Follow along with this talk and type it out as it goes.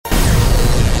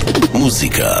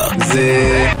מוזיקה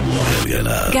זה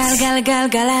גלגלצ.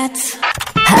 גלגלגלגלצ.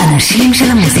 האנשים של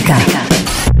המוזיקה.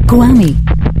 קוואמי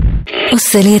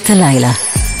עושה לי את הלילה.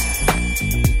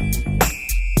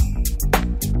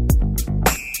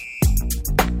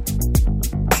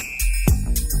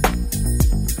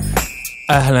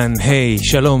 אהלן, היי,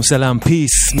 שלום, סלם,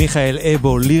 פיס, מיכאל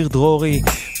אבו, ליר דרורי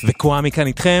וקוואמי כאן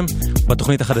איתכם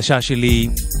בתוכנית החדשה שלי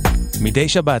מדי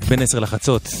שבת בין 10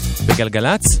 לחצות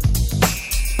בגלגלצ.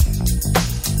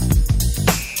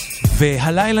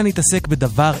 והלילה נתעסק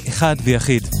בדבר אחד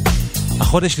ויחיד.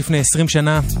 החודש לפני 20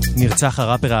 שנה נרצח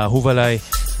הראפר האהוב עליי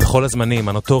בכל הזמנים,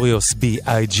 הנוטוריוס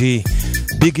בי.איי.ג'י.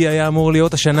 ביגי היה אמור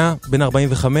להיות השנה בן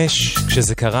 45,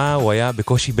 כשזה קרה הוא היה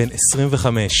בקושי בן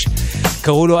 25.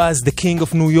 קראו לו אז The King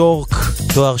of New York,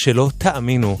 תואר שלא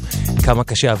תאמינו כמה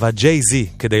קשה עבד ג'יי-זי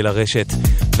כדי לרשת.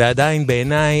 ועדיין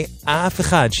בעיניי אף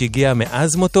אחד שהגיע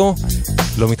מאז מותו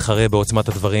לא מתחרה בעוצמת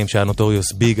הדברים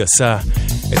שהנוטוריוס ביג עשה.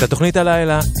 את התוכנית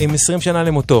הלילה עם 20 שנה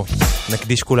למותו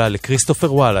נקדיש כולה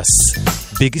לקריסטופר וואלאס,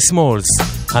 ביגי סמולס,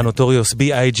 הנוטוריוס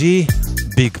בי.איי.ג'י,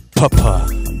 ביג פאפה.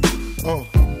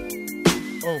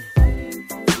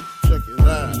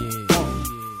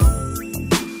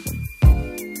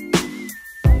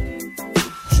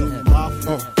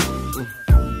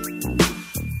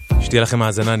 שתהיה לכם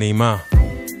האזנה נעימה.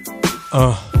 I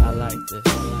like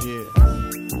this.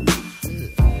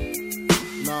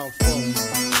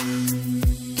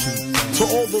 To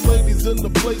all the ladies in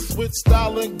the place with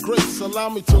style and grace, allow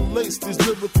me to lace these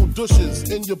lyrical douches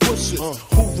in your bushes.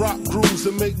 Who rock grooves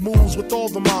and make moves with all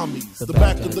the mommies. The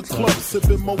back of the club,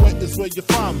 sipping Moet is where you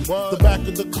find me. The back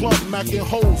of the club, macking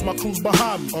holes, my crew's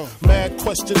behind me. Mad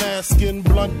question asking,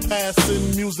 blunt passing,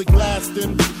 music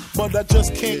lasting. But I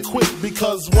just can't quit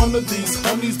because one of these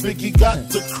honeys Biggie got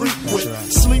to creep with,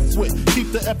 sleep with, keep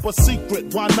the ep a secret.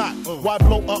 Why not? Why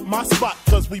blow up my spot?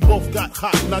 Cause we both got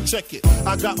hot. Now check it.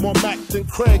 I got more Mac than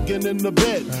Craig and in the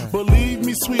bed. Believe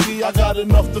me, sweetie, I got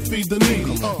enough to feed the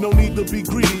needy. No need to be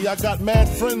greedy. I got mad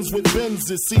friends with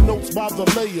Benzes. See notes by the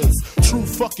layers. True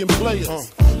fucking players.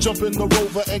 Jump in the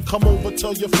Rover and come over.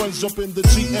 Tell your friends jump in the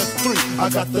GS3. I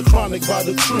got the chronic by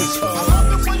the tree. I love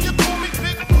it when you call me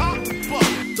Big Papa.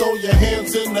 Throw your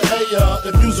hands in the air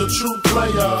if you's a true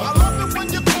player. I love it when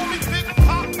you call me Big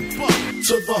Papa.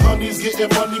 To the honeys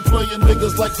getting money, playing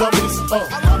niggas like dummies.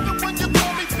 I love it when you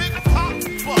call me Big Papa.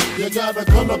 You got a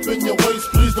gun up in your waist,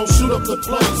 please don't shoot up the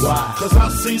place. Why? Cause I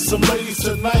see some ladies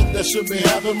tonight that should be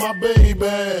having my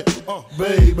baby.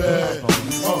 Baby.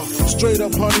 Straight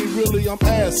up, honey, really, I'm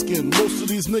asking. Most of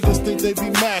these niggas think they be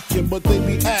macking, but they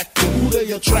be acting. Who they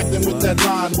attracting with that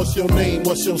line? What's your name?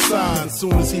 What's your sign?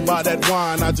 Soon as he buy that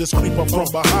wine, I just creep up from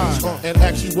behind and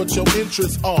ask you what your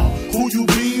interests are. Who you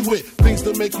be with? Things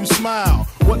that make you smile.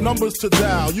 What numbers to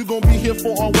dial? You gon' be here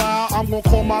for a while. I'm gon'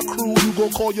 call my crew. You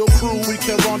gon' call your crew. We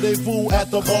can rendezvous at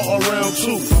the bar around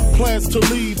 2. Plans to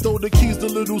leave, throw the keys to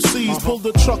little C's. Pull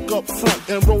the truck up front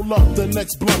and roll up the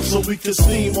next blunt so we can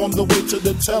steam on the way to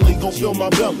the telly. Go fill my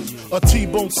belly. A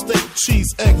T-bone steak, cheese,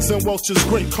 eggs, and Welch's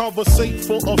grape. Conversate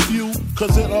for a few,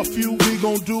 cause in a few we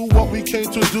gon' do what we came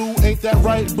to do. Ain't that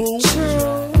right, boo?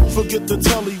 Forget the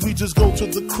telly, we just go to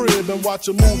the crib and watch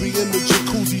a movie in the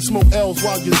jacuzzi. Smoke L's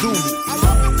while you do me. I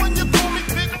love it when you call me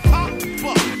Big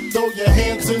Papa. Throw your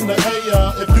hands in the air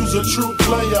if you's a true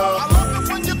player. I love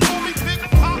it when you call me Big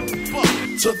Papa.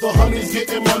 To the honeys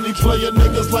getting money, playing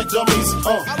niggas like dummies.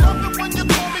 I love it when you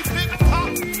call me Big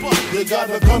Papa. You got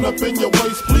a gun up in your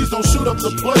waist, please don't shoot up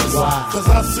the place. Cause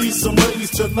I see some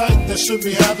ladies tonight that should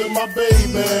be having my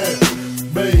baby.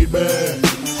 Baby.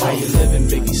 How you living,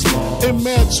 Biggie Smalls?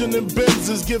 Imagine Benz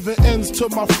is giving ends to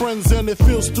my friends and it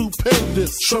feels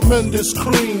stupendous. Tremendous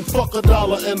cream, fuck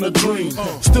 $1 and a dream.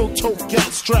 Still tote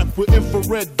gat strapped with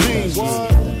infrared beams.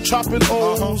 Chopping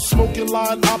O's, smoking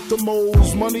line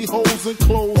optimals, money holes and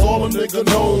clothes, all a nigga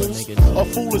knows. A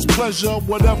foolish pleasure,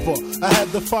 whatever. I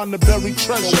had to find the buried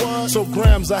treasure, so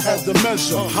grams I had to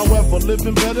measure. However,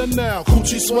 living better now,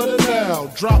 coochie sweater now.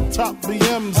 Drop top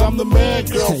BMs, I'm the man,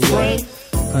 girlfriend.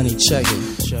 Honey, check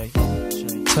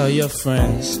it. Tell your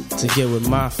friends to get with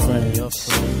my friends.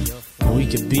 And we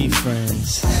could be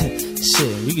friends.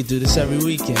 Shit, we could do this every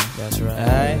weekend. That's right.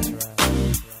 Alright?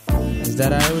 Is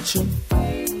that alright with you?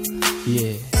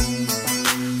 Yeah.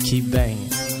 Keep banging.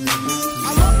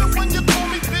 I love it when you call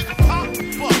me Big Papa.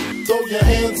 Throw your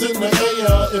hands in the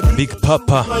air ביג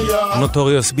פאפה,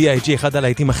 נוטוריוס, בי.איי.ג'י, אחד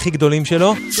הלהיטים הכי גדולים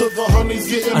שלו.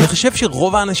 אני חושב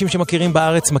שרוב האנשים שמכירים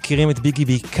בארץ מכירים את ביגי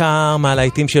בעיקר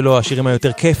מהלהיטים שלו, השירים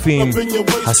היותר כיפים,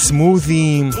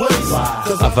 הסמות'ים,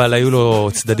 אבל היו לו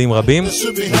צדדים רבים.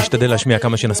 נשתדל להשמיע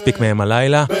כמה שנספיק מהם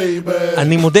הלילה.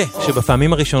 אני מודה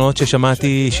שבפעמים הראשונות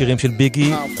ששמעתי שירים של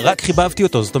ביגי רק חיבבתי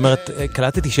אותו, זאת אומרת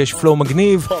קלטתי שיש פלואו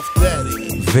מגניב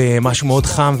ומשהו מאוד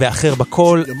חם ואחר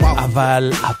בכל,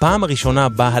 אבל הפעם הראשונה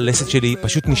בה הלסת שלי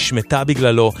פשוט נשמטה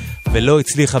בגללו ולא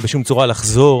הצליחה בשום צורה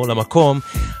לחזור למקום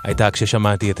הייתה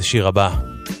כששמעתי את השיר הבא.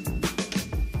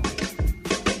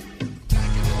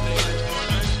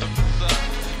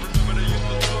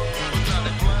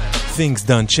 Things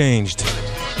done changed.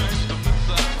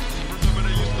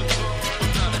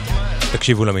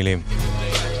 תקשיבו למילים.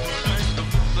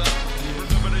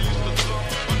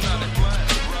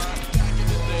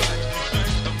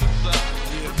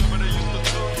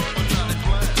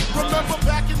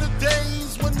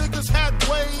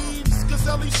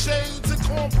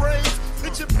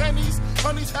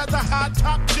 Honeys had the high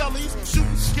top jellies,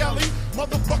 shooting skelly.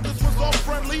 Motherfuckers was all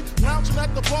friendly, lounging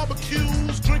at the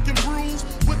barbecues, drinking brews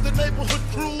with the neighborhood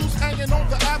crews, hanging on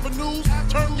the avenues.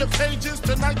 Turn your pages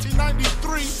to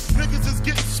 1993. Niggas is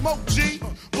getting smoked, G.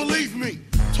 Believe me.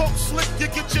 Talk slick, you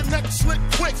get your neck slick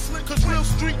quick. Cause real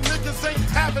street niggas ain't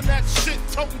having that shit.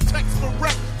 Toting text for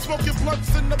rep, smoking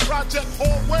blunts in the project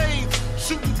hallways,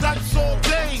 shooting dice all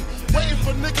day. Waiting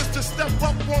for niggas to step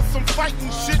up on some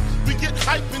fighting shit. We get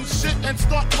hype and shit and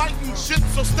start lighting shit.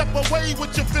 So step away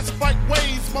with your fist fight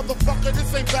ways. Motherfucker,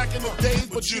 this ain't back in the days,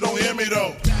 but you don't hear me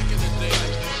though. Back in the days.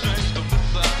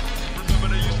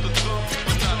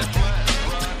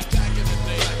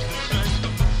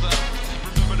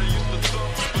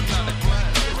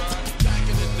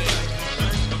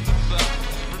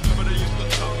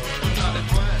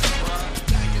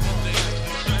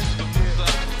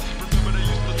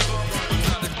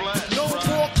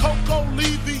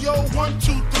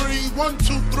 One,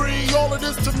 two, three, all of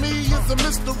this to me is a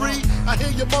mystery. I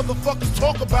hear your motherfuckers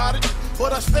talk about it,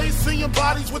 but I stay seeing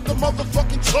bodies with the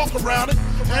motherfucking chalk around it.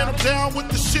 And I'm down with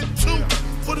the shit too.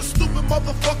 For the stupid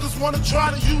motherfuckers wanna try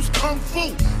to use Kung Fu.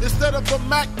 Instead of a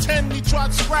Mac 10, he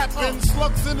tried scrapping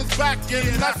slugs in his back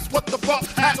end. That's what the fuck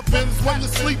happens when you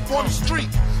sleep on the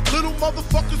street. Little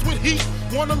motherfuckers with heat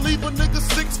wanna leave a nigga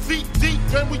 6 feet deep.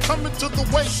 And we coming to the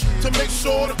waist to make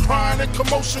sure the crying and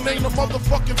commotion ain't a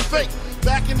motherfucking fake.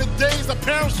 Back in the days, our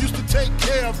parents used to take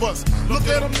care of us. Look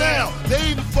at them now, they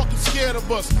even fucking scared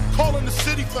of us. Calling the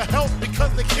city for help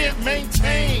because they can't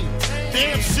maintain.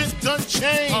 Damn shit done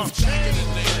changed.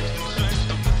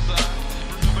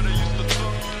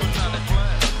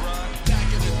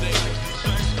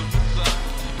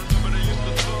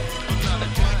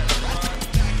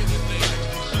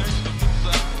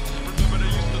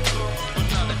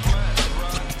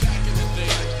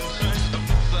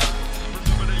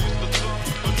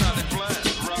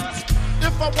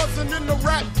 If I wasn't in the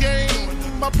rap game,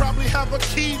 I'd probably have a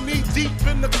key knee deep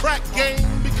in the crack game.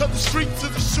 Because the streets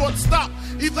is a short stop.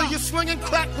 Either you're slinging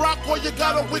crack rock or you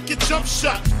got a wicked jump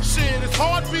shot. Shit, it's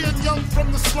hard being young from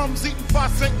the slums, eating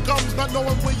 5-cent gums, not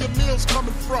knowing where your meal's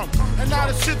coming from. And now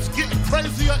the shit's getting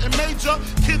crazier and major.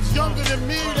 Kids younger than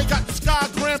me, they got the sky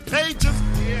grand pages.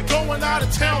 Going out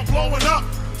of town, blowing up.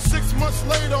 6 months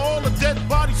later, all the dead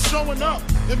bodies showing up.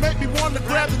 It made me want to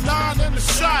grab the 9 and the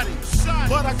shotty.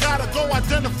 But I gotta go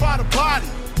identify the body.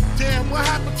 Damn, what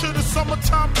happened to the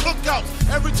summertime cookouts?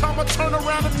 Every time I turn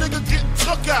around, a nigga getting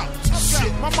took out.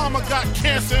 Shit, my mama got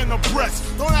cancer in her breast.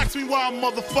 Don't ask me why I'm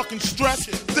motherfucking stressed.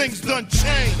 Things done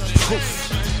changed.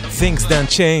 Things done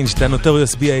changed,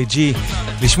 נוטוריוס בי.איי.ג'י.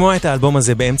 לשמוע את האלבום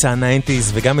הזה באמצע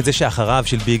ה-90s וגם את זה שאחריו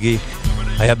של ביגי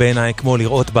היה בעיניי כמו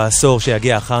לראות בעשור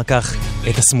שיגיע אחר כך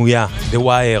את הסמויה, The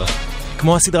Wire.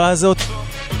 כמו הסדרה הזאת,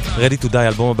 Ready to Die,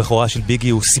 אלבום הבכורה של ביגי,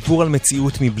 הוא סיפור על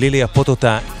מציאות מבלי לייפות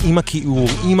אותה, עם הכיעור,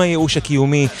 עם הייאוש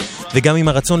הקיומי, וגם עם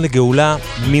הרצון לגאולה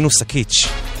מינוס הקיץ'.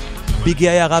 ביגי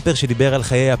היה ראפר שדיבר על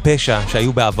חיי הפשע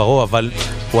שהיו בעברו, אבל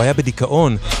הוא היה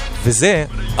בדיכאון, וזה,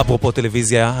 אפרופו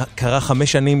טלוויזיה, קרה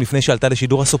 5 שנים לפני שעלתה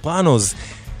לשידור הסופרנוז.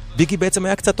 ביגי בעצם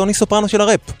היה קצת טוני סופרנו של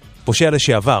הראפ. פושע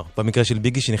לשעבר, במקרה של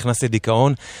ביגי שנכנס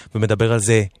לדיכאון ומדבר על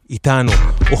זה איתנו.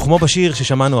 וכמו בשיר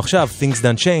ששמענו עכשיו, Things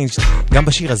Done Changed, גם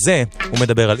בשיר הזה הוא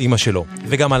מדבר על אמא שלו,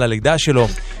 וגם על הלידה שלו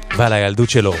ועל הילדות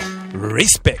שלו.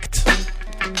 Respect!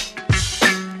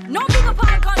 No big up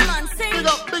our gunman, say it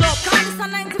up, big up. Cause this a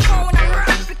 94 when I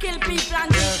rap to kill people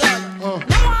and do that.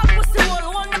 Now I pussy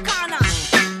hole on the corner.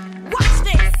 Watch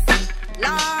this.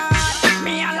 Lord,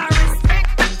 me all a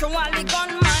respect to all the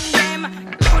gunman them.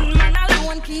 Gunman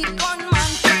alone keep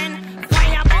gunman friend.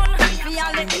 Fire burn, we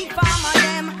all the informer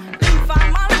them.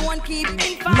 Informer alone keep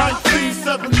informer.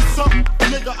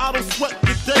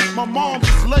 my mom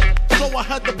was late, so I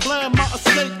had to plan my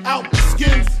escape out the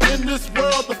skins. In this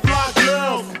world, the fly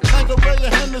girls, Tangeray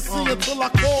and Hennessy until I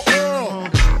call Earl.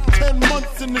 10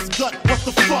 months in this gut, what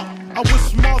the fuck? I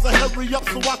wish Mars would hurry up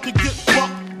so I could get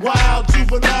bucked. Wild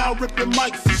juvenile ripping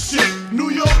mics and shit.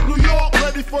 New York,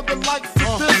 ready for the likes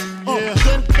of this.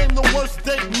 Then came the worst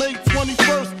date, May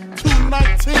 21st,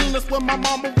 2019. That's when my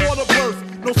mama water burst.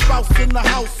 No spouse in the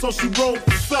house, so she rode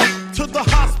herself to the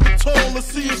hospital to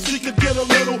see if she could get a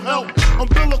little help.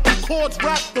 Umbilical cords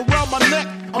wrapped around my neck.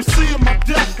 I'm seeing my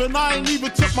death, and I ain't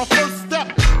even took my first step.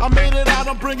 I made it out,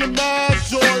 I'm bringing mad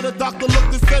joy. The doctor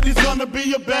looked and said he's gonna be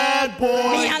a bad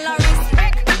boy. Me all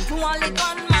respect to all the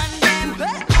gunman them.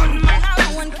 Gunman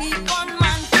alone keep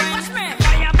gunman friends.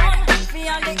 Fire burn for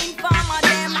all the informer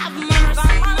them.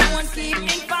 Informer alone keep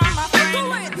informer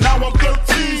friends. Now I'm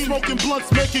 13, smoking blunts,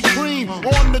 making cream.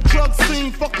 On the drug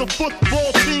scene, fuck the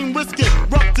football team. Risking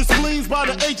ruptured spleens by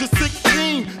the age of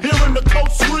 16. Hearing the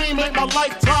coach scream ain't my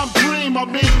lifetime dream. I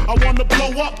mean, I wanna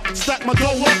blow up, stack my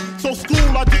dough up. So school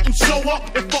I didn't show up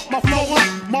and fuck my flow up.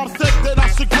 Mom said that I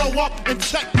should grow up and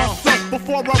check myself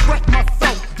before I wreck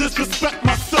myself, disrespect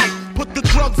myself. Put the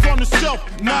drugs on the shelf,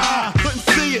 nah, couldn't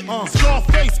see it.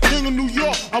 Scarface, king of New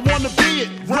York, I wanna be it.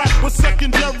 Rap was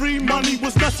secondary, money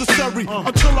was necessary.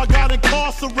 Until I got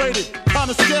incarcerated,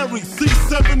 kinda scary.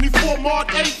 C-74 Mark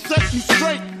 8 set me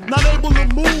straight. Not able to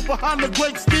move behind the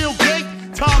great steel gate.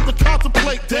 Time to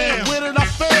contemplate, damn, where did I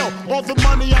fail? All the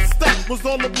money I stacked was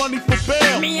all the money for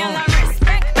bail. Me all a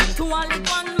respect to all the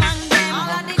gunman them.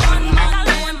 All of the gunman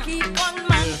alone keep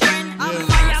gunman friend.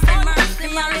 Fire burn for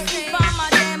all the informer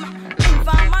them.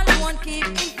 Informer alone keep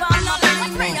informer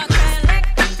friend. Me a collect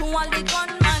to all the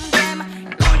gunman them.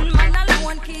 Gunman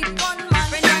alone keep gunman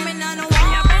friend.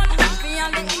 Fire burn for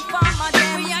all the informer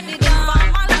them.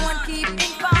 Informer alone keep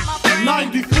informer friend.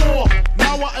 94,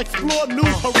 now I explore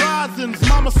new horizons.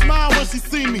 Mama smile when she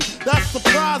see me, that's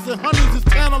surprising. Honeys is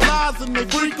tantalizing, they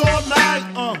freak all night.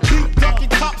 Beat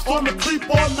ducking cops on the creep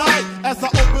all night. As I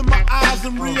open my eyes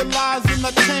and realizing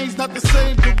I changed, not the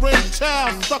same deranged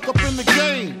child stuck up in the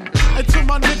game. And to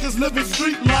my niggas living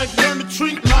street life, learn to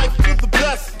treat life to the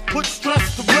best. Put stress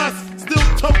to rest, still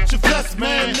tote your vest,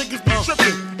 man. Niggas be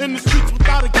tripping in the streets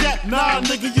without a gap. Nah,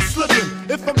 nigga, you slipping.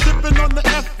 If I'm dipping on the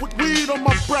F with weed on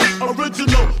my breath,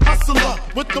 original hustler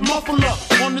with the muffler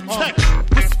on the tech.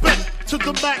 Respect to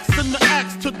the max and the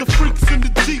axe, to the freaks in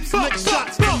the jeeps. Lick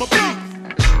shots to my beat.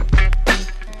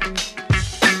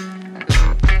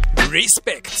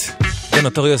 Respect. זה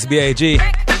נוטוריוס בי.איי.ג'י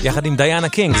יחד עם דיאנה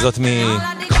קינג, זאת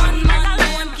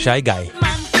משי גיא.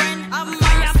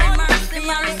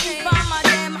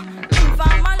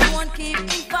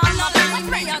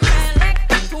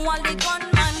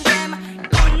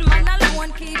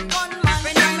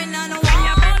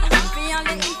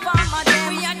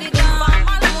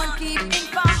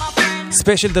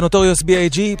 ספיישל דה נוטוריוס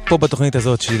בי.איי.ג'י פה בתוכנית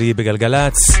הזאת שלי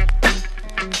בגלגלץ,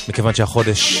 מכיוון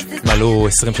שהחודש מלאו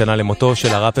 20 שנה למותו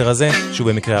של הראפר הזה, שהוא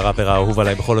במקרה הראפר האהוב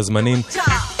עליי בכל הזמנים.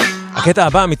 הקטע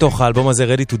הבא מתוך האלבום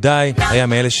הזה, Ready to Die, היה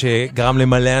מאלה שגרם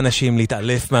למלא אנשים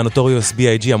להתעלף מהנוטוריוס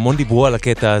בי.איי.ג'י. המון דיברו על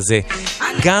הקטע הזה,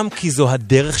 גם כי זו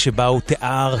הדרך שבה הוא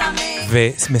תיאר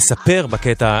ומספר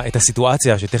בקטע את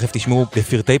הסיטואציה שתכף תשמעו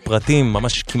בפרטי פרטים,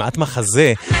 ממש כמעט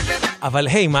מחזה. אבל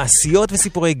היי, מעשיות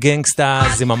וסיפורי גנגסטה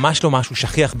זה ממש לא משהו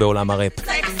שכיח בעולם הראפ.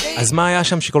 אז מה היה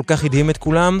שם שכל כך הדהים את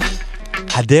כולם?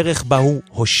 הדרך בה הוא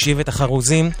הושיב את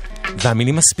החרוזים,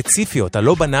 והמילים הספציפיות,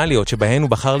 הלא בנליות שבהן הוא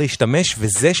בחר להשתמש,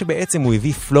 וזה שבעצם הוא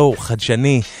הביא פלואו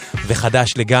חדשני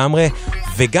וחדש לגמרי,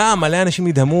 וגם מלא אנשים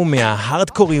נדהמו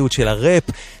מההארדקוריות של הראפ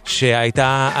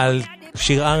שהייתה על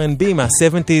שיר R&B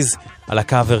מה-70s, על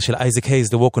הקאבר של אייזק הייז,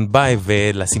 The Walk on By,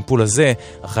 ולסימפול הזה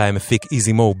אחרי המפיק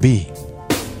Easy Mo B.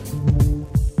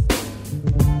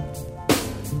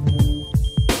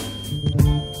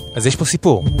 אז יש פה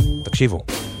סיפור, תקשיבו.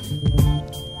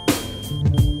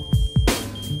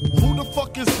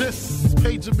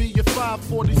 Paging me at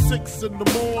 5:46 in the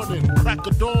morning, crack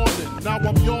of dawning, now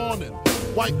I'm yawning,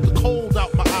 wipe the cold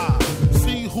out my eye,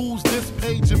 see who's this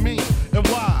paging me and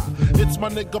why. It's my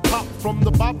nigga Pop from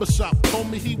the barbershop, told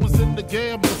me he was in the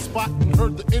gambling spot and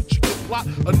heard the intricate plot.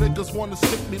 A niggas wanna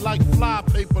stick me like fly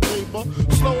paper, neighbor.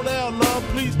 Slow down, love,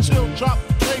 please chill, drop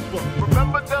the paper.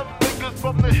 Remember them niggas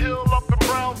from the hill up in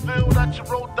Brownsville that you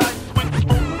rolled dice with,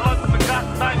 smoke blunts and got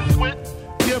nice with?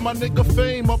 Yeah, my nigga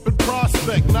Fame up in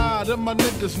Prospect. Nah, them my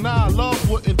niggas, nah, love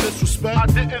wouldn't disrespect. I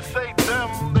didn't say them,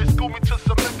 they schooled me to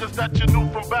some niggas that you knew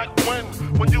from back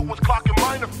when you was clocking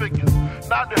minor figures.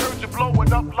 Now they heard you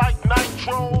blowing up like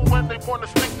nitro, when they wanna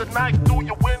stick the knife through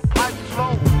your windpipe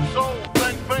slow. So,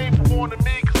 thank Fame for warning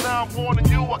me, cause now I'm warning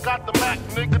you. I got the Mac,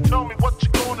 nigga, tell me what you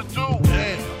gonna do.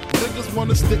 Damn, niggas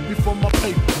wanna stick me for my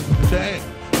paper. Damn.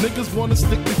 Niggas wanna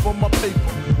stick me for my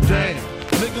paper. Damn.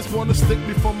 Niggas wanna stick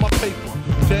me for my paper.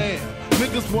 Damn.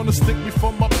 Niggas wanna stick me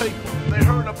for my paper. They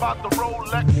heard about the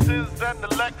Rolexes and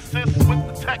the Lexus with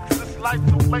the Texas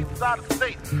license plates out of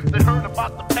state. They heard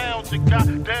about the pounds you got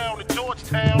down in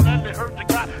Georgetown, and they heard you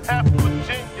got half of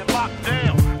Virginia locked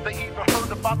down. They even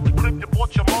heard about the crib you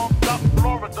bought your mom up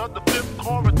Florida, the fifth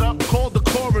corridor. Call the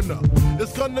coroner.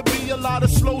 There's gonna be a lot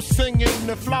of slow singing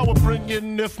and flower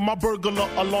bringing if my burglar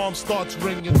alarm starts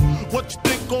ringing. What you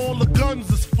think all the guns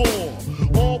is for?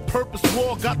 All-purpose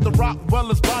war got the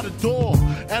Rockwellers by the door,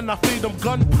 and I feed them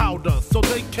gunpowder so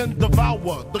they can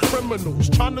devour the criminals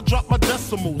trying to drop my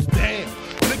decimals. Damn,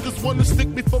 niggas wanna stick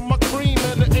me for my cream,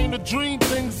 and it ain't a dream.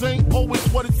 Things ain't always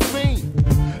what it seems.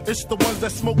 It's the ones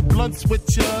that smoke blunts with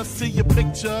ya, see your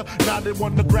picture. Now they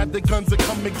wanna grab their guns and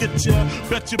come and get ya.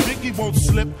 Bet your Biggie won't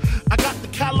slip. I got the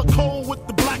calico with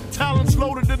the black talons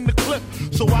loaded in the clip,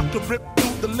 so I can rip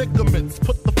through the ligaments.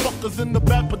 Put the fuckers in the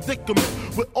bad predicament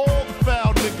where all the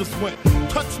foul niggas went.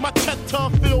 Touch my cheddar,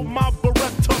 feel my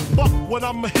Beretta. Fuck when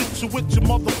I'ma hit you with your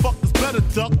motherfuckers better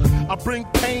duck. I bring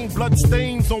pain, blood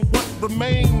stains on what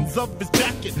remains of his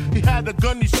jacket. He had a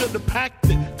gun, he should've packed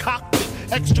it, cocked it.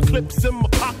 Extra clips in my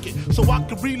pocket so I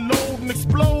can reload and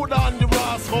explode on your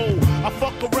asshole. I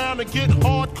fuck around and get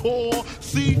hardcore.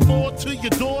 C4 to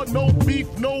your door, no beef,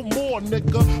 no more,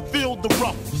 nigga. Feel the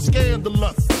rough,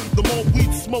 scandalous. The more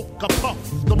weed smoke I puff,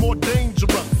 the more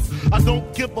dangerous. I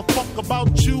don't give a fuck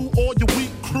about you or your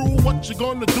weak crew. What you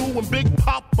gonna do when Big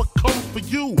Papa come for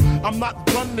you? I'm not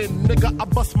gunning, nigga, I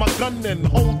bust my gun in.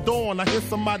 Hold on, I hear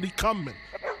somebody coming.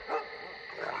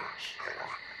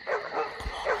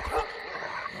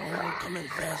 Come in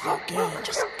fast as I can.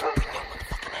 Just bring your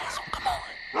motherfucking ass on. Come on.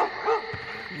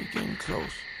 We getting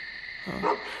close.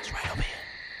 Huh? It's right over here.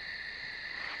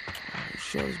 You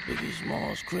sure it's Biggie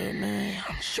Small's crib, man?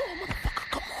 I'm sure, motherfucker.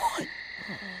 Come on.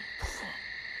 Fuck.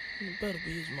 You better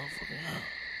be his motherfucking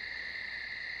house.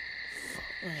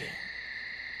 Fuck, man.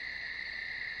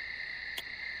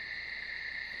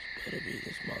 This better be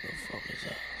this motherfucker's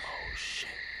house. Oh,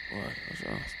 shit. What? What's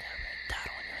wrong? What's that red dot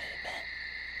on your head, man?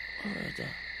 What red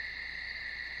dot?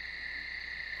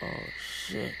 Oh,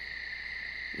 shit.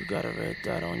 You got a red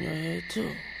dot on your head,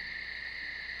 too.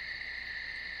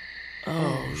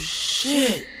 Oh,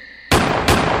 shit.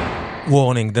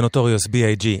 וורנינג, נוטוריוס,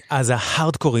 בי.איי.ג'י. אז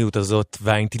ההארדקוריות הזאת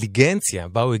והאינטליגנציה,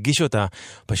 באו הגישו אותה,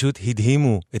 פשוט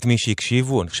הדהימו את מי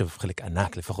שהקשיבו, אני חושב חלק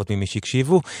ענק לפחות ממי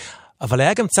שהקשיבו, אבל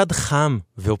היה גם צד חם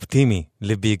ואופטימי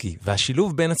לביגי,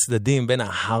 והשילוב בין הצדדים, בין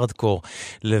ההארדקור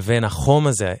לבין החום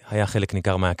הזה, היה חלק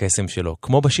ניכר מהקסם שלו.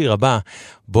 כמו בשיר הבא,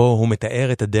 בו הוא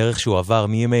מתאר את הדרך שהוא עבר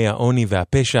מימי העוני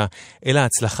והפשע אל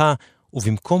ההצלחה,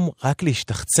 ובמקום רק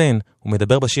להשתחצן, הוא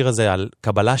מדבר בשיר הזה על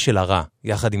קבלה של הרע,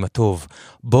 יחד עם הטוב.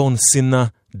 Born sinner,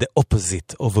 the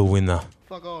opposite of a winner.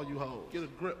 Fuck all you hoes. Get a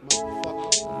grip,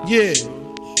 motherfucker. Yeah,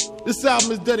 this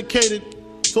album is dedicated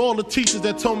to all the teachers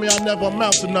that told me I never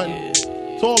amount to nothing.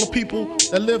 To all the people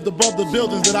that lived above the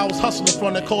buildings that I was hustling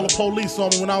from that called the police on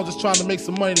me when I was just trying to make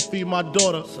some money to feed my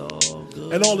daughter.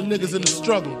 And all the niggas in the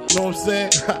struggle. You know what I'm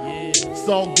saying? It's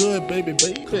all good, baby,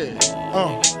 baby.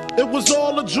 It was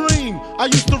all a dream. I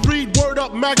used to read Word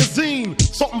Up magazine.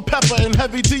 Salt and Pepper and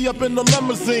Heavy D up in the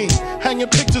limousine.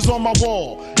 Hanging pictures on my wall.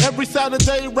 Every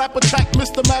Saturday, rap attack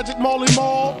Mr. Magic Molly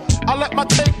Mall. I let my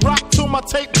tape rock till my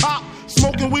tape pop.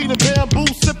 Smoking weed and bamboo,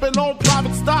 sipping on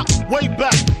private stock. Way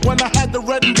back when I had the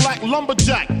red and black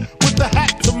lumberjack with the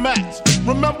hat to match.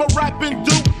 Remember rapping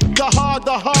Duke? The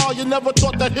hard, you never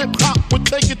thought that hip-hop would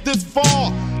take it this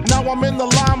far. Now I'm in the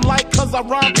limelight cause I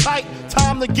rhyme tight.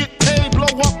 Time to get paid,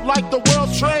 blow up like the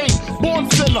world trade. Born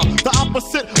sinner, the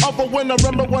opposite of a winner.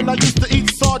 Remember when I used to eat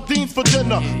sardines for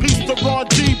dinner? Peace to Ron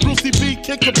G, Brucey B,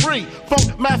 Kid Capri,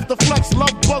 Funk Master Flex,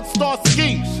 Love Bug, Star Ski.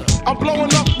 I'm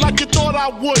blowing up like you thought I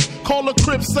would. Call a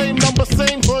crib, same number,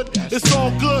 same hood. It's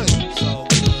all good.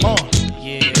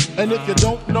 And if you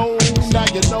don't know, now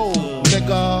you know,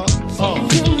 nigga.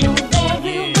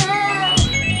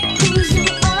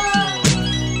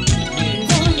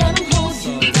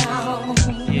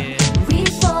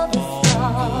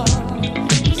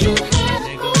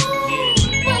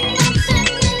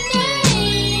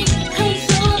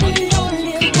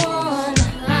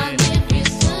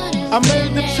 I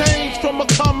made the change from a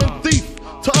common thief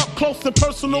to up close and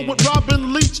personal with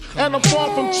Robin Leach. And I'm far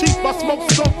from cheap, I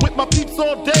smoke skunk with my peeps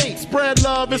all day. Spread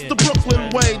love, it's the Brooklyn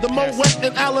way. The Moet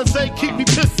and Alizé keep me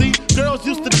pissy. Girls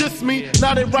used to diss me,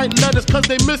 now they write letters cause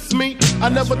they miss me. I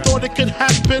never thought it could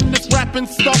happen, this rapping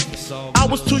stuff. I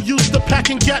was too used to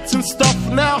packing gats and stuff.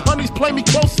 Now honeys play me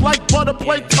close like butter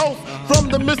play toast. From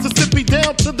the Mississippi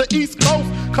down to the East Coast,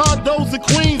 condos in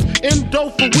Queens, indo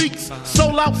for weeks.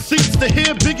 Sold out seats to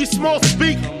hear Biggie Small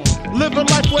speak. Living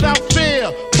life without fear,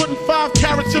 putting 5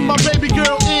 carats in my baby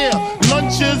girl ear.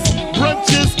 Lunches,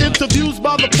 brunches, interviews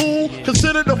by the pool.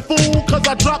 Considered a fool cause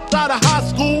I dropped out of high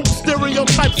school.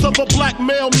 Stereotypes of a black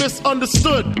male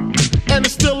misunderstood. And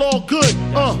it's still all good,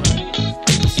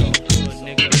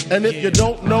 And if you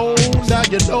don't know, now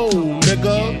you know,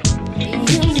 nigga.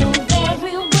 You know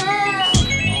very well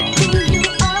who you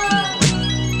are.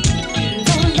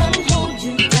 Don't let them hold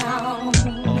you down.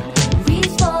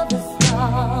 Reach for the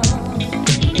stars.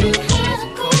 You had a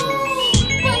goal,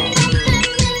 but nothing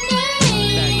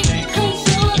remains. 'Cause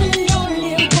you're the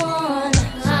only one.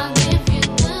 I'll give you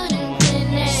good and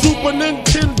finish. Super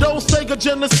Nintendo, Sega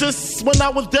Genesis. When I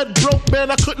was dead broke, man,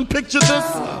 I couldn't picture this.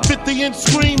 50-inch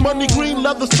screen, money green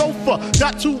leather sofa.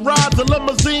 Got 2 rides, a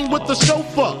limousine with the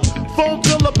chauffeur. Phone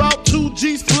bill about 2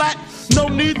 G's flat. No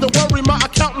need to worry, my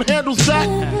accountant handles that.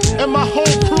 And my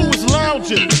whole crew is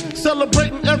lounging,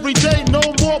 celebrating every day, no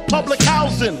more public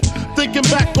housing. Thinking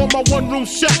back on my one-room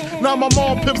shack. Now my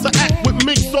mom pimps an act with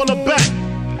minks on her back.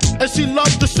 And she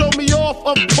loves to show me off,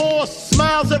 of course.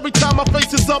 Smiles every time my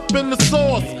face is up in the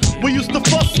sauce. We used to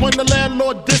fuss when the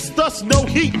landlord dissed us. No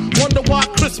heat, wonder why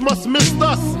Christmas missed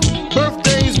us.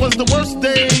 Birthdays was the worst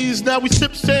days. Now we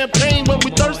sip champagne when we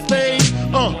thirsty.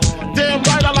 Damn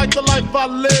right I like the life I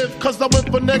live. Cause I went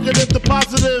from negative to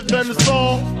positive and it's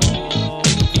all.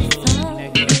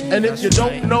 And if you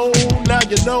don't know, now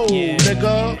you know,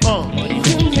 nigga.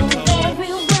 You know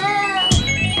very well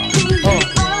who you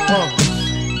are.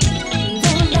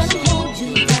 Don't let them hold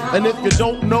you down. And if you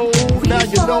don't know, now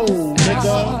you know,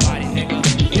 nigga.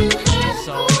 You had a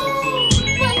goal,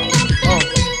 but nothing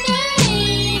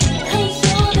remains. 'Cause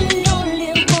you're the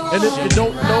only one. And if you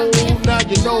don't know, now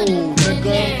you know,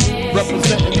 nigga.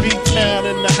 Representing B-Town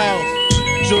in the house.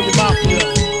 Junior Mafia,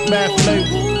 Mad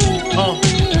Flavor.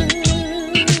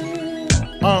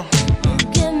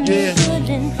 Yeah.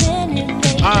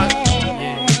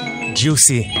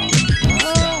 Juicy.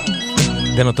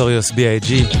 נוטוריוס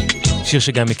בי.איי.ג'י. שיר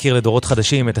שגם מכיר לדורות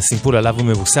חדשים את הסימפול עליו הוא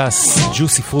מבוסס.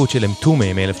 Juicy Fruit של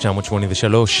אמטומה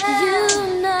מ-1983.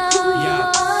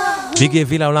 ביגי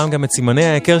הביא לעולם גם את סימני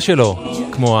ההיכר שלו,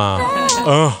 כמו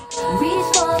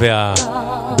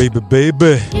בייבי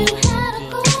בייבי.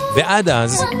 ועד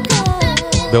אז,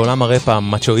 בעולם הראפ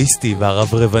המצ'ואיסטי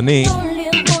והרברבני,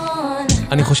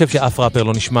 אני חושב שאף ראפר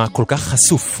לא נשמע כל כך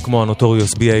חשוף כמו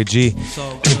הנוטוריוס בי.איי.ג'י,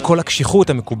 עם כל הקשיחות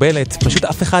המקובלת. פשוט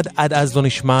אף אחד עד אז לא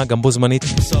נשמע גם בו זמנית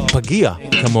פגיע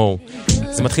כמוהו.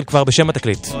 זה מתחיל כבר בשם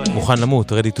התקליט, מוכן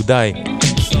למות, ready to die.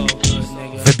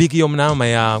 וביגי אומנם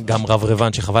היה גם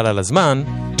רברבן שחבל על הזמן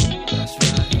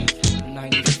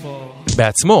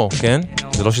בעצמו, כן?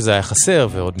 זה לא שזה היה חסר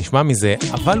ועוד נשמע מזה,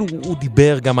 אבל הוא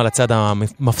דיבר גם על הצד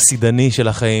המפסידני של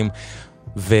החיים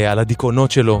ועל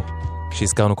הדיכאונות שלו,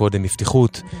 שהזכרנו קודם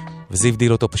בפתיחות, וזה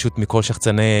הבדיל אותו פשוט מכל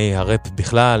שחצני הראפ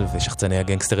בכלל ושחצני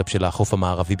הגנגסטר-ראפ של החוף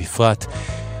המערבי בפרט.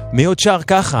 מי עוד שר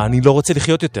ככה? אני לא רוצה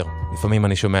לחיות יותר. לפעמים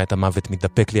אני שומע את המוות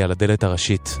מתדפק לי על הדלת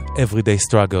הראשית. Everyday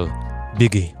struggle.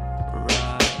 ביגי.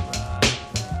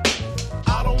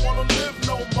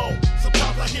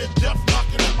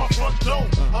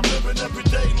 I'm living every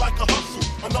day like a hustle,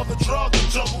 another drug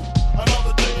juggle,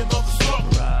 another day, another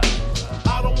struggle.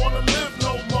 I don't want to live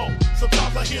no more.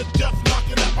 Sometimes I hear death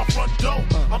knocking at my front door.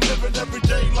 I'm living every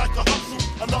day like a hustle,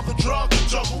 another drug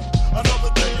juggle,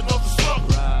 another day, another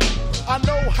struggle. I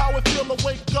know how it feel to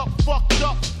wake up fucked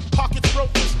up, pockets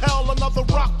broke as hell, another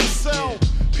rock to sell.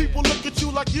 People look at you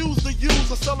like you's the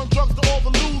user, selling drugs to all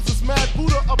the losers, mad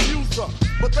Buddha abuser.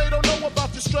 But they don't know about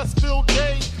your stress-filled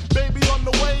day. Baby on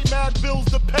the way, mad bills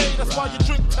to pay. That's why you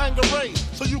drink Tanqueray,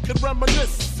 so you can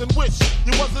reminisce and wish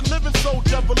you wasn't living so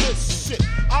devilish. Shit,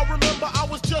 I remember I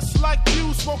was just like you,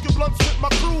 smoking blunts with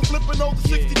my crew, flipping over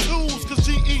 62s, cause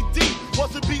GED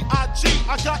wasn't B.I.G.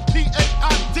 I got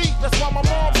P.A.I.D. That's why my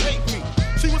mom hate me.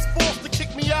 She was forced to kick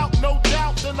me out, no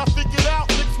doubt. Then I figured out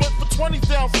niggas went for 20s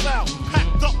down south.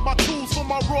 Packed up my tools for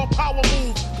my raw power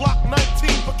move. Glock 19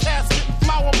 for casket and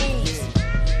flower moves.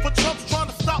 For Trump's trying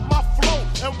to stop my flow.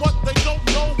 And what they don't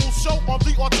know will show on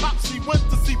the autopsy. Went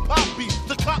to see Poppy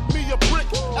to cop me a brick.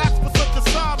 Asked for some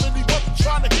consignment, he wasn't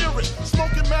trying to hear it.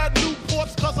 Smoking mad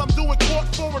Newports cause I'm doing court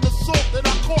for an assault that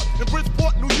I caught in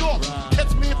Bridgeport, New York.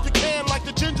 Catch me if you can like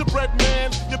the gingerbread man.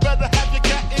 You better have your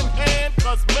gat in hand,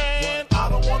 cause man, I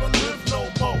don't wanna live no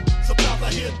more. Sometimes I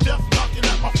hear death knocking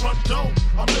at my front door.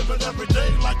 I'm living every day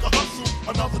like a hustle,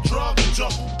 another drug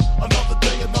juggle,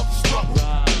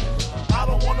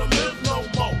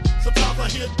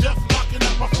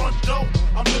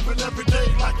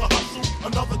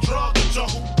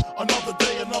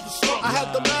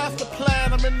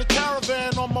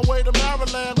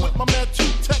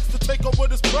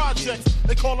 projects.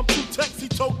 They call him two texts, he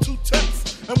told two texts.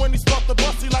 And when he start the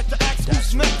bus, he like to ask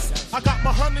who's next. I got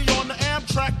my honey on the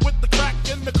Amtrak with the crack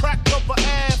in the crack of her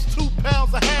ass. 2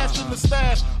 pounds of hash in the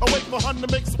stash. I wait for her to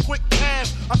make some quick cash.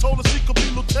 I told her she could be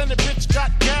lieutenant, bitch got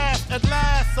gas. At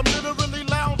last, I'm literally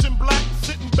lounging black,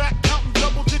 sitting back, counting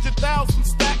double-digit thousand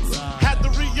stacks. Had to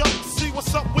re-up to see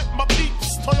what's up with my peeps.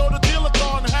 Toyota dealer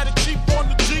gone, had it cheap on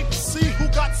the Jeep. See who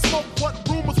got smoked, what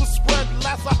rumors were spread.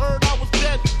 Last I heard I was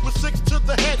dead, with 6 to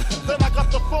the head. Then I got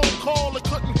the phone call, it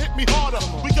couldn't hit me harder.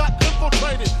 We got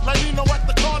infiltrated, like Nino at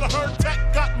the Carter. Heard Tech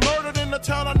got murdered in the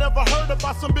town I never heard of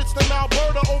by some bitch named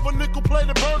Alberta over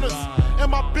nickel-plated burners. And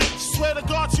my bitch, swear to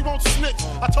God she won't snitch.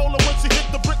 I told her when she hit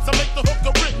the bricks, I make the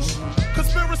hooker rich.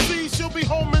 Conspiracy, she'll be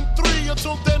home in 3.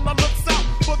 Until then I looks out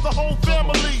for the whole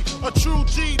family. A true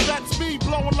G, that's me,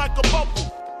 blowing like a bubble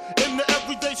in the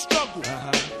everyday struggle.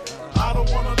 I don't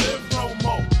wanna live no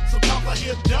more. Sometimes I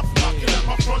hear death knocking at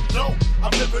my front door.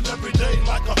 I'm living every day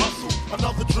like a hustle.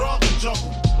 Another drug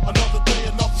jungle. Another day,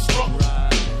 another struggle.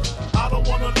 I don't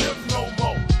wanna live no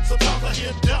more. Sometimes I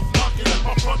hear death knocking at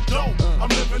my front door.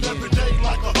 I'm living every day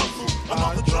like a hustle.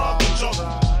 Another drug jungle.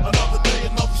 Another day,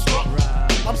 another struggle.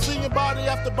 I'm seeing body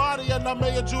after body, and I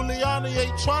Mayor Giuliani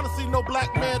ain't trying to see no black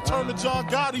man turn to John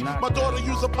Gotti. My daughter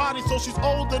use a potty, so she's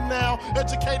older now.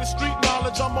 Educated street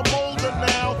knowledge, I'm a molder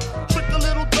now. Trick a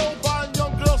little dough, buying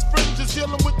young girls' fringes,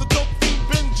 dealing with the dope fiend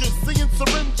binges, seeing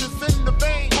syringes in the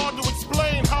vein. Hard to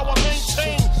explain how I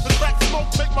maintain the crack smoke,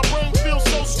 make my brain feel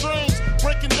so strange.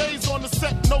 Breaking days on the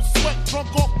set, no sweat, drunk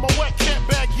off my wet. Can't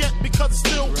bag yet because it's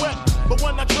still wet. But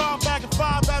when I drive back at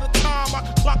 5 at a time, I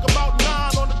can clock about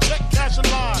 9 on the check cashing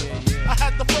line. I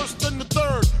had the first and the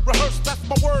third, rehearsed, that's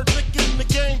my word. Nick in the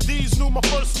game, D's knew my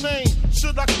first name.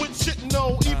 Should I quit shit? No,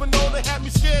 even though they had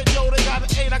me scared, yo, they got an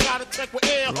 8, I got to check with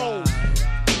air holes.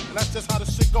 And that's just how the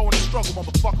shit go in the struggle,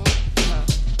 motherfucker.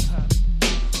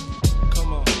 Come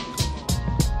on.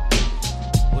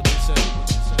 What you say?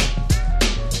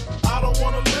 I don't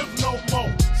wanna live no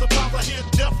more. Sometimes I hear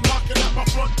death knocking at my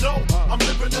front door. I'm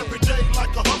living every day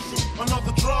like a hustle.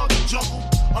 Another drug jungle.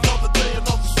 Another day,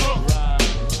 another struggle.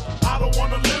 I don't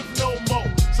wanna live no more.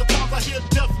 Sometimes I hear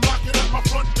death knocking at my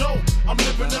front door. I'm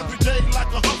living every day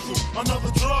like a hustle.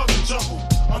 Another drug jungle.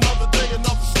 Another day,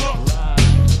 another struggle.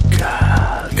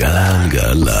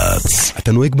 גלגלצ.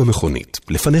 אתה נוהג במכונית,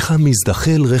 לפניך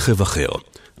מזדחל רכב אחר.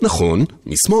 נכון,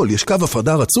 משמאל יש קו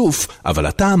הפרדה רצוף, אבל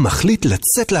אתה מחליט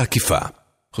לצאת לעקיפה.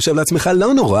 חושב לעצמך,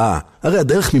 לא נורא, הרי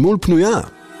הדרך ממול פנויה.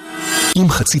 אם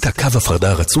חצית קו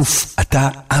הפרדה רצוף, אתה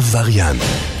עבריין.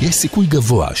 יש סיכוי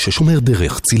גבוה ששומר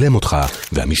דרך צילם אותך,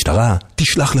 והמשטרה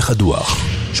תשלח לך דוח.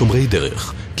 שומרי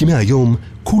דרך, כי מהיום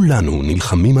כולנו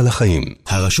נלחמים על החיים.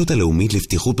 הרשות הלאומית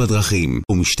לבטיחות בדרכים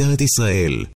ומשטרת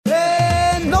ישראל.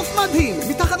 נוף מדהים,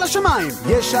 מתחת לשמיים.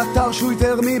 יש אתר שהוא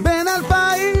יותר מבין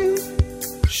 2000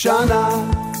 שנה.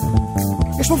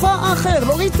 יש מופע אחר,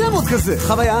 לא ראיתם עוד כזה.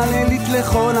 חוויה לילית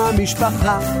לכל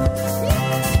המשפחה.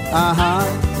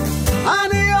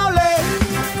 אני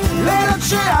הולך לילות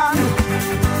שען.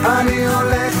 אני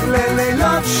הולך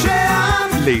ללילות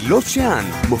שען. לילות שען,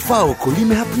 מופע אורקולי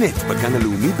מהפנט בגן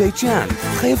הלאומי בית שען.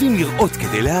 חייבים לראות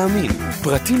כדי להאמין.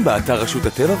 פרטים באתר רשות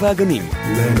הטבע והגנים.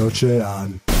 לילות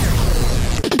שען.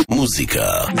 מוזיקה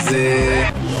זה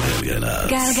גלגלצ.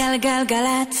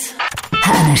 גלגלגלגלצ.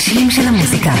 האנשים של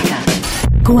המוזיקה.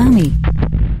 קוואמי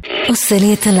עושה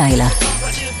לי את הלילה.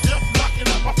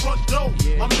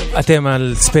 אתם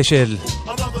על ספיישל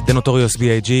נוטוריוס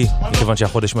בי.איי.ג'י, מכיוון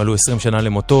שהחודש מלאו 20 שנה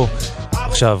למותו.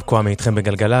 עכשיו קוואמי איתכם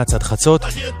בגלגלצ עד חצות.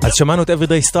 אז שמענו את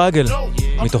Everyday Struggle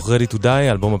מתוך Ready to Die,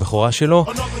 האלבום הבכורה שלו.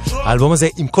 האלבום הזה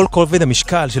עם כל כובד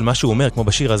המשקל של מה שהוא אומר, כמו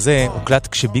בשיר הזה, הוקלט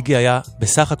כשביגי היה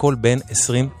בסך הכל בן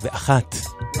 21.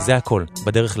 זה הכל,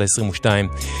 בדרך ל-22.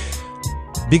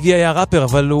 ביגי היה ראפר,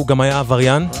 אבל הוא גם היה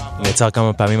עבריין. נעצר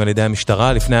כמה פעמים על ידי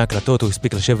המשטרה. לפני ההקלטות הוא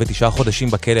הספיק לשבת 9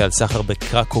 חודשים בכלא על סחר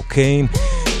בקרק קוקיין.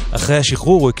 אחרי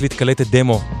השחרור הוא הקליט קלטת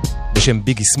דמו בשם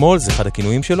ביגי סמול, זה אחד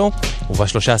הכינויים שלו,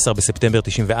 וב-13 בספטמבר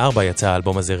 94 יצא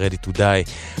האלבום הזה Ready to Die.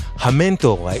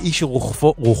 המנטור, האיש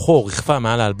שרוחו רכפה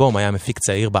מעל האלבום, היה מפיק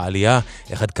צעיר בעלייה,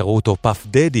 אחד קראו אותו פאף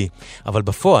דדי, אבל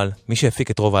בפועל מי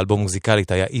שהפיק את רוב האלבום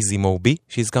מוזיקלית היה איזי מובי,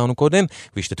 שהזכרנו קודם,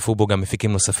 והשתתפו בו גם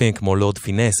מפיקים נוספים כמו לורד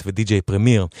פינס ודי.ג'יי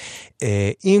פרמיר.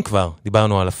 אם כבר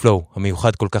דיברנו על הפלואו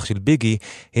המיוחד כל כך של ביגי,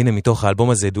 הנה מתוך האלבום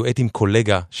הזה דואט עם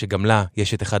קולגה שגם לה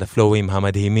יש את אחד הפלואוים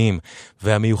המדהימים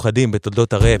והמיוחדים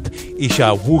בתולדות הראפ,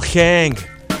 אישה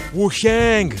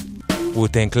ווו-שנג,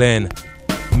 wu-tang clan,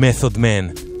 method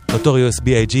man, נוטוריוס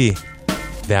בי.איי.ג'י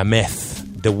והמeth,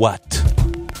 the what.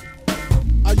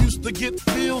 I used to get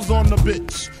feels on the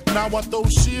bitch. Now I throw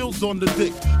shields on the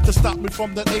dick to stop me from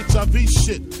that HIV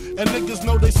shit. And niggas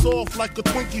know they soft like a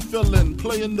Twinkie fillin',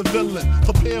 playing the villain,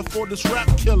 prepare for this rap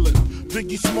killing.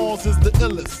 Biggie Smalls is the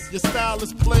illest. Your style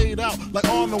is played out like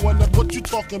Arnold, and what you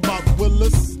talking about,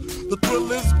 Willis? The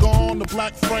thrill is gone, the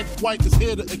black Frank White is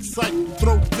here to excite,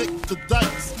 throw dick to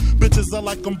dice. Bitches are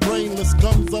like I'm brainless,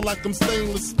 guns are like I'm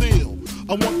stainless steel.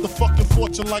 I want the fucking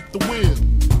fortune like the wheel.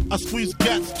 I squeeze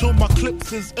gats till my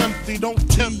clips is empty, don't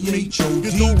tempt me.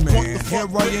 You don't want the fuck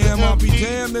here I am, I'll be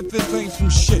damned if this ain't some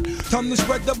shit. Time to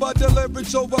spread the butter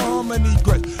lyrics over harmony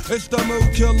grit. It's the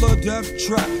mood killer death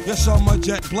trap. Yes, I'm a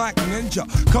jet black ninja.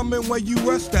 Coming where you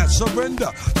rest at,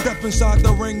 surrender. Step inside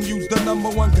the ring, use the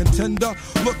 #1 contender.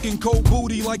 Looking cold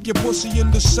booty like your pussy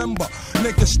in December.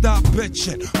 Nigga, stop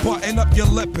bitching, button up your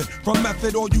lippin'. From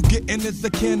method, all you gettin' is the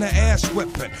can of ass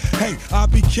whipping. Hey, I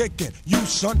be kicking. You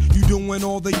son, you doing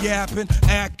all the yapping,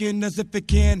 acting as if it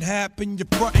can't happen. Your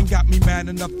frontin' got me mad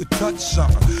enough to touch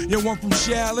something. You want from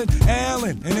Shallon,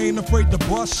 Allen, and ain't afraid to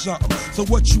bust something. So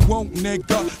what you want,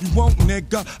 nigga? You want,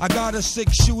 nigga? I got a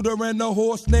 6-shooter and a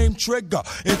horse named Trigger.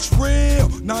 It's real,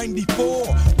 94,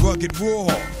 rugged raw.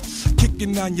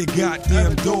 Kicking on your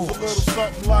goddamn doors.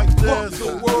 Something like this. Fuck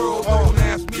the world, don't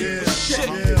ask me for shit.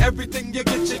 Everything you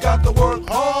get, you got to work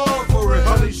hard for it.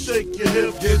 Honey, shake your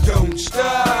hips. You don't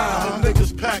stop.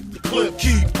 Niggas pack the clip.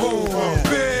 Keep on.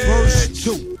 Verse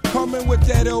 2. Coming with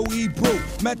that OE brew.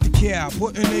 Met the cow,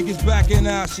 putting niggas back in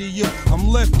ICU. I'm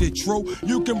lifted, true.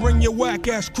 You can bring your whack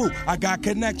ass crew. I got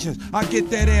connections. I get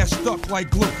that ass stuck like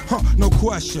glue. No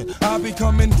question. I'll be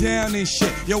coming down and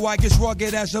shit. Yo, I get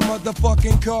rugged as a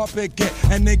motherfucking carpet get.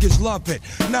 And niggas love it.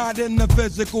 Not in the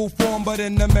physical form, but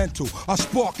in the mental. I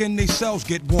spark and they cells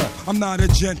get warm. I'm not a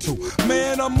gentle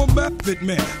man, I'm a method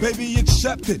man. Baby,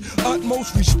 accept it.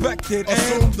 Utmost respected.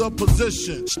 Assume the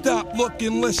position. Stop, look,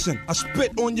 and listen. I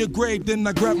spit on your grave, then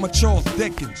I grab my Charles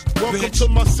Dickens. Welcome bitch. to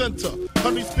my center.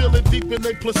 Honey's feeling deep in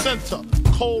their placenta.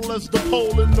 Cold as the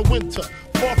pole in the winter.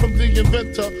 Far from the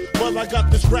inventor, but I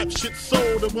got this rap shit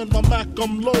sold. And when my Mac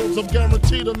loads, I'm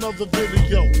guaranteed another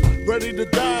video. Ready to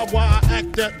die while I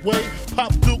act that way.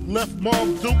 Pop Duke left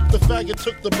Mom Duke, the faggot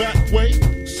took the back way.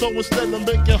 So instead of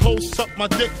making hoes suck my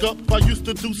dick up, I used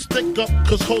to do stick up,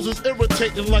 cause hoes is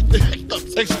irritating like the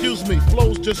hiccups. Excuse me,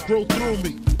 flows just grow through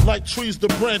me. Like trees to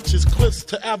branches, cliffs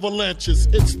to avalanches.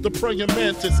 It's the praying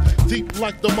mantis, deep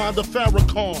like the mind of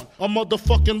Farrakhan. A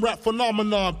motherfucking rap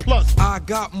phenomenon. Plus, I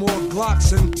got more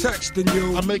Glocks and text than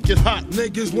you. I make it hot.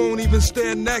 Niggas won't even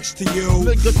stand next to you.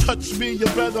 Nigga touch me, you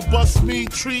better bust me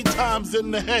 3 times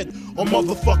in the head, or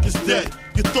motherfuckers dead.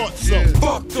 You thought so?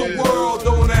 Fuck the world,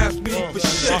 don't ask me for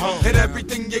shit. And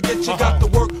everything you get, you got to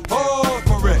work hard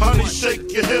for it. Honey,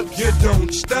 shake your hips. You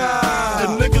don't stop.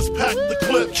 And niggas pack the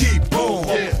clip. Keep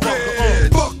on.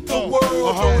 Fuck the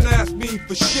world, don't ask me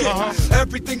for shit.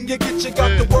 Everything you get, you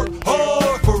got to work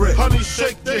hard for it. Honey,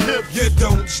 shake the hips. You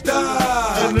don't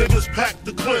stop. And niggas pack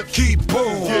the clip. Keep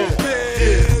on.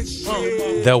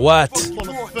 The What?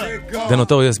 The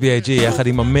Notorious בי.איי.ג'י יחד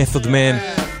עם המתוד מן,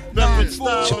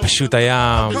 שפשוט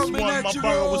היה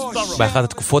באחת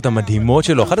התקופות המדהימות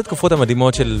שלו, אחת התקופות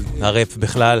המדהימות של הראפ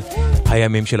בכלל,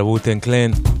 הימים של הווטנג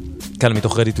קלן. כאן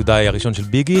מתוך Ready to Die הראשון של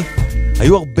ביגי.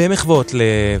 היו הרבה מחוות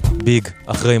לביג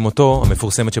אחרי מותו,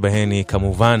 המפורסמת שבהן היא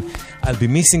כמובן I'll be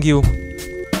missing you,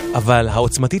 אבל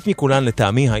העוצמתית מכולן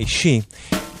לטעמי האישי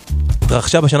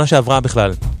התרחשה בשנה שעברה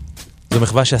בכלל. זו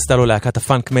מחווה שעשתה לו להקת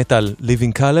הפאנק מטל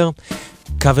Living Color,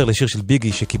 קאבר לשיר של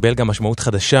ביגי שקיבל גם משמעות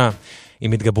חדשה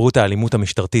עם התגברות האלימות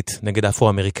המשטרתית נגד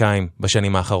אפרו-אמריקאים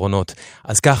בשנים האחרונות.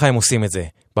 אז ככה הם עושים את זה.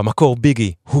 במקור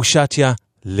ביגי, הוא שטיה,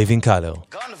 Living Color.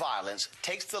 Gun violence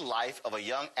takes the life of a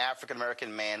young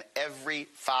African-American man every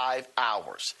 5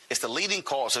 hours. It's the leading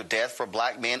cause of death for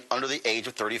black men under the age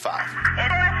of 35.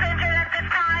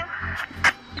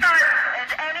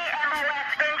 Is any MOS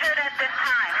injured at this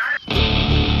time?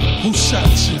 Who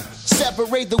shot you?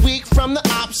 Separate the weak from the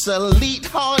obsolete.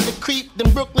 Hard to creep them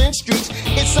Brooklyn streets.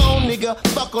 It's on, nigga.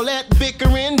 Fuck all that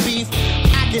bickering beef.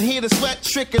 I can hear the sweat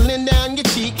trickling down your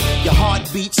cheek. Your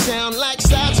heartbeat sound like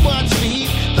Sasquatch feet.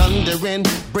 Thundering,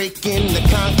 breaking the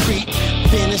concrete.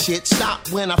 Finish it, stop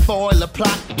when I foil the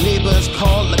plot. Neighbors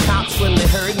call the cops when they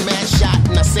heard mass shot.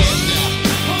 And I said,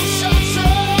 who shot you?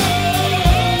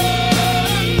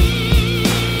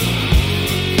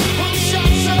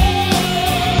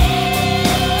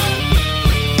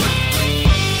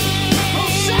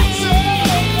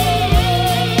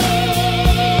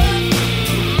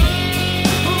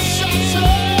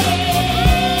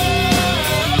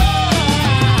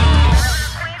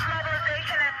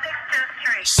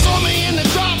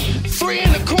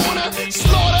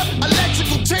 Slaughter,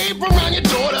 electrical tape around your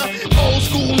daughter. Old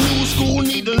school, new school,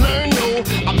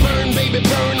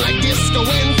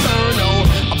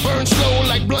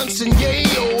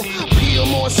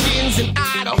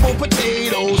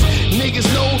 potatoes. Niggas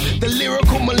know the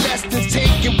lyrical molesting's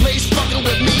taking place. Fucking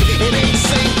with me, it ain't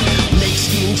safe. Make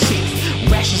scheme chief,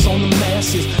 rashes on the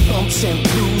masses, bumps and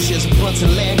bruises, blunts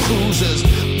and Land Cruisers.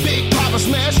 Big Papa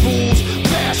smash rules,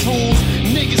 bash rules.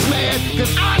 Niggas mad,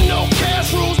 cause I know cash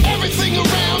rules everything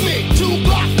around me. 2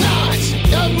 block 9s,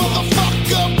 that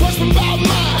motherfucker pushing by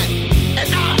mine. And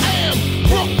I am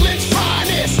Brooklyn's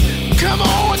finest. Come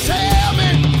on, tell me,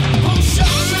 who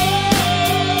shot you?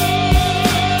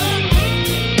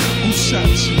 Who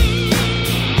shot you?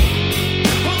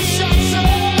 Who shot you?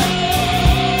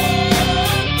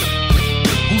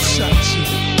 Who shot you?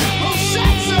 Who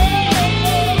shot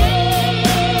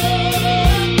you?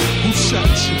 Who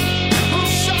shot you? Who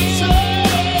shot you?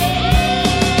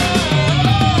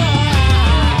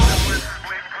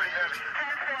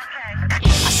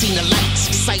 I seen the lights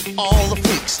excite all the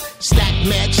freaks. Stack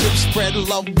mad chips, spread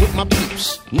love with my peeps.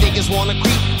 Niggas wanna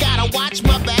creep, gotta watch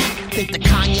my back. Think the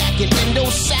cognac and endo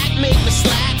sack make me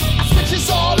slack. I switches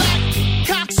all that.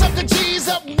 Cocks up the G's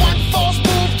up. One false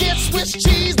move gets Swiss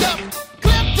cheesed up.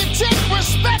 Clip the tick,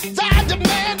 respect I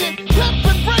demand it. Clip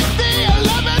and break the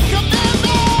 11th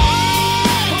commandment.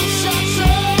 Who shot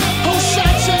you? Who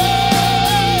shot you?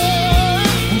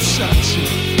 Who shot you?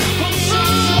 Who shot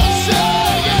you?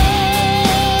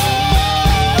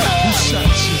 Who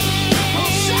shot you? Who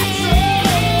shot you?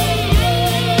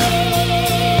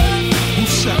 Who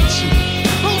shot you?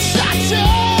 Who shot you?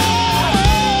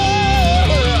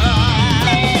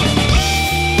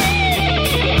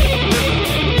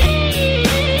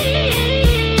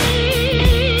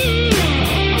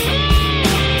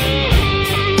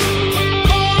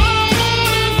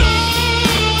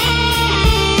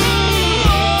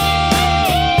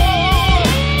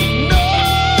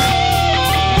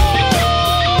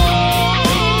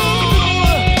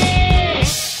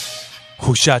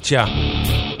 הושאצ'ה,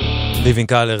 ליבינג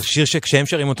קלר, שיר שכשהם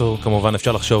שרים אותו כמובן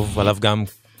אפשר לחשוב עליו גם,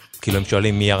 כאילו הם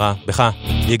שואלים מי ירה בך,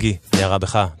 ביגי, מי ירה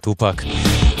בך, טופק.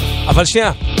 אבל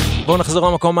שנייה, בואו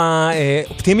נחזור למקום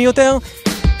האופטימי יותר.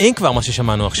 אם כבר מה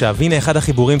ששמענו עכשיו, הנה אחד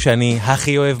החיבורים שאני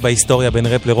הכי אוהב בהיסטוריה בין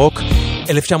רפ לרוק,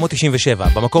 1997,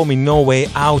 במקור מ-No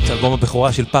Way Out, אלבום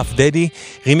הבכורה של פאף דדי,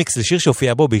 רימיקס לשיר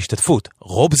שהופיע בו בהשתתפות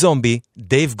רוב זומבי,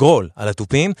 דייב גרול על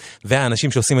הטופים,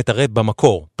 והאנשים שעושים את הרפ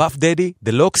במקור, פאף דדי,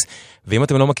 דלוקס, ואם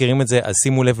אתם לא מכירים את זה, אז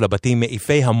שימו לב לבתים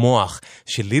מאיפי המוח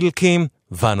של ליטל קים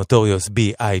והנוטוריוס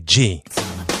בי.איי.ג'י.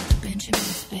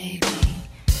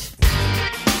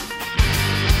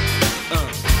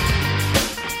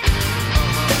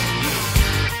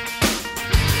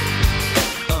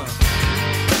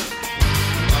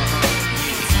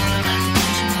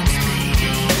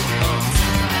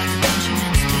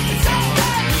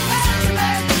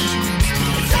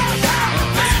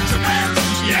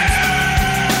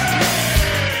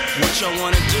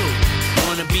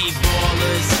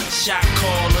 Shot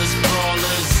callers,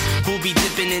 brawlers, who be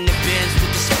dipping in the bins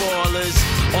with the spoilers.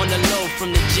 On the low from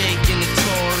the Jake and the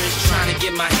Taurus, trying to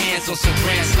get my hands on some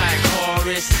grants like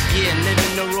Horace. Yeah,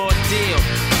 living the raw deal,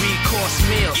 3-course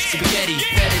meal, spaghetti,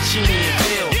 fettuccine and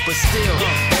veal. But still,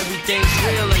 everything's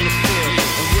real in the field.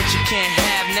 And what you can't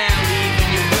have now, leave when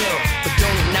you will. But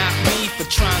don't knock me for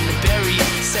trying to bury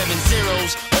 7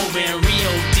 zeros over in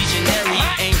Rio de Janeiro.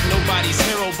 Ain't nobody's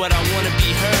hero, but I wanna be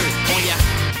heard on ya.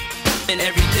 And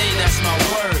everything, that's my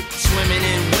word. Swimming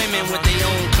in women with their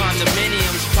own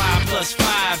condominiums,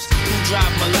 5+5s who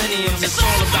drive millenniums. It's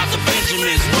all about the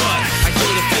Benjamins. What? I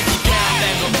get a 50-pound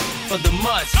bag for the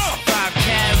mutts, 5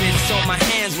 carrots on my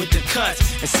hands with the cuts,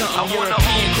 and something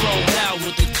European closed out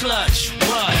with the clutch.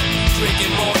 What?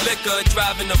 Drinking more liquor,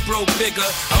 driving a bro bigger.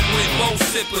 I'm with most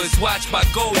sippers, watched by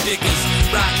gold diggers.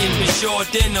 Rocking with short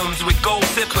denims with gold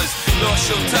zippers. Lost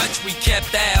your touch, we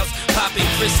kept ours. Popping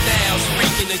crystals,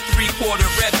 freaking a 3/4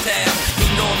 reptile.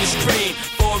 Enormous cream,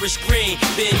 forest green.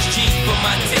 Binge Jeep for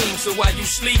my team, so while you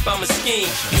sleep, I'm a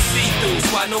scheme. You see throughs,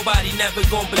 why nobody never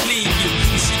gon' believe you.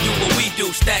 You should do what we do,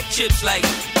 stack chips like...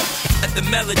 Let the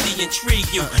melody intrigue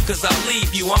you, cause I'll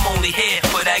leave you. I'm only here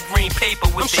for that green paper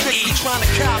with the E. I'm trying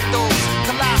to cop those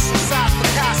colossal size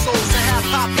Picassos and have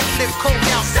pop and flip coke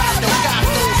outside those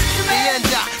gatos. The end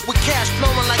up with cash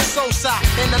flowing like Sosa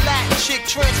and the Latin chick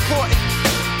transporting.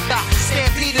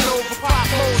 Stampeding over pop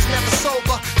modes, never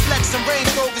sober. Flexing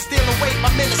Range Rovers, dealing weight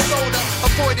by Minnesota.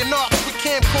 Avoiding arcs with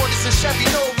camcorders and Chevy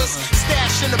Novas.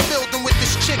 Stash in the building with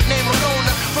this chick named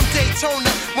Alona from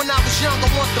Daytona. When I was young, I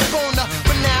want the boner,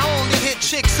 but now I only hit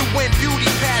chicks who win beauty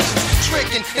pageants,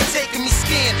 tricking and taking me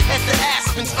skiing at the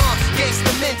Aspens.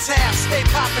 Gangsta mental, stay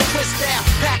popping crystal,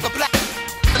 pack a black.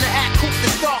 And the act coupe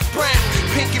that's dark brown,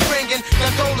 pinky ringing,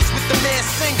 gondolas with the man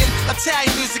singing,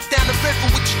 Italian music down the river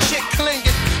with your chick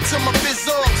clinging to my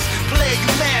bizzos, play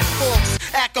you mad folks,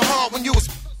 acting hard when you was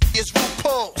it's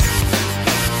RuPaul.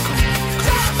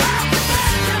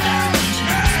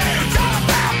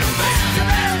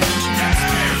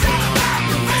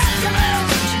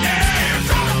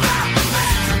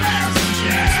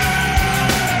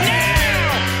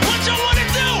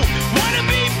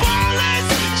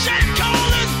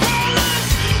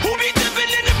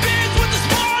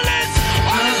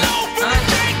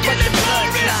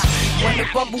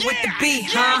 Bumble with the beat,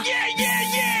 huh?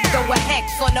 Throw a hex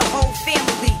on the whole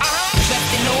family.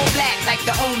 Dressed in all black like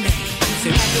the omen. So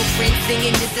have your friends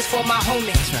singing, this is for my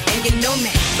homie. And you know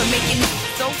me for making me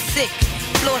so sick.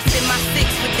 Floss in my six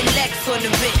with the legs on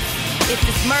the wrist. If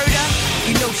it's murder,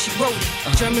 you know she wrote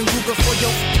it. German Ruger for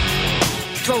your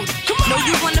throat. Know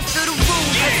you wanna feel the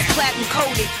rules, it's platinum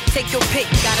coated. Take your pick,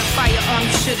 got a firearm,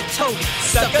 you should've told it.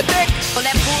 Suck a dick. All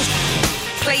that bullshit.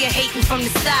 Player hating from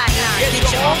the sideline. Get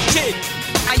your own shit.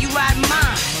 How you riding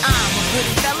mine? I'm a good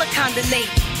fella, kinda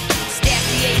late. Stack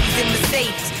the 80s in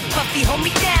Mercedes. Puffy, hold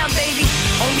me down, baby.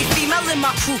 Only female in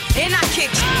my crew, and I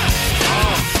kick you.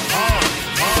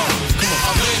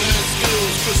 I'm in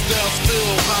skills, crystal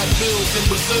spill, hot bills in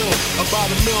Brazil. About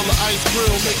a mill of ice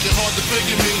grill, make it hard to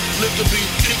figure me. Liquor be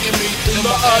kicking me in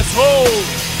my asshole.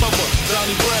 Papa,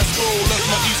 Donnie Brasco, left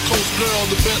my East Coast girl,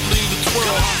 the Bentley, the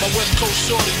twirl. My West Coast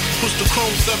shorty, push the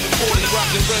chrome 740,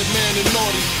 rockin' red man and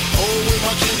naughty. Oh, with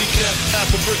my kitty cat, half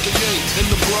a brick of yay, in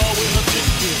the bra with her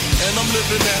chicken. And I'm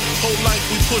living that whole life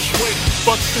we push weight.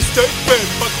 Fuck the state bed,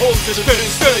 fuck holes in the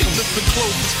state. Listen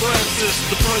close as Francis,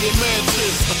 the praying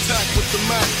mantis. Attack with the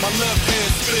Mac, my left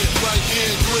hand spit, right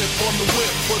hand grip on the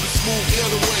whip for the smooth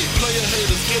getaway. Player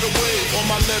haters get away, on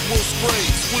my lead will spray.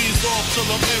 Squeeze off till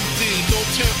I'm empty, don't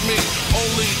tempt me.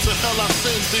 Only to hell I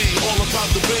send thee, all about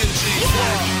the Benji.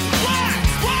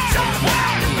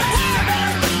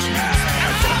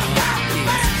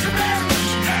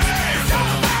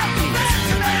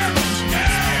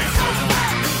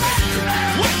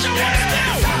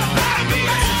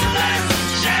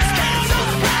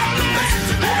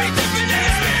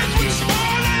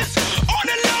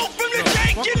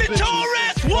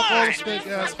 Snake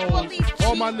assholes.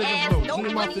 All my niggas know.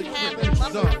 Junior Mafia clip is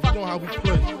done. You know how we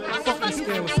play. Fuck this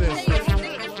scam says.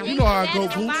 You know how I go,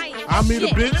 boo. I meet a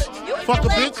bitch, fuck a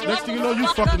bitch. Next thing you know, you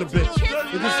fucking a bitch.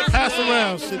 They just pass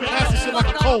around shit. Pass the shit like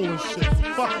a coal and shit.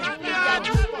 Fuck it.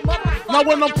 Now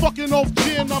when I'm fucking off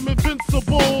gin, I'm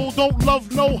invincible. Don't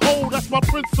love no hoe, that's my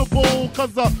principle.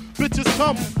 Cause bitches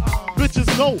come, bitches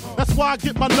go. That's why I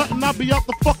get my nut and I be out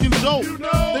the fucking dough.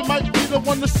 They might be the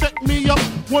one to set me up,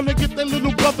 wanna get their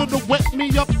little brother to wet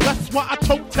me up. That's why I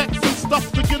tote texts and stuff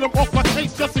to get him off my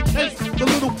case, just in case the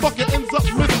little fucker ends up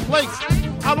misplaced.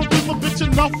 I don't give a bitch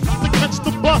enough to catch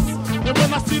the bus. And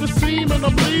when I see the seam and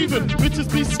I'm leaving,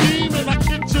 bitches be scheming, I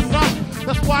kid you not.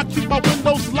 That's why I keep my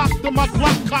windows locked and my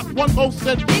Glock cock. One host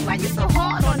said, hey, why you so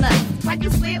hard on us? Why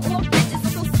you swear all bitches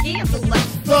are so scandalous?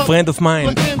 Friend of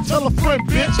mine.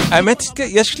 האמת,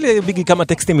 יש לביגי כמה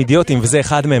טקסטים אידיוטיים וזה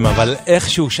אחד מהם, אבל איך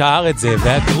שהוא שר את זה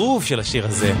והגרוב של השיר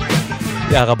הזה,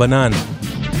 הרבנן.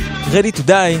 Ready to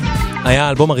Die היה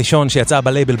האלבום הראשון שיצא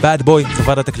בלייבל Bad Boy,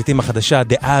 חברת התקליטים החדשה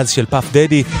דאז של פאף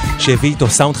דדי, שהביא איתו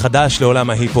סאונד חדש לעולם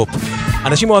ההיפ-הופ.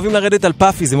 אנשים אוהבים לרדת על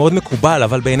פאפי, זה מאוד מקובל,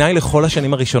 אבל בעיניי לכל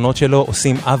השנים הראשונות שלו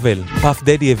עושים עוול. פאף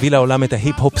דדי הביא לעולם את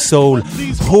ההיפ-הופ סול.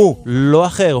 הוא, לא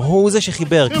אחר, הוא זה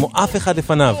שחיבר, כמו אף אחד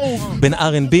לפניו, בין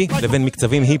R&B לבין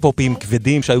מקצבים היפ-הופיים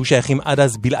כבדים שהיו שייכים עד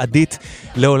אז בלעדית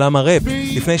לעולם הראפ.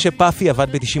 לפני שפאפי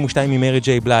עבד ב-92 עם מרי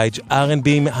ג'יי בלייג', R&B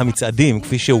המצעדים,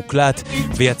 כפי שהוקלט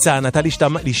ויצא, נטה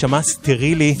להישמע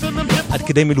סטרילי עד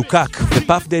כדי מלוקק,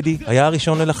 ופאף דדי היה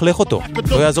הראשון ללכלך אותו.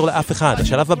 לא יעזור לאף אחד.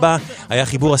 השלב הבא היה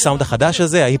חיבור הסאונד החדש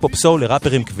הזה, ההיפ-הופ סול,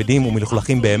 לראפרים כבדים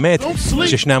ומלוכלכים באמת,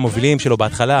 ששני המובילים שלו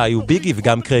בהתחלה היו ביגי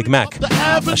וגם קרייג מק.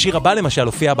 השיר הבא למשל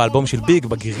הופיע באלבום של ביג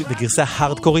בגרסה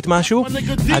הארדקורית משהו,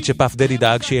 עד שפאף דדי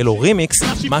דאג שיהיה לו רימיקס,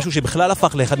 משהו שבכלל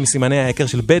הפך לאחד מסימני ההקר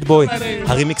של בד בוי,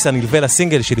 הרימיקס הנלווה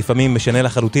לסינגל שלפעמים משנה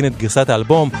לחלוטין את גרסת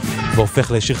האלבום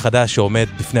והופך לשיר חדש שעומד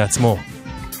בפני עצמו.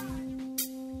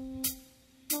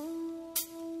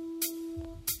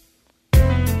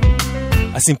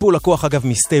 הסימפול לקוח אגב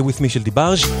מ-Stay With Me של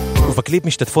דיברג', ובקליפ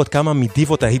משתתפות כמה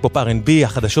מדיבות ההיפ-הופ R&B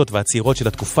החדשות והצעירות של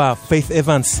התקופה, פיית'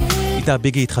 אבנס, איתה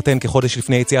ביגי התחתן כחודש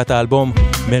לפני יציאת האלבום,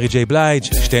 מרי ג'יי בלייג',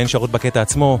 שתיהן שרות בקטע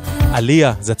עצמו,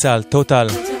 עליה זצה על טוטל,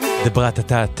 The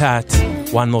Brat-a-tat-tat,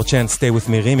 One More Chance, Stay With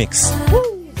Me Remix.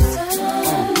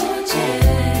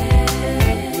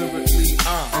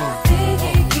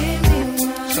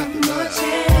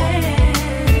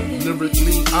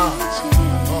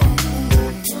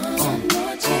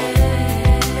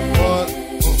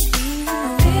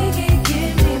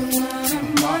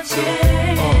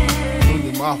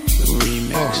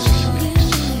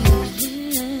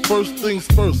 first things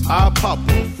first, I pop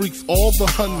freaks all the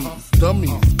honeys,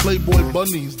 dummies, playboy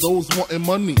bunnies, those wanting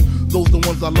money. Those the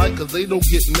ones I like, cause they don't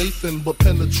get Nathan but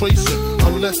penetration.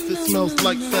 Unless it smells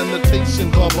like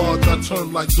sanitation. Garbage, I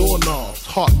turn like doorknobs.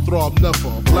 Heart throb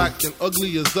never, black and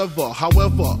ugly as ever.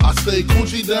 However, I stay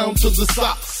coochie down to the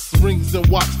socks. Rings and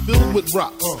watch filled with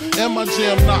rocks. And my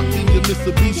jam knocking your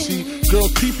Mitsubishi.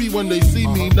 Girls pee-pee when they see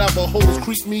me. Navajos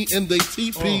creep me and they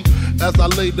teepee. As I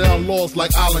lay down laws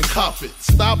like Island Coppet.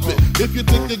 Stop it, if you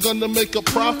think you're gonna make a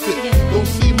profit. Don't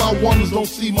see my ones, don't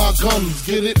see my guns.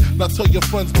 Get it? Now tell your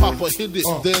friends Papa hit it,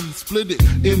 then split it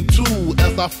in two.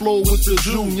 As I flow with the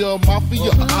Junior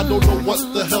Mafia. I don't know what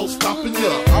the hell's stopping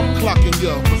ya. I'm clocking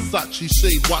ya, Versace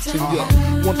shade watching ya.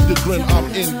 Once you grin, I'm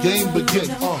in, game begin.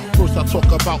 First I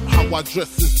talk about how I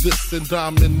dress is this, and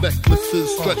diamond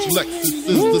necklaces, stretch Lexuses.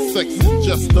 The sex is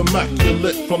just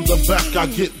immaculate. From the back I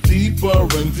get deeper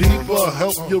and deeper.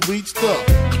 Help you reach the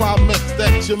climax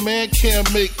that your man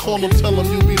can't make. Call him, tell him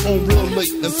you be home real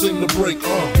late and sing the break.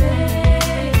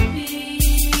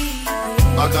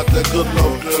 I got that good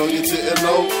love, girl, you didn't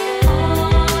know.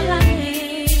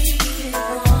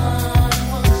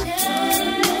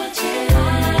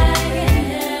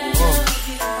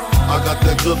 I got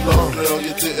that good love, girl,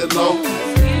 you didn't know.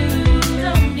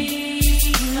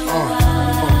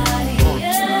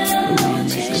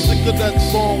 Sick of that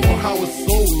song on how it's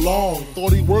so long.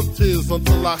 Thought he worked his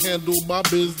until I handled my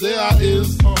biz. There I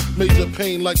is, major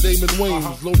pain like Damon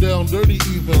Wayans. Low down dirty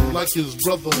even like his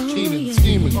brother Keenan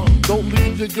scheming. Don't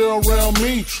leave your girl around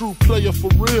me, true player for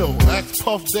real. Ask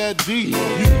Puff Dad D.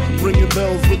 You ringing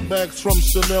bells with bags from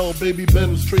Chanel. Baby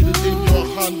Ben's traded in your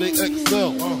Hyundai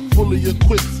XL. Fully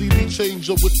equipped CD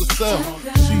changer with the cell.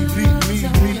 She beat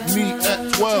me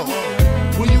at 12.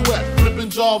 Where you at? Flipping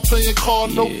job, playing car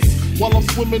notes. While I'm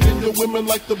swimming in your women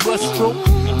like the breaststroke.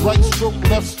 Right stroke,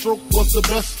 left stroke was the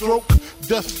best stroke.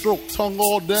 Death stroke, tongue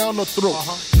all down the throat.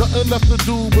 Nothing left to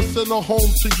do but send her home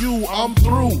to you. I'm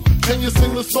through. Can you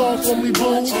sing the song for me,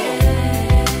 boo?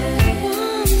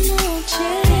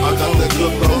 I got that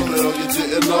good love, girl, you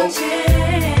didn't know.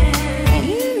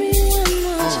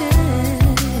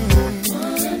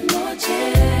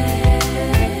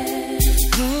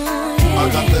 I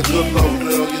got that good love,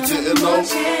 girl, you didn't know.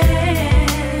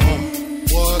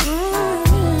 What?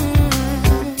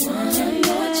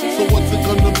 So what's it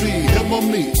gonna be, him or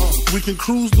me? We can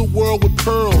cruise the world with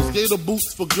pearls, gator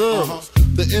boots for girls.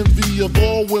 The envy of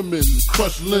all women,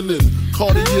 crushed linen,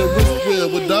 Cartier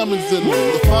wristwear with diamonds in them.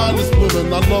 The finest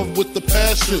women I love with the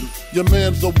passion. Your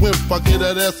man's a wimp, I get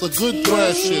that ass a good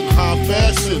thrashing. High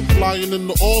fashion, flying in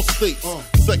the all states.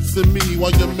 Sexing me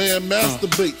while your man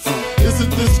masturbates.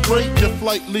 Isn't this great? Your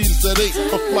flight leaves at 8,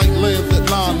 her flight lands at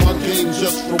 9. My game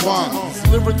just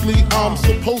rewinds. Lyrically, I'm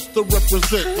supposed to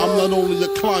represent. I'm not only a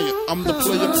client, I'm the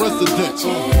player president.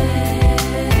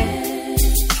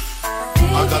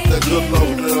 I got that good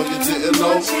love, girl, you didn't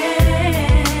know.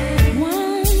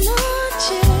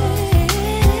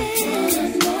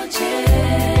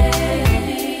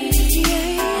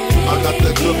 I got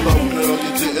that good love, girl,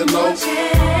 you didn't know.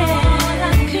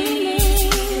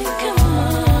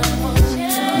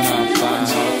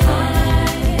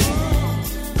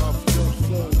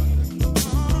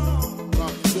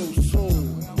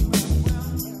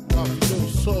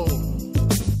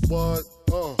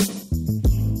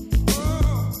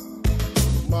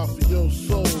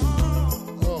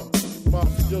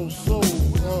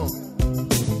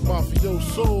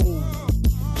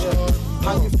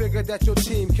 How you figure that your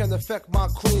team can affect my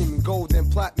cream? Gold and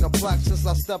platinum black since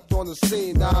I stepped on the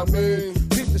scene. Now I mean,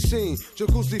 peep the scene,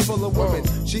 jacuzzi full of women.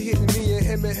 She hitting me and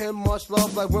him, much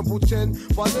love like Wimbledon.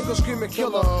 While niggas screaming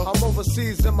killer, I'm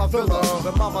overseas in my villa.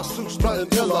 The mama suits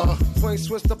nothing iller. Twain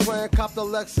switch the plan, cop the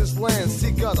Lexus land.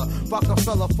 See gutter,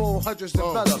 Rockefeller, 400s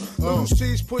and better. Little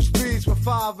cheese push threes with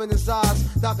 5 in his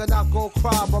eyes. Knocking out gon'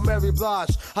 cry by Mary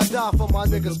Blige. I die for my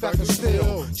niggas back in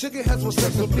steel. Chicken heads with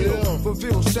sex appeal.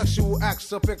 Reveal sexual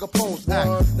acts up in Capone's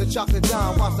act. The chocolate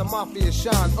dime, watch the mafia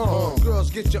shine. Girls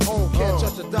get your own, can't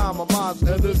touch a dime of mine.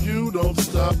 And if you don't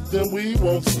stop, then we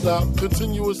won't stop.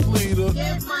 Continuous leader.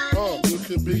 You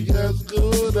can be as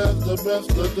good as the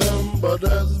best of them, but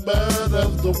as bad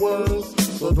as the worst.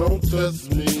 So don't test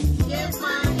me.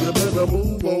 You better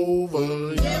move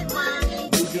over.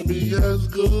 You can be as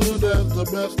good as the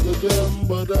best of them,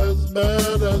 but as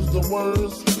bad as the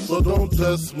worst. So don't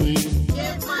test me.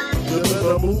 You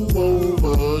better move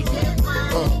over.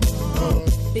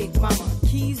 Big Mama,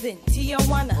 keys in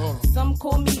Tijuana. Some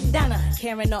call me Donna.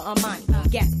 Karen or Amani,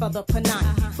 gas for the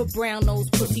Panani, for brown nose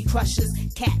pussy crushers,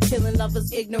 cat killing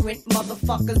lovers, ignorant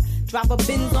motherfuckers. Drop a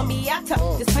Benz on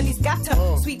Miata, this honey's got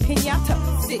her, sweet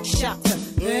pinata, six shotter.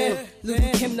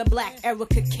 Louis Kim the Black,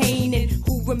 Erica Kane, and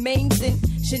who remains in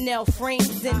Chanel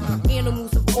frames and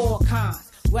animals of all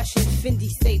kinds. Russian Fendi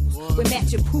staples with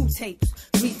matching pool tapes.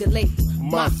 Read the label,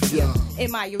 Mafia.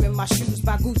 Admiring my shoes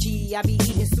by Gucci. I be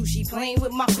eating sushi, playing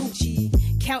with my coochie,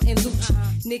 counting Lucci.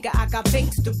 Nigga, I got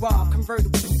banks to rob,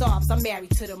 convertible sobs. I'm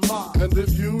married to the mob. And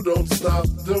if you don't stop,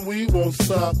 then we won't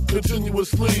stop.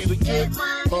 Continuously to get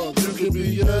you can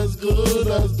be as good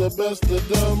as the best of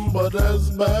them, but as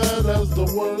bad as the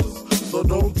worst. So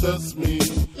don't test me.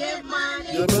 Get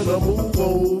money. You better move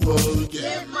over.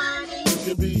 Get money. You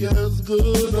can be as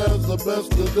good as the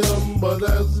best of them, but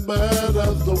as bad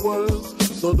as the worst.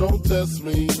 So don't test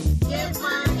me. Get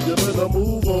money. You better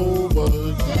move over.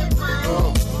 Get money.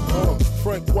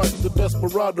 Frank White, the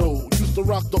desperado, used to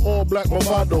rock the all-black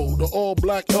Movado, the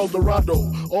all-black Eldorado,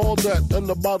 all that and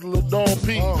a bottle of Don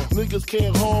P. Niggas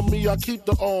can't harm me, I keep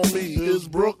the army. Is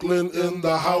Brooklyn in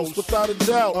the house? Without a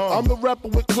doubt, I'm a rapper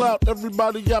with clout,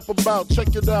 everybody yap about.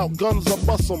 Check it out, guns I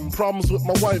bust them, problems with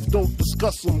my wife, don't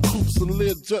discuss them. Coops and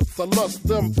lead jets, I lust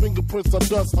them, fingerprints, I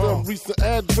dust them. Recent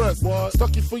address,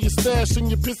 stuck you for your stash in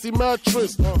your pissy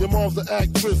mattress. Your mom's an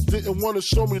actress, didn't want to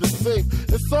show me the safe.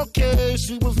 It's okay,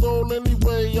 she was old anyway.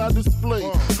 I display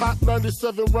hot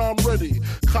 97 round ready,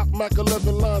 cock Mac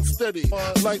 11 line steady,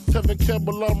 like Tevin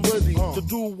Campbell I'm ready to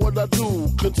do what I do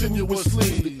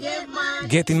continuously.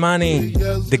 Get in Money,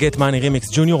 The Get Money Remix,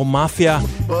 ג'וניור מאפיה.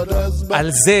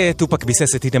 על זה טופק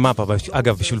ביסס את איתם מאפה,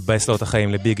 אגב בשביל לבאס לו את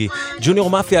החיים לביגי. ג'וניור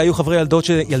מאפיה היו חברי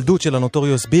ילדות של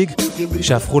הנוטוריוס ביג,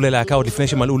 שהפכו ללהקה עוד לפני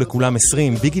שמלאו לכולם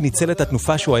 20. ביגי ניצל את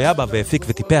התנופה שהוא היה בה והפיק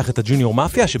וטיפח את הג'וניור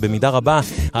מאפיה, שבמידה רבה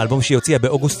האלבום שיוציא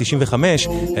באוגוסט 95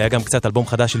 היה גם קצת אלבום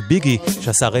חדש של ביגי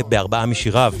שעשה ראפ ב4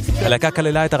 משיריו. הלהקה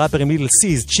כללה את הראפרים ליטל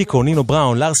סיז, צ'יקו, נינו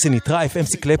בראון, לארסני, טרייף,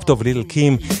 אמסי קלפטו וליטל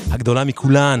קים, הגדולה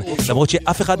מכולן. למרות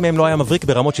שאף אחד מהם לא היה מבריק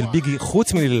ברמות של ביגי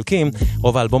חוץ מליטל קים,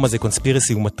 רוב האלבום הזה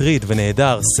קונספירסי ומטריד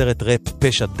ונהדר, סרט ראפ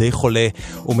פשע די חולה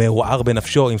ומעורער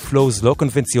בנפשו עם פלוז לא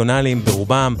קונבנציונליים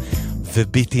ברובם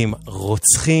וביטים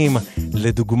רוצחים.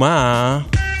 לדוגמה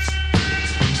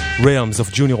Realms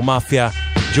of Junior Mafia,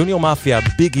 ג'וניור מאפיה,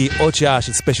 ביגי, עוד שעה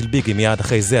של ספיישל ביגי, מיד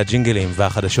אחרי זה הג'ינגלים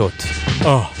והחדשות.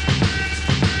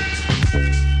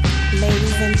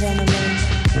 Ladies and gentlemen,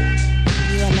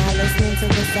 you are now listening to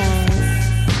the sounds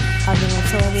of the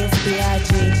notorious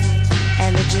בי.איי.ג'י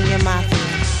and the Junior Mafia.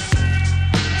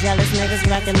 Jealous niggas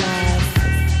recognize,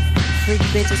 freak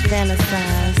bitches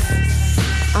fantasize.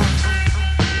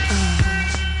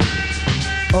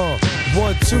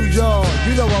 1, 2, y'all,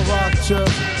 you know I rock ya.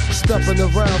 Stepping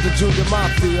around the Junior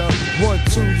Mafia. 1,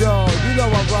 2, y'all, you know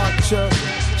I rock ya.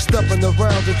 Stepping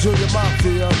around the Junior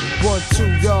Mafia. 1,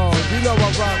 2, y'all, you know I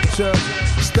rock ya.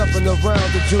 Stepping around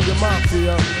the Junior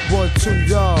Mafia. 1,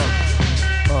 2, y'all.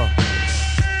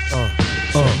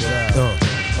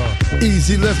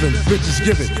 Easy living, bitches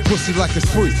give it, pussy like it's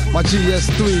free. My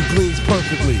GS3 gleams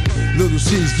perfectly. Little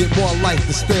C's get more light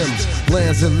than stems.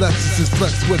 Lands and Lexuses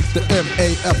flex with the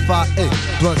MAFIA.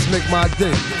 Blunts make my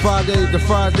day. Friday to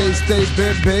Friday, stay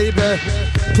big, baby.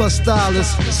 Plus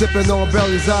stylist, sipping on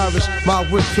Belly's Irish. My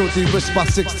wish filthy rich by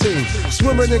 16.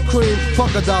 Swimming in cream,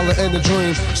 fuck $1 in a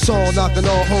dream. Song knocking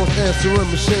all hoes, answering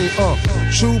machine.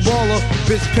 True baller,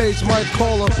 bitch page might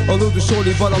call her. A little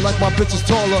shorty, but I like my bitches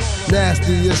taller.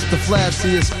 Nastiest, the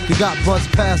flashiest. You got buns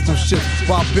past them shit.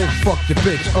 Why big fuck your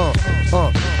bitch?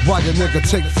 Why your nigga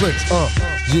take flicks?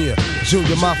 Yeah,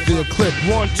 Junior Mafia clip.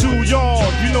 1, 2, y'all,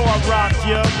 you know I rock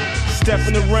ya.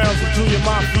 Stepping around with Junior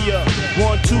Mafia.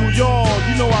 1, 2, y'all,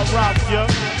 you know I rock ya.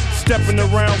 Stepping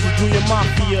around with Junior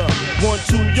Mafia. 1,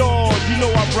 2, y'all, you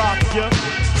know I rock ya.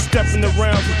 Stepping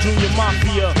around with Junior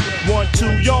Mafia. 1,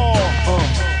 2, y'all.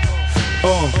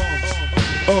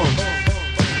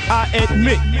 I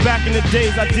admit, back in the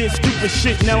days I did stupid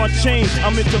shit, now I changed.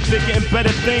 I'm into bigger and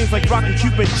better things like rockin'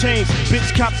 Cupid chains. Bitch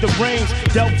cop the range,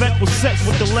 Delvet was set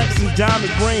with the Lex and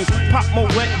diamond brains. Pop my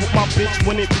wet with my bitch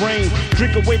when it rains.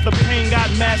 Drink away the pain,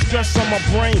 got mad stress on my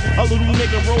brain. A little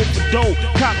nigga roll for dough,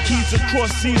 cop keys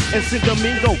across seas and San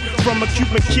Domingo. From a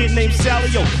Cuban kid named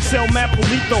Salio, sell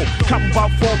Mapolito. Cop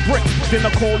about 4 bricks, then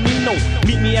I call Nino.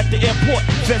 Meet me at the airport,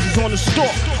 Fez is on the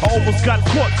stalk. I almost got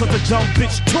caught cause the dumb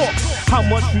bitch talks. How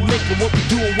much we make and what we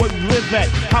do and where we live at.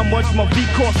 How much my V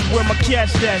costs and where my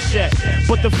cash stash at.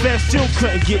 But the feds still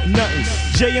couldn't get nothing.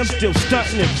 JM still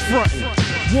stunting and fronting.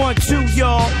 1, 2,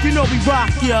 y'all, you know we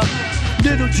rock ya.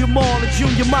 Little Jamal and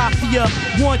Junior Mafia.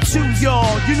 1, 2,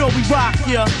 y'all, you know we rock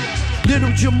ya.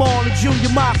 Little Jamal and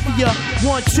Junior Mafia.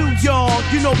 1, 2, y'all,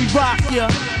 you know we rock ya.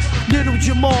 Little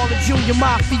Jamal and Junior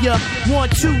Mafia. 1,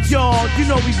 2, y'all, you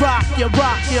know we rock ya.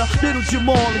 Little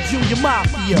Jamal and Junior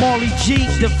Mafia. Molly G,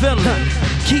 the villain.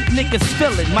 Keep niggas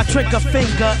feeling. My trigger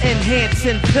finger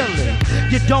enhancing pillin'.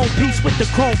 You don't piece with the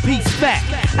chrome piece back.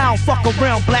 I don't fuck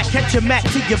around, black. Catch your mat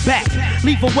to your back.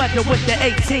 Leave a weather with the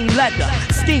 18 leather.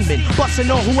 Scheming, busting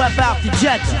on whoever out the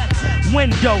jether.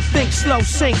 Window, think slow,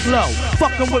 sink low.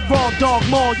 Fucking with Raw Dog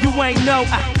Mall, you ain't know.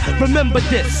 Remember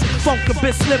this,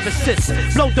 Funkabis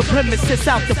lyricist. Blow the premises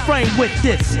out the frame with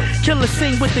this. Kill a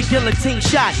scene with the guillotine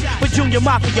shot. With Junior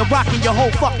Mafia rocking your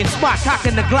whole fucking spot.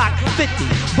 Cocking the Glock 50,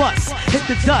 bust, hit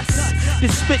the dust.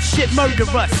 This spit shit murder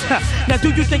us. Now do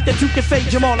you think that you can fade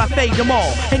them all? I fade them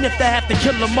all. And if they have to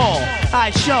kill them all, I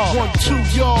sure. 1, 2,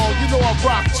 y'all, you know I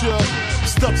rocked ya.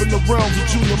 Step in the realms of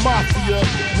Junior Mafia.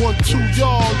 1, 2,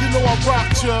 y'all, you know I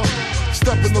rocked ya.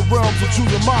 Step in the realms of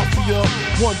Junior Mafia.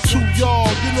 1, 2, y'all,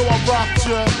 you know I rocked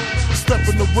ya. Step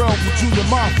in the realms of Junior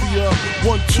Mafia.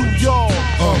 1, 2, y'all.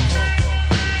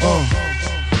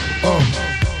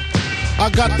 I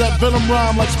got that venom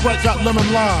rhyme like Sprite got lemon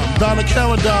lime. Down a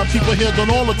Caradine, people hear done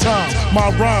all the time.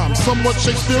 My rhyme, somewhat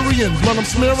Shakespearean, blood I'm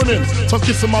smearing in. Tongue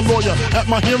kissing my lawyer at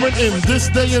my hearing. In this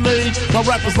day and age, my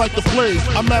rap is like the plague.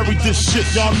 I married this shit,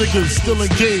 y'all niggas still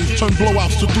engaged. Turn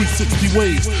blowouts to 360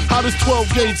 waves. How does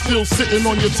 12 gauge feel sitting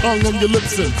on your tongue, on your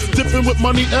lips and dipping with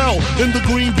Money L in the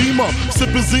green Beamer.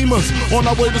 Sipping Zimas on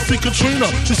our way to see Katrina.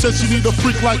 She said she need a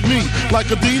freak like me, like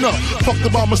Adina. Fucked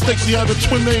about mistake, she had a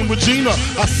twin name Regina.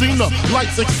 I seen her.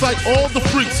 Lights excite all the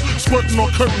freaks, squirting on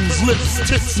curtains, lips,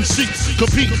 tits, and sheets.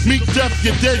 Compete, meet death,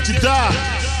 you're dead, you die.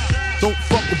 Don't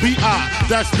fuck with B.I.,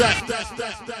 that's that.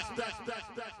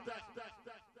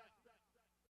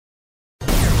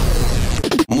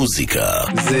 מוזיקה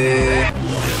זה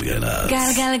גלגלצ.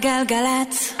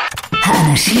 גלגלגלגלצ.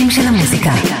 האנשים של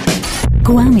המוזיקה.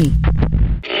 קוואמי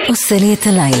עושה לי את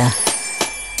הלילה.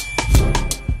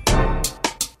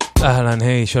 אהלן,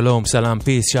 היי, שלום, סלאם,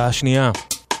 פיס, שעה שנייה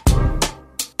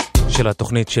של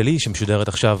התוכנית שלי שמשודרת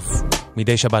עכשיו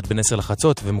מדי שבת בין 10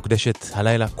 לחצות ומוקדשת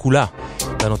הלילה כולה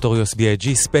לנוטוריוס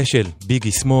בי.איי.ג'י ספיישל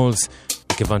ביגי סמולס,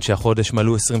 מכיוון שהחודש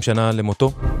מלאו 20 שנה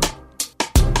למותו.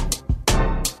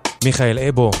 מיכאל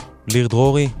אבו, ליר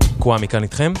דרורי, קוואמי כאן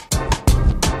איתכם,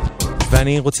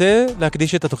 ואני רוצה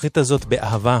להקדיש את התוכנית הזאת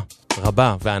באהבה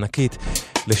רבה וענקית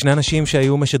לשני אנשים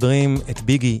שהיו משדרים את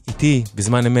ביגי איתי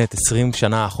בזמן אמת 20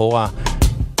 שנה אחורה,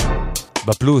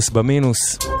 בפלוס,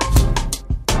 במינוס.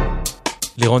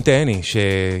 לירון תהני,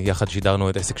 שיחד שידרנו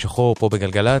את עסק שחור פה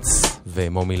בגלגלץ,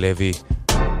 ומומי לוי,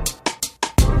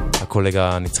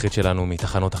 הקולגה הנצחית שלנו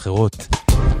מתחנות אחרות.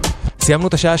 סיימנו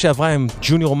את השעה שעברה עם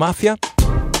ג'וניור מאפיה,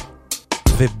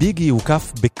 וביגי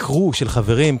הוקף בקרו של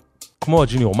חברים כמו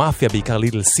הג'וניור מאפיה, בעיקר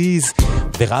לידל סיז,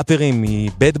 וראפרים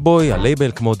מבד בוי,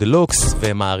 הלייבל כמו דלוקס,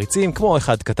 ומעריצים כמו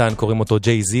אחד קטן, קוראים אותו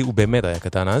ג'יי זי, הוא באמת היה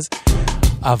קטן אז.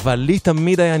 אבל לי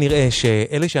תמיד היה נראה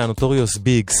שאלה שהנוטוריוס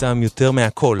ביג שם יותר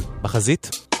מהכל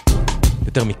בחזית,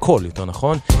 יותר מכל, יותר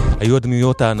נכון, היו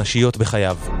הדמויות הנשיות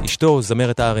בחייו. אשתו,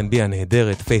 זמרת ה-R&B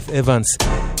הנהדרת, פיית' אבנס,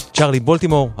 צ'רלי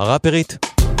בולטימור, הראפרית,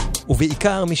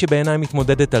 ובעיקר מי שבעיניי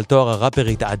מתמודדת על תואר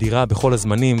הראפרית האדירה בכל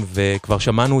הזמנים, וכבר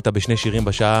שמענו אותה בשני שירים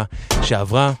בשעה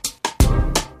שעברה.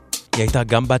 היא הייתה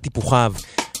גם בת טיפוחיו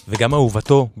וגם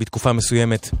אהובתו בתקופה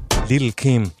מסוימת, ליל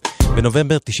קים.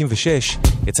 בנובמבר 96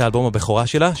 יצא אלבום הבכורה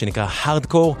שלה שנקרא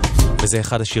הארדקור, וזה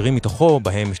אחד השירים מתוכו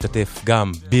בהם משתתף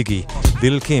גם ביגי.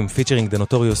 ליל קים פיצ'רינג דה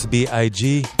נוטוריוס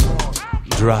בי.איי.ג'י,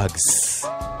 Drugs.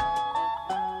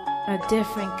 A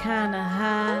different kind of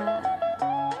high,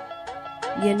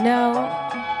 you know.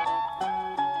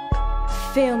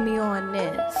 Feel me on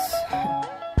this.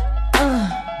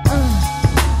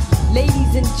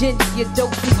 Ladies and gents, your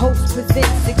dopey host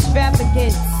presents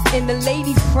extravagance in the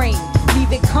lady frame.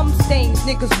 Leaving cum stains,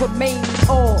 niggas remain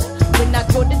all. When I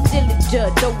go to Dillinger,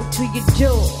 throw it to your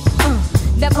jaw.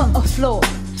 Never a flaw,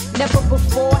 never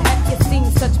before have you seen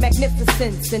such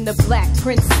magnificence in the Black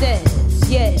Princess.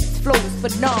 Yes, flows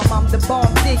for nom, I'm the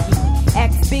bomb Biggie.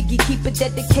 Ask Biggie, keep a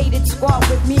dedicated squad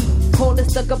with me. Call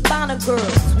us the Gabbana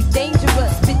girls, we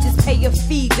dangerous. Bitches pay a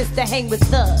fee just to hang with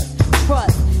us.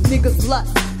 Trust, niggas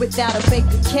lust without a bank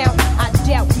account. I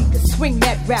doubt we could swing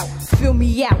that route. Fill me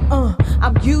out,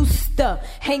 I'm used to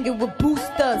hanging with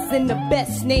boosters in the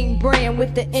best name brand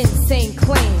with the insane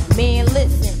clan. Man,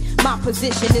 listen, my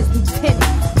position is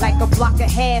lieutenant. Like a block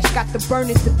of hash, got the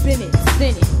burning to Bennett.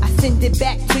 Send it, I send it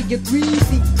back to your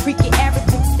greasy, freaky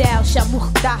Arabic style. Shamuch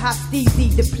daha steezy.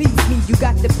 To please me, you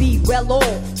got to be well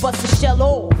off. Bust a shell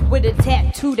off with a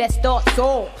tattoo that starts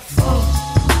off.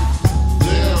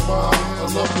 Yeah, man, I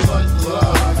love you like the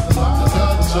light. I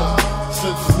got ya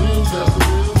since music.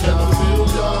 Can I feel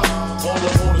ya? All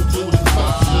I wanna do is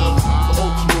touch ya. The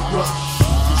ultimate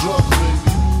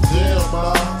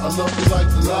love you like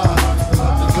the lie,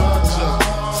 the ganja,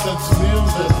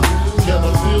 sentimental. Can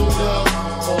I feel ya?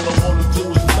 All I wanna do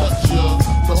is touch ya.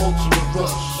 The ultimate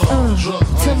rush.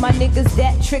 To my niggas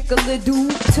that trickle-a-do,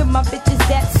 to my bitches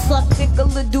that suck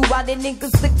tickle-a-do, while they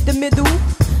niggas lick the middle.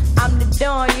 I'm the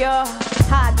Don, y'all.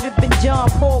 High drippin' John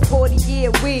Paul 40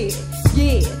 year weird.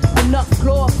 Yeah, enough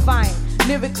glorifying,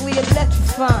 lyrically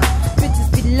electrifying. Bitches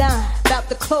be lying about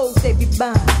the clothes they be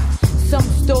buying. Some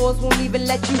stores won't even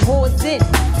let you whores in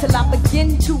till I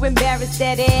begin to embarrass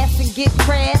that ass and get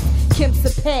crass. Kim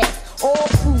surpass all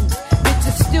foods.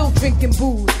 Bitches still drinking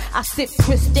booze. I sip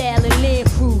Cristal and Land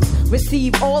Cruise.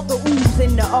 Receive all the oohs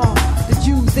in the R, the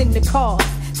Jews in the car.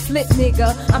 Slip nigga,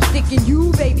 I'm sticking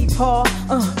you, baby paw.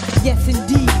 Yes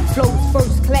indeed, flows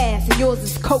first class and yours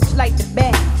is coached like the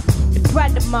bag. The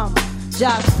brother mama,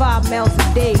 jog 5 miles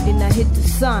a day, then I hit the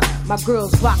sun. My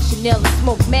girls rock Chanel and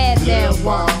smoke mad yeah, now.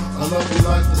 Mom, I love you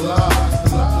like the lie,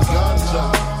 the ganja,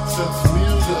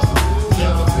 sentimental.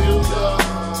 Can I feel ya?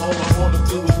 All I wanna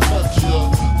do is touch ya.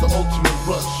 The ultimate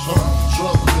rush,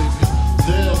 drug baby.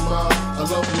 Damn, Mom, I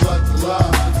love you like the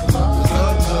lie, the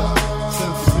ganja,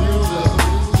 sentimental.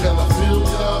 Can I feel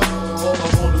ya? All I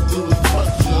wanna do is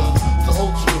touch ya. The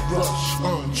ultimate rush,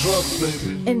 drug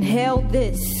baby. Inhale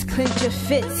this, clench your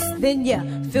fist, then ya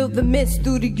feel the mist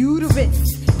through the uterus.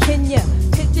 Can ya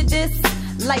picture this?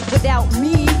 Life without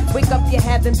me, wake up you're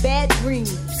having bad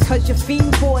dreams, cause you're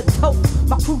fiend for a tote.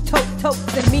 My crew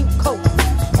totes and mink coats,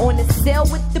 on the sail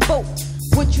with the boat.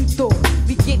 What you thought?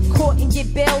 We get caught and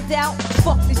get bailed out?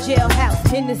 Fuck the jailhouse.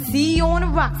 Hennessy on the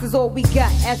rocks is all we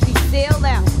got as we sail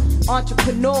out.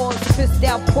 Entrepreneurs, twist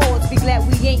out paws, be glad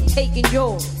we ain't taking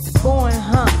yours. Born,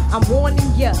 huh? I'm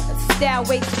warning ya. Style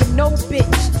waits for no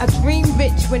bitch. I dream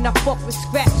rich when I fuck with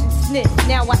scratch and sniff.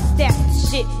 Now I stack the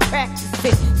shit, practice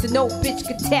it, so no bitch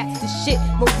can tax the shit.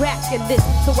 Miraculous,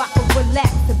 so I can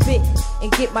relax a bit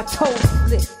and get my toes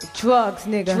split. Drugs,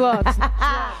 nigga. Drugs.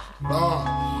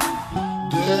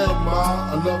 Damn,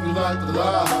 Ma, I love you like the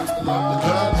lie, the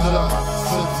ganja,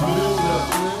 sentimental.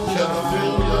 Can I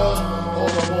feel ya?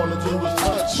 All I wanna do is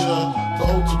touch ya. The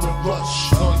ultimate rush,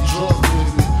 drug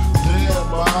baby.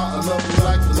 Damn, Ma, I love you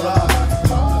like the lie,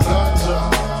 the ganja,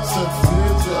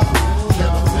 sentimental.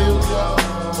 Can I feel ya?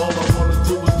 All I wanna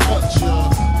do is touch ya.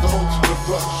 The ultimate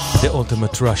rush. The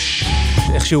ultimate rush.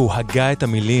 איכשהו הגה את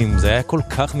המילים, זה היה כל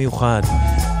כך מיוחד.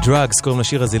 Drugs, קוראים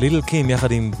לשיר הזה ליטל קים,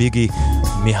 יחד עם ביגי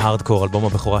מהארדקור, אלבום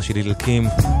הבכורה של ליטל קים.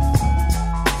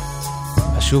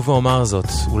 אשוב ואומר זאת,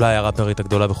 אולי הראפרית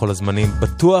הגדולה בכל הזמנים,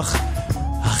 בטוח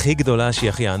הכי גדולה שהיא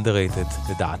הכי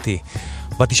underrated, לדעתי.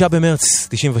 ב9 במרץ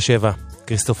 97,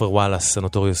 כריסטופר וואלאס,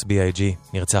 הנוטוריוס בי.איי.ג'י,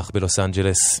 נרצח בלוס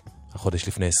אנג'לס, החודש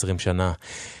לפני 20 שנה.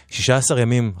 16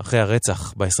 ימים אחרי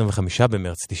הרצח, ב-25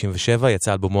 במרץ 97,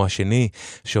 יצא אלבומו השני,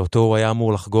 שאותו הוא היה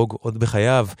אמור לחגוג עוד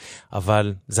בחייו,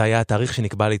 אבל זה היה התאריך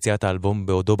שנקבע ליציאת האלבום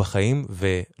בעודו בחיים,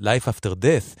 ו-Life After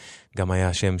Death גם היה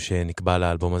השם שנקבע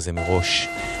לאלבום הזה מראש.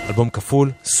 אלבום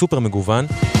כפול, סופר מגוון,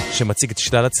 שמציג את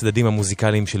שלל הצדדים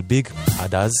המוזיקליים של ביג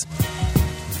עד אז,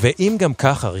 ואם גם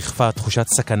ככה רכפה תחושת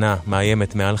סכנה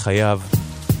מאיימת מעל חייו,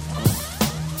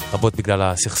 רבות בגלל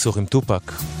הסכסוך עם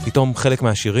טופק, פתאום חלק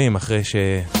מהשירים אחרי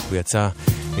שהוא יצא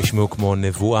נשמעו כמו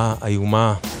נבואה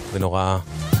איומה ונוראה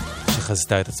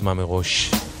שחזתה את עצמה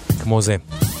מראש, כמו זה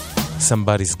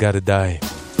Somebody's Gotta Die.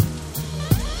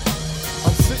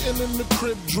 I'm sitting in the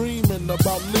crib dreaming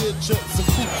about lead jets and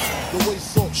coops, the way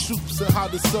salt shoots and how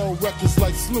to sell records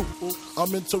like Snoop.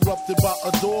 I'm interrupted by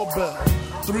a doorbell,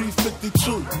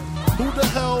 3:52. Who the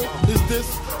hell is this?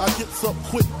 I gets up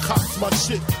quick, cocks my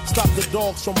shit, stop the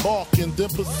dogs from barking,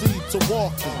 then proceed to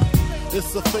walking.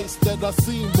 It's a face that I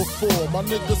seen before. My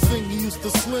nigga sing, he used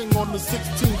to sling on the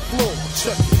 16th floor.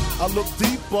 Check it. I look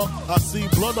deeper, I see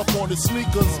blood up on his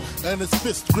sneakers, and his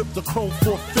fist gripped the chrome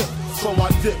 4/5. So I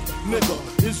dip, nigga,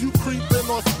 is you creeping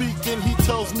or speaking? He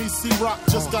tells me C-Rock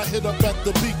just got hit up at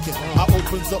the Beacon. I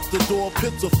opens up the door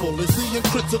pitiful. Is he in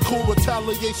critical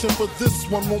retaliation for this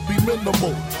one won't be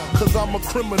minimal? Cause I'm a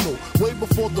criminal, way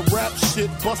before the rap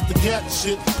shit, bust the cat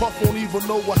shit. Puff won't even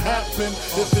know what happened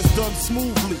if it's done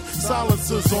smoothly.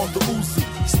 Silencers on the Uzi,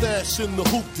 stash in the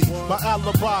hoopty. My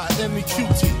alibi, any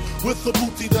cutie, with the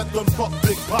booty that done fuck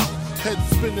Big Pop. Head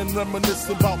spinning,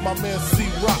 reminiscing about my man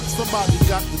C-Rock. Somebody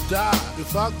got to die.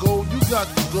 If I go, you got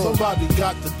to go. Somebody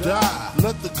got to die.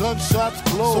 Let the gunshots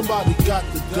blow. Somebody got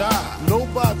to die.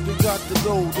 Nobody got to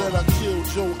know that I killed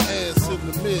your ass in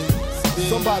the mid.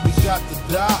 Somebody got to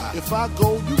die. If I go,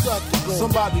 you got to go.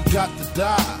 Somebody got to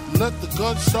die. Let the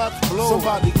gunshots blow.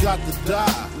 Somebody got to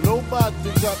die.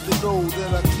 Nobody got to know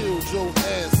that I killed your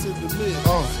ass in the mid.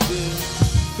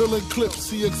 Filling clips,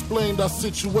 he explained our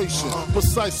situation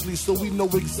precisely so we know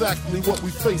exactly what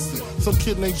we facing. Some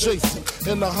kid named Jason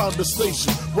in the Honda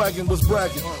station. Wagon was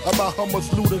bragging about how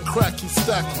much loot and crack he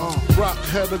stacked. Rock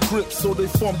had a grip, so they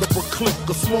formed up a clique,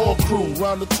 a small crew.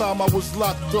 Around the time I was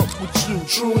locked up with you.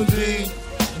 True indeed.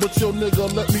 But yo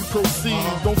nigga, let me proceed.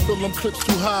 Don't fill them clips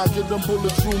too high, get them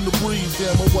bullets room to breathe.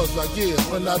 Damn, what was I?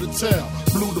 Yeah, went out of town,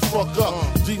 blew the fuck up.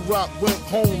 D-Rock went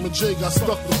home and Jay got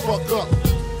stuck the fuck up.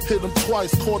 Hit him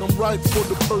twice, caught him right for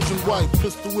the Persian wife.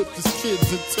 Pistol whipped his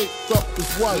kids and taped up his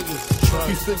wife.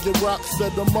 He figured Rock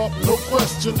set him up, no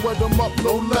question. Wet him up,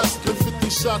 no less than 50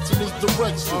 shots in his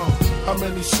direction. How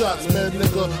many shots, man,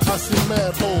 nigga? I see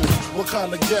mad holes. What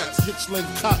kind of gas? Hitchling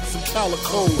cots and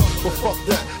calico. But fuck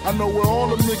that, I know where all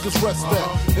them niggas rest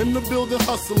at. In the building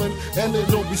hustling, and they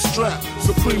don't be strapped.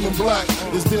 Supreme and Black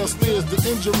is downstairs, the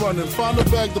engine running. Find a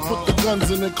bag to put the guns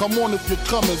in and come on if you're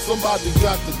coming. Somebody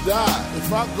got to die.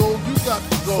 If I go, you got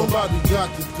to go. Somebody got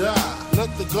to die. Let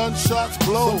the gunshots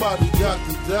blow. Somebody got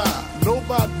to die.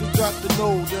 Nobody got to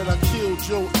know that I killed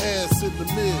your ass in the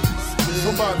mid.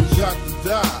 Somebody got to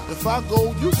die. If I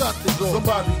go, you got to go.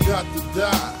 Somebody got to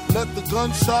die. Let the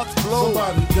gunshots blow.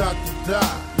 Somebody got to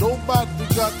die.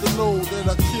 Nobody got to know that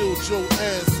I killed your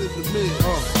ass in the mid.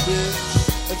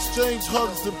 Bitch. Exchange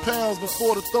hugs and pounds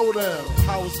before the throwdown.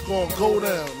 How it's gonna go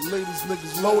down. Ladies,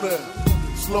 niggas, low down.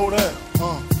 Slow down.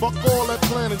 Fuck all that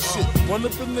planning shit. Run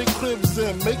up in their cribs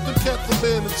and make them cats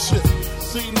abandon shit.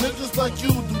 See, niggas like you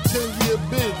do 10-year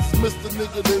bids. Miss the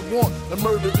nigga they want and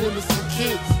murder innocent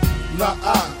kids. Not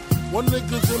I. One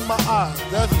nigga's in my eye.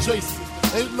 That's Jason.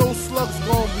 Ain't no slugs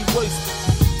gonna be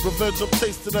wasted. Revenge I'm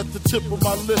tasting at the tip of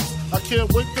my lips. I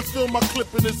can't wait to feel my clip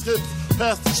in his hips.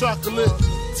 Pass the chocolate.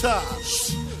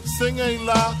 Tosh. Sing ain't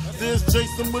lie. There's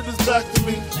Jason with his back to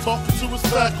me, talking to his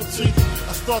faculty.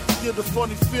 I start to get a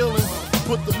funny feeling.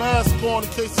 Put the mask on in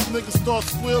case this nigga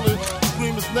starts squealing.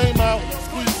 Scream his name out.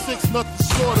 Squeeze 6, nothing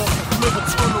shorter. Nigga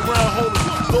turn around, holding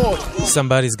his daughter.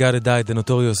 Somebody's Gotta Die, The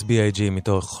Notorious בי.איי.ג'י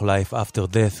מתוך Life After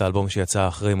Death, האלבום שיצא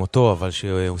אחרי מותו, אבל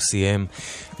שהוא סיים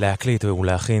להקליט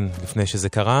ולהכין לפני שזה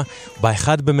קרה.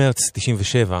 ב-1 במרץ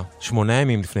 97, 8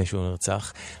 ימים לפני שהוא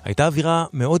נרצח, הייתה אווירה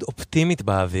מאוד אופטימית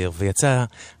באוויר, ויצא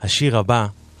השיר הבא,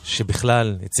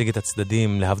 שבכלל הציג את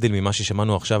הצדדים, להבדיל ממה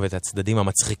ששמענו עכשיו, את הצדדים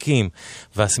המצחיקים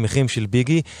והשמחים של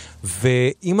ביגי,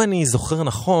 ואם אני זוכר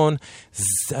נכון,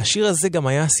 השיר הזה גם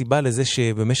היה הסיבה לזה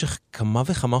שבמשך כמה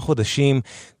וכמה חודשים,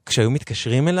 כשהיו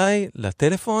מתקשרים אליי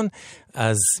לטלפון,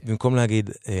 אז במקום להגיד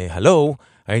הלו,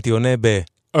 הייתי עונה ב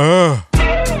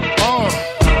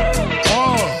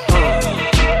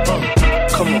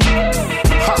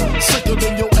Sicker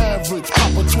than your average,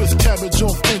 Papa twist cabbage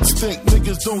off instinct.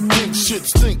 Niggas don't think shit,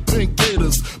 stink pink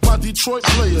gators. My Detroit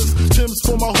players, Tim's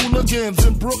for my hooligans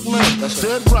in Brooklyn.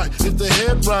 Dead right, if the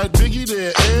head right, Biggie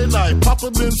there, every night. Papa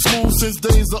been smooth since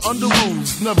days of under rules.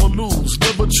 Never lose,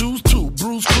 never choose to.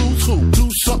 Bruce Cruz who? Do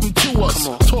something to us.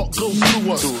 Talk go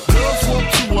through us. Girls want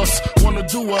to us, wanna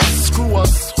do us, screw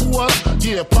us. Who us?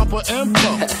 Yeah, Papa and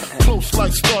Puff. Close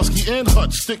like Starsky and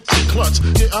Hutch, stick to clutch.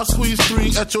 Yeah, I squeeze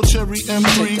 3 at your cherry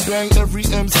M3. Bang every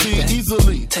MC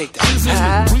easily. Take that.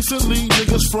 Easily. Recently,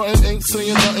 niggas frontin' ain't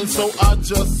saying nothing, so I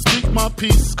just speak my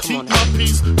peace. Keep my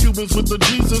peace. Cubans with the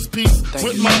Jesus peace.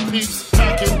 With my peace.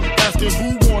 Packing, asking who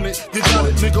want it. You got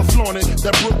it, nigga, flaunt it.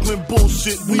 That Brooklyn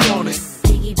bullshit, we on it.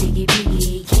 Biggie, biggie,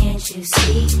 biggie, can't you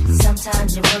see? Sometimes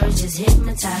your words just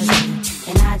hypnotize me.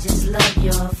 And I just love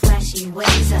your flashy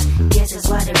ways. I guess that's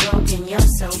why they're broken, you're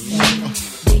so fake.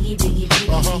 Biggie, biggie,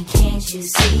 biggie, can't you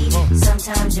see?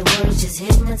 Sometimes your words just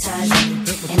hypnotize me.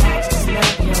 And I just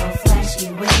love your flashy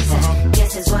ways. I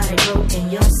guess that's why they're broken,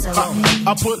 you're so fake.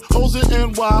 I put hoes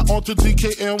in NY onto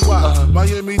DKNY.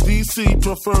 Miami, DC,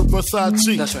 prefer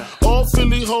Versace. That's right. All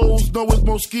Philly hoes know it's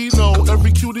Moschino.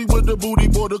 Every cutie with the booty,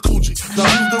 boy, the coochie. Now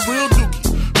who's the real dookie?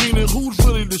 Meaning who's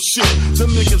really the shit? Them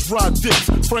niggas ride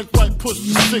dicks. Frank White pushed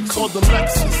the 6 on the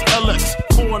Lexus LX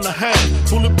 4.5.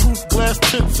 Bulletproof glass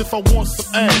tints if I want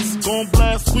some ass. Gon'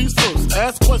 blast squeeze first,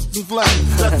 ask questions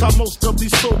last. That's how most of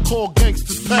these so-called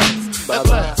gangsters pass. At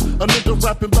last, a nigga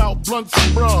rapping about blunts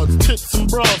and broads, tits and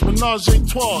bras, menage a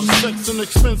trois, sex and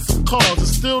expensive cars, and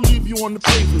still leave you on the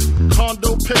pavement.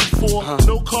 Condo paid for,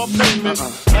 no car payment.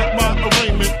 At my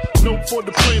arraignment, note for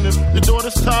the plaintiff. Your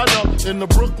daughter's tied up in the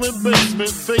Brooklyn basement.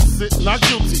 Face it, not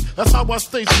guilty. That's how I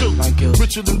stay true.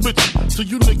 Richer than richer, so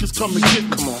you niggas come and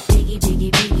get. Come on. Biggie,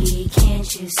 biggie, biggie,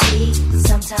 can't you see?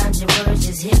 Sometimes your words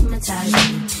just hypnotize me.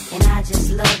 And I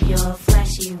just love your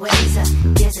flashy ways. I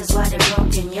guess that's why they're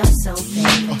broken, you're so fake.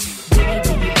 Biggie,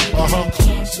 biggie, biggie,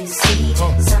 can't you see?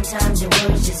 Sometimes your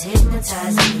words just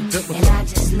hypnotize me. And I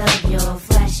just love your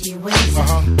flashy ways.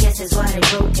 I guess that's why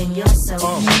they're broken, you're so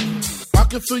fake. I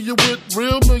can fill you with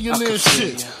real millionaire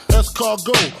shit.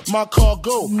 Escargot, my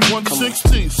cargo,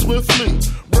 160, swiftly.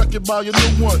 Wreck it by your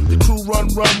new one. Your crew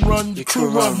run, your crew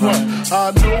run.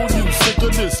 I know you sick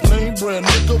of this name brand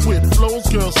nigga with flows.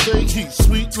 Girls say he's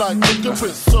sweet like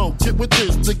licorice. So get with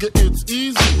this, nigga, it's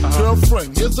easy.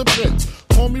 Girlfriend, here's a pin.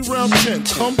 Call me round 10,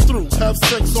 come through, have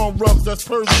sex on rugs, that's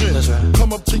Persian. Right.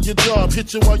 Come up to your job,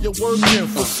 hit you while you're working,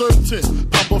 for certain.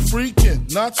 Papa freaking,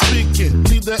 not speaking,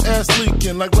 leave that ass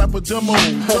leaking like rapper demo.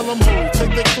 Tell them who,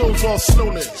 take their clothes off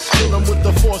slowly. Kill them with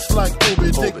the force like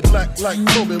Obi, dick black like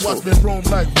Kobe. Watch me roam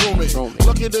like Romy.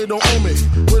 Lucky they don't owe me,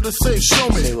 where to say, show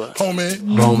me, homie.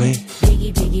 Romy.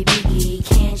 Biggie, biggie, biggie,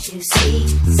 can't you see?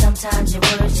 Sometimes your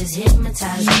words just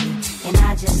hypnotize me. And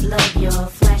I just love your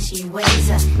flashy ways.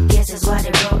 Guess that's why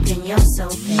they're broken, you're so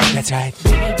fake. That's right.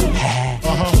 Biggie, biggie,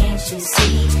 can't you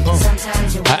see?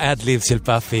 Sometimes your האד-ליב של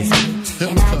פאפי.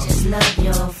 And I just love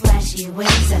your flashy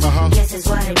ways. Guess that's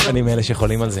why they're broken. אני מאלה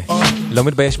שחולים על זה. לא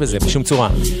מתבייש בזה, בשום צורה.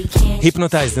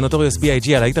 היפנוטייז, זה נוטוריוס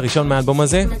בי.איי.ג'י, הלהיט הראשון מהאלבום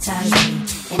הזה,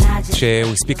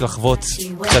 שהוא הספיק לחוות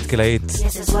קצת כלהיט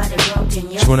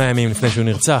 8 ימים לפני שהוא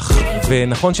נרצח.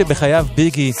 ונכון שבחייו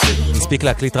ביגי הספיק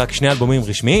להקליט רק 2 אלבומים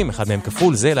רשמיים, אחד מהם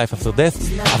כפול, זה Life After Death,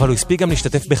 אבל הוא הספיק גם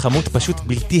להשתתף בכמות פשוט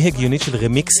בלתי הגיונית של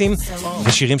רמיקסים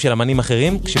ושירים של אמנים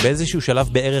אחרים, כשבאיזשהו שלב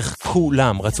בערך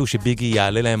כולם רצו שביגי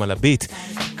יעלה להם על הביט,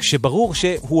 כשברור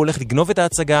שהוא הולך לגנוב את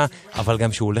ההצגה, אבל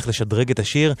גם שהוא הולך לשדרג את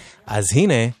השיר. אז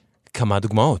הנה כמה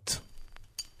דוגמאות.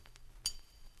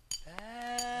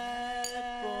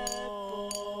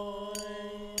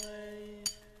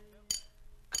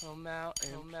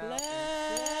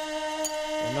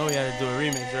 I know we had to do a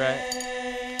remix, right?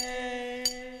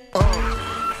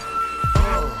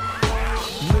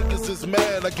 Niggas is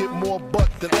mad, I get more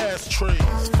butt than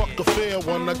ashtrays. Fuck a fair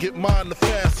one, I get mine the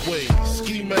fast way.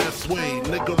 Ski mask way,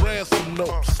 nigga ransom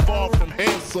notes. Far from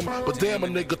handsome, but damn a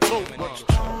nigga tote.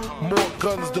 More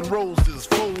guns than roses,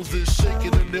 foes is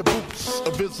shaking in their boots.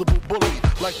 A visible bully,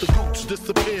 like the gooch,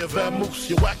 disappear, vamoose,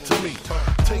 you whack to me.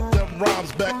 Take them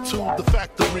rhymes back to the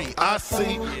factory. I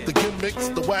see the gimmicks,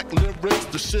 the whack lyrics,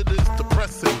 the shit is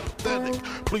depressing, pathetic.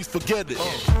 Please forget it.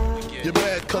 You're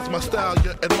mad cause my style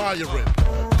you're admiring.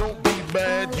 Don't be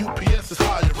mad, UPS is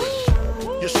hiring.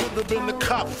 You should have been the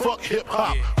cop, fuck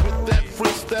hip-hop. With that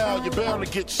freestyle, you're bound to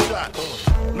get shot.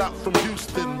 Not from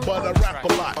Houston, but I rap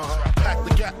a lot. Pack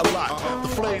the gat a lot, the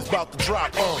flame's about to drop.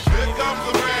 Here comes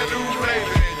the brand new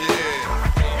flavor in your ear.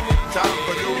 Time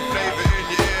for new flavor in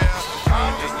your ear.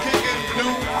 I'm just kicking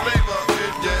new flavor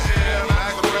in your ear.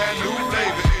 Like a brand new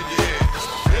flavor in your ear.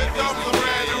 Here comes the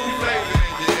brand new flavor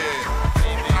in your ear.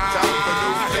 Time for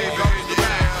new flavor in your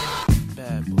ear.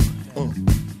 Bad boy.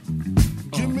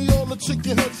 Give me all the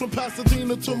chicken heads from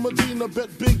Pasadena to Medina.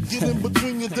 Bet big, get in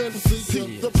between your dentures.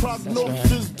 The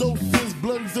prognosis, doses,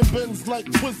 blends and bends like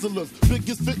Twizzlers.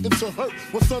 Biggest fitting to hurt,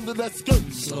 what's under that skirt?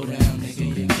 Slow down, nigga,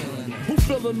 you're killing it. Who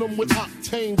filling them with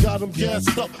octane? Got them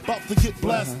gassed up, about to get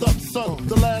blasted up, son.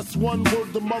 The last one, word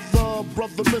the mother,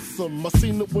 brother miss him. I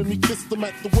seen it when he kissed him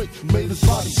at the wake, made his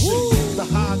body shake. The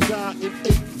high guy in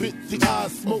 850,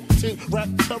 eyes smoke tint, rap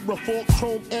terror, 4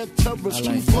 chrome and terror.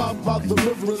 Street fly by the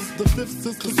rivers, the fifth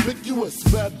is conspicuous.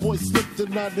 Bad boy slipped in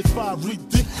 95,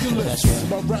 ridiculous.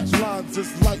 My rap lines is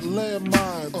like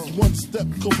landmines. One step,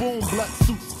 kaboom, black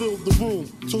suits fill the room.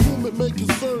 To whom it may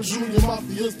concern, Junior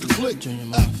Mafia's the click.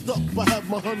 Act up, I have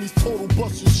my honey's total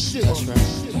bust your shit.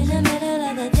 In the middle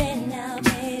of the day now,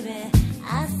 baby,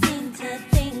 I seem to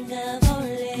think of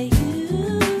only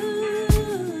you.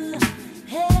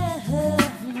 Hey,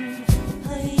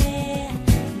 oh yeah,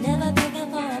 never thinking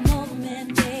for a moment,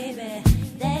 baby,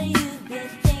 that you've been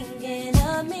thinking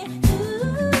of me.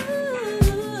 Ooh,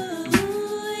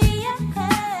 yeah.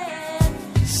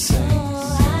 So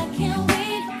I can't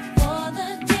wait for the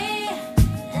day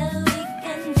that we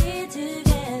can be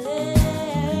together.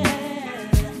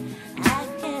 I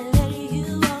can't let you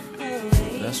walk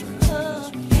away. That's right.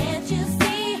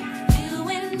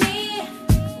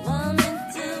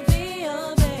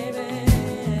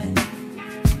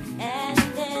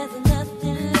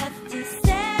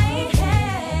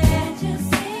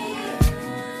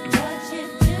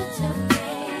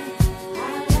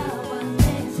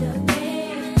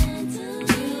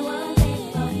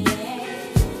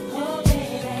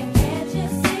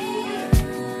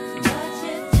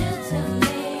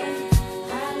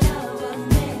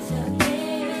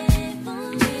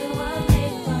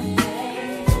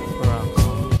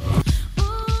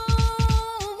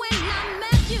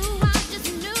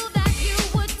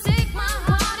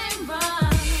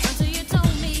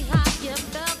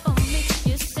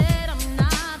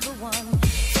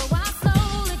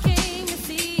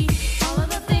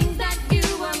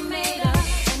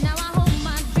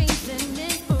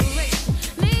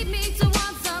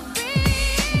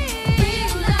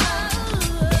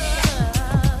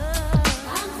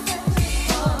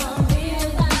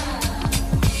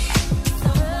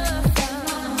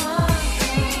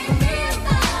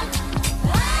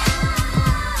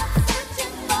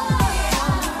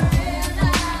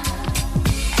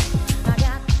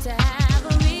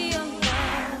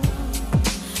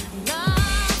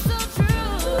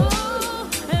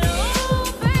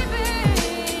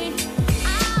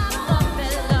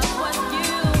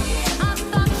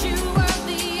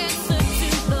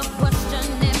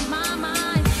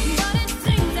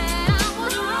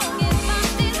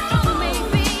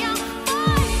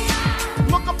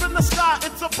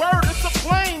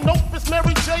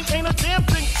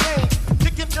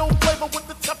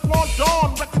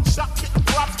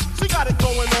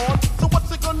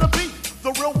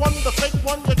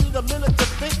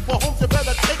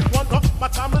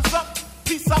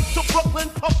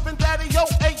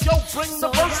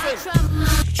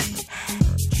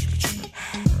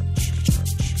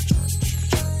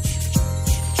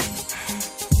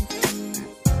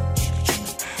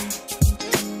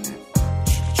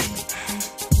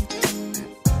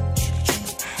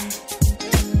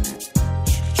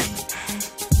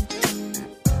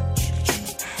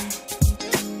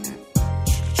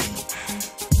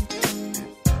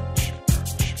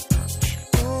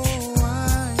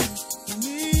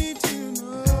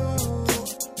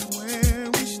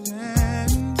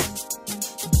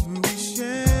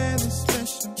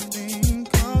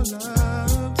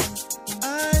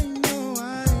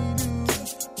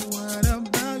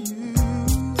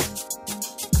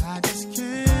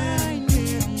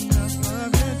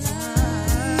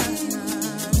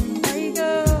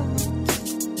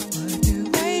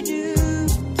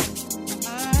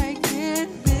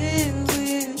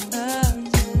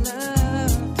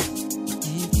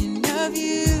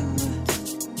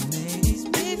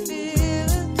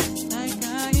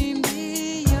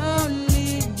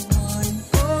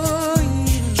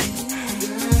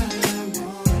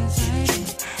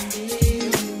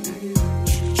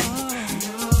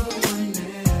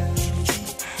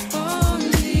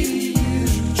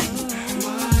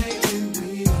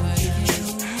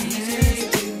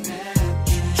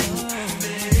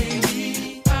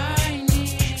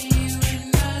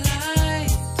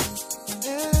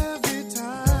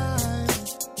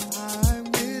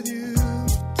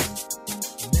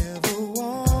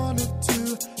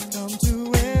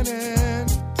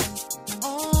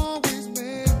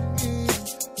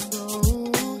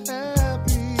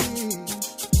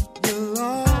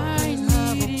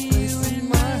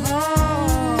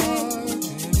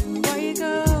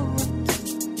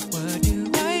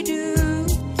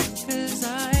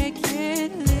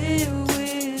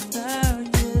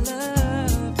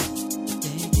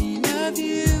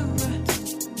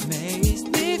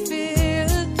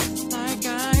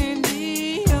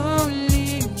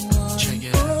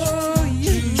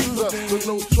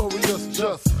 Notorious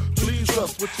just please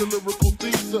us with your lyrical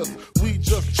thesis. We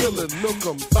just chillin', milk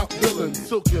 'em, top billin',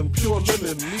 silkin', pure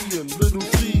linen, me and little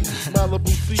C's,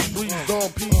 Malibu sea breeze, dawn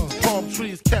peas, palm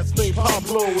trees, cats named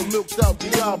Pablo and milked out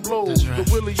Diablo. The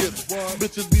williest,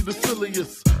 bitches be the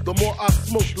silliest. The more I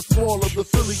smoke, the smaller the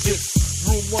silly gets.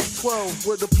 Room 112,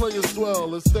 where the players dwell,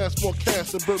 and stash more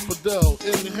cash than Bert Fidel.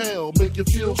 Inhale, make you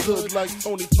feel good like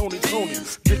Tony.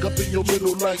 Dig up in your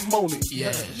middle like Moni.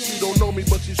 Yeah. She don't know me,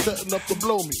 but she's setting up to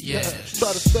blow me. Yeah.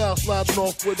 Try to style sliding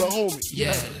off with a homie.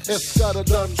 Yeah. Escada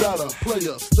Dundada,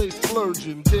 player, stay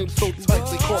splurging. Game so tight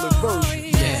they call it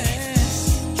version. Yeah.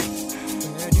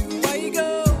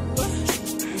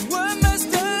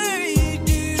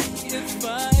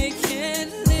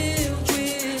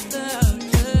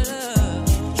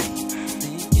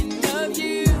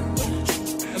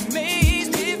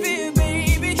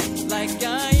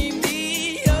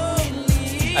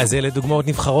 אז אלה דוגמאות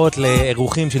נבחרות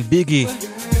לאירוחים של ביגי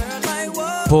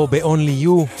פה ב-Only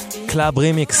You, קלאב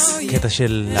רימיקס, קטע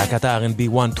של להקת ה-R&B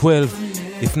 112.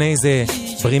 לפני זה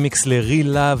ברימיקס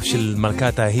ל-Real Love של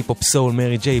מלכת ההיפ-הופ סול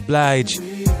מרי ג'יי בלייג'.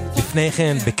 לפני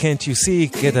כן ב-Can't You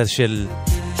See, קטע של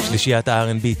שלישיית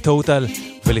ה-R&B Total.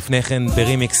 ולפני כן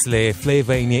ברימיקס ל-Flavor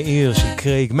in Your Ear של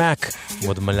קרייג מק,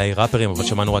 עוד מלא ראפרים אבל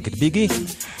שמענו רק את ביגי.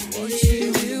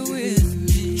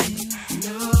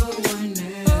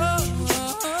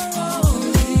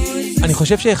 אני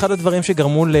חושב שאחד הדברים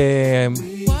שגרמו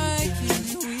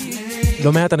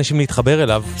לא מעט אנשים להתחבר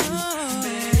אליו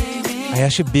היה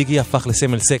שביגי הפך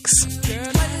לסמל סקס,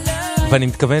 ואני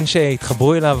מתכוון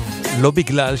שהתחברו אליו לא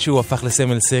בגלל שהוא הפך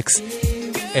לסמל סקס,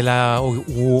 אלא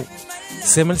הוא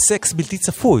סמל סקס בלתי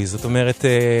צפוי. זאת אומרת,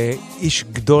 איש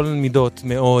גדול מידות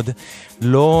מאוד,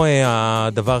 לא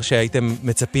הדבר שהייתם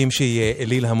מצפים שיהיה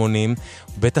אליל המונים,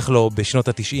 בטח לא בשנות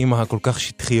ה-90 הכל כך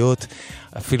שטחיות,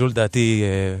 אפילו לדעתי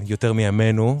יותר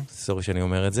מימינו, סורי שאני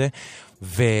אומר את זה,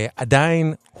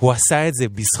 ועדיין הוא עשה את זה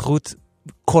בזכות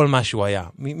כל מה שהוא היה,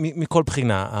 מכל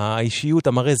בחינה. האישיות,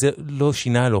 המראה, זה לא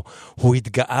שינה לו, הוא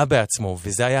התגאה בעצמו,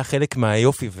 וזה היה חלק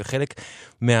מהיופי וחלק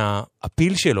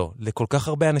מהאפיל שלו לכל כך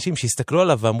הרבה אנשים שהסתכלו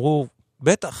עליו ואמרו,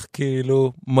 בטח,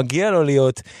 כאילו, מגיע לו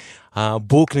להיות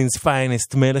הברוקלינס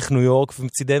פיינסט, מלך ניו יורק,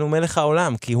 ומצידנו מלך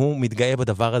העולם, כי הוא מתגאה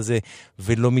בדבר הזה,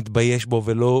 ולא מתבייש בו,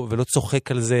 ולא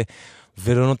צוחק על זה,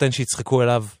 ולא נותן שיצחקו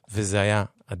אליו, וזה היה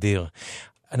אדיר.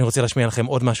 אני רוצה להשמיע לכם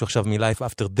עוד משהו עכשיו מ-Life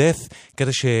After Death,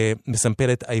 כדי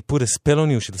שמסמפל את I Put a Spell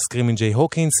on You של סקרימינג ג'יי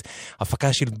הוקינס,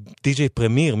 הפקה של די.ג'יי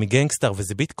פרמיר מגנגסטר,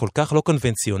 וזה ביט כל כך לא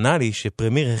קונבנציונלי,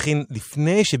 שפרמיר הכין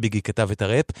לפני שביגי כתב את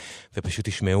הראפ, ופשוט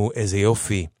תשמעו איזה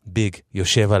יופי ביג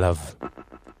יושב עליו.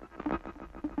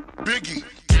 Biggie.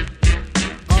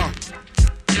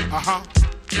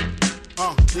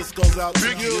 This goes out to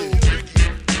you.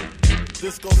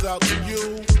 This goes out to you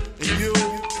and you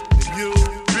and you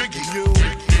and you.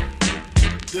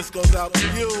 This goes out to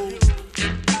you.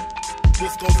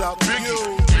 This goes out to you.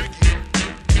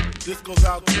 This goes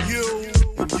out to you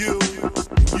and you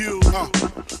and you.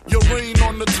 Your reign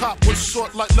on the top was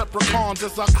short like leprechauns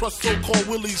as I crush so-called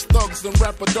willies, thugs, and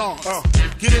rapadons.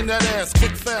 Get in that ass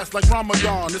quick fast like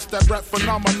Ramadan. It's that rap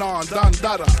phenomenon, Don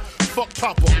Dada. Fuck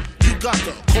Papa, you got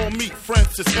to call me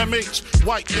Francis M.H.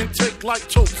 White intake like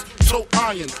toast, toe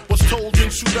iron. Was told in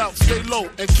shootout, stay low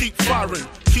and keep firing.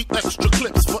 Keep extra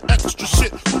clips for extra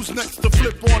shit. Who's next to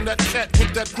flip on that cat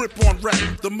with that grip on rap?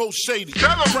 The most shady.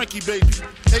 Frankie baby.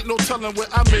 Ain't no telling where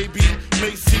I may be.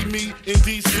 May see me in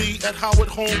D.C. at Howard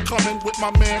Homecoming with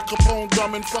my man Capone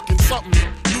drumming fucking something.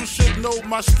 You should know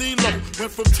my stilo.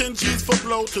 Went from 10 G's for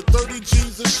blow to 30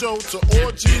 G's a show to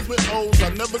orgies with O's I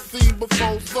never seen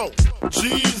before. So,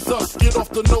 Jesus, get off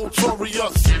the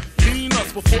notorious. Mean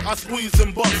us before I squeeze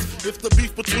and bust. If the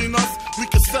beef between us, we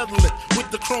can settle it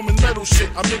with the chrome and metal shit.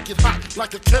 I make it hot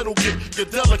like a kettle get. You're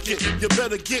delicate, you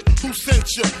better get who sent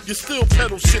you. You still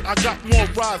pedal shit. I got more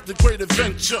rides than Great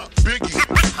Adventure. Biggie,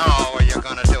 how are you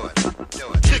gonna do it? Do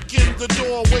it. Kick in the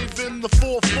door, waving the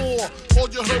 4-4. All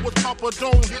you heard was Papa,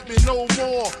 don't hit me no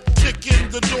more. Kick in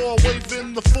the door,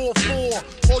 waving the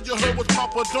 4-4. All you heard was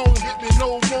Papa, don't hit me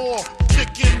no more.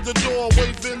 Kick in the door,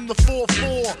 waving the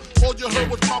 4-4. All you heard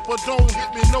was Papa, don't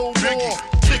hit me no more.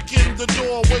 Kick in the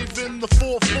door, waving the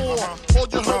 4-4. All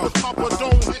you heard was Papa,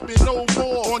 don't hit me no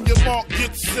more. On your mark,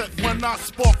 get set. When I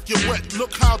spark you wet,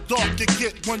 look how dark you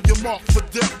get when you're marked for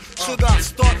death. Should I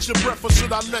start your breath or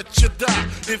should I let you die?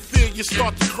 In fear you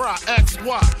start to cry, ask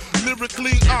why.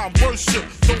 Lyrically I'm worship,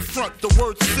 don't front the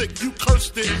word sick. You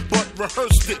cursed it, but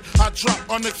rehearsed it. I drop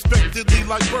unexpectedly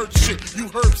like bird shit. You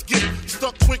herbs get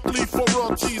stuck quickly for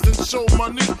royalties and show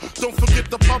money. Don't forget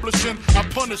the publishing, I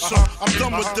punish them. I'm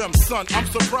done with them, son. I'm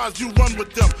surprised you run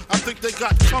with them. I think they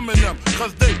got coming them,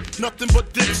 cause they nothing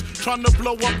but dicks. Trying to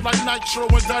blow up like nitro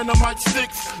and dynamite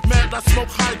sticks. Mad I smoke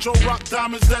hydro, rock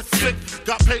diamonds, that's sick.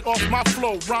 Got paid off my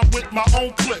flow, rhyme with my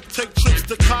own clip. Take trips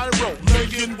to Cairo,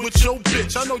 laying with your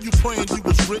bitch. I know you praying you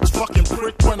was rich, fucking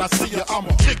prick. When I see you,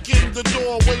 I'ma kick in the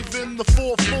door, waving the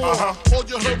 4-4. All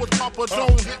you heard was Papa,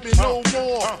 don't hit me no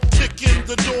more. Kick in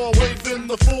the door, waving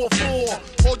the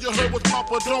 4-4. All you heard was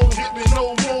Papa, don't hit me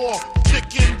no more.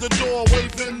 Kick in the door,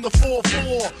 waving the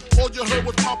 4-4. All you heard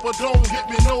was Papa, don't hit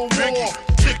me no more.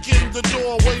 Kick in the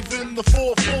door, waving the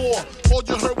 4-4. All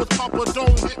you heard was Papa,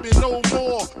 don't hit me no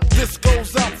more. This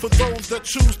goes out for those that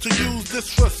choose to use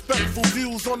disrespectful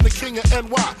views on the king of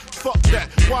NY. Fuck that,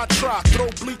 why try? Throw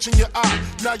bleach in your eye,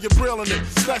 now you're brilling it.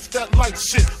 Snatch that light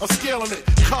shit, I'm scaling it.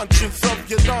 Conscience of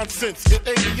your nonsense. In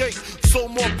 88, so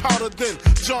more powder than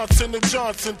Johnson &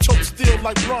 Johnson. Choke steel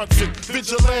like Bronson.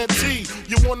 Vigilante,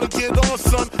 you wanna get on,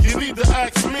 son? You need to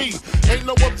ask me. Ain't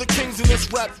no other kings in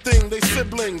this rap thing. They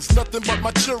siblings, nothing but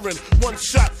my children. One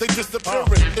shot, they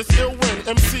disappearing. It's ill when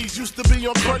MCs used to be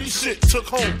on cruddy shit. Took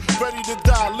home, ready to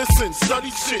die. Listen,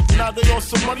 study shit. Now they on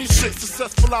some money shit.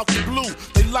 Successful out the blue.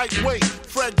 They lightweight,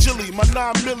 fragile. My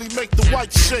 9 milli make the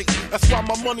white shake. That's why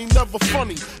my money never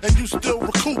funny. And you still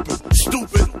recouping.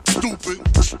 Stupid, stupid,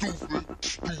 stupid,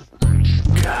 stupid.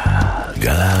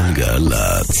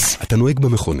 גלגלצ. אתה נוהג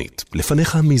במכונית,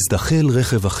 לפניך מזדחל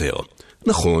רכב אחר.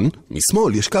 נכון,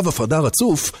 משמאל יש קו הפרדה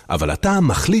רצוף, אבל אתה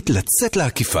מחליט לצאת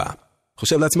לעקיפה.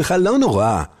 חושב לעצמך, לא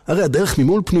נורא, הרי הדרך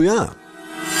ממול פנויה.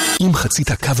 אם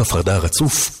חצית קו הפרדה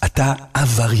רצוף, אתה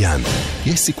עבריין.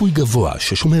 יש סיכוי גבוה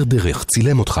ששומר דרך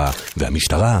צילם אותך,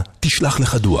 והמשטרה תשלח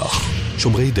לך דוח.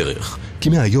 שומרי דרך, כי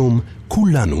מהיום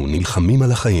כולנו נלחמים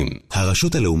על החיים.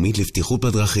 הרשות הלאומית לבטיחות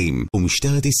בדרכים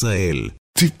ומשטרת ישראל.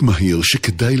 טיפ מהיר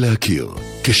שכדאי להכיר.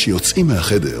 כשיוצאים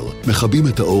מהחדר, מכבים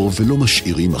את האור ולא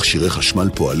משאירים מכשירי חשמל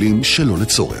פועלים שלא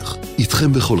לצורך.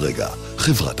 איתכם בכל רגע,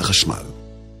 חברת החשמל.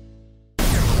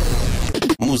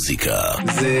 מוזיקה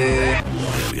זה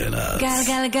גלגלצ.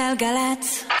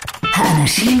 גלגלגלגלצ.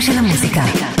 האנשים של המוזיקה.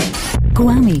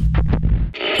 קוואמי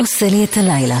עושה לי את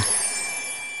הלילה.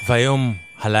 והיום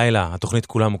הלילה התוכנית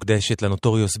כולה מוקדשת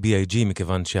לנוטוריוס בי.איי.ג'י,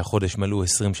 מכיוון שהחודש מלאו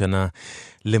 20 שנה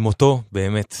למותו,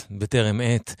 באמת בטרם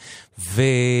עת,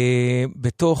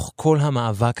 ובתוך כל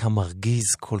המאבק המרגיז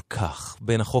כל כך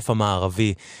בין החוף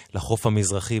המערבי לחוף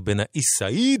המזרחי, בין האיסט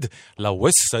סעיד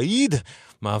לווסט סעיד,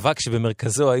 מאבק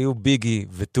שבמרכזו היו ביגי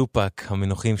וטופק,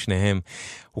 המנוחים שניהם.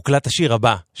 הוקלט השיר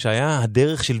הבא, שהיה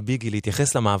הדרך של ביגי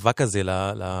להתייחס למאבק הזה,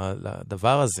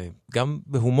 לדבר הזה, גם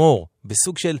בהומור,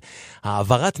 בסוג של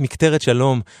העברת מקטרת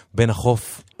שלום בין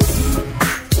החוף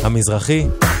המזרחי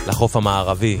לחוף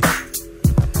המערבי.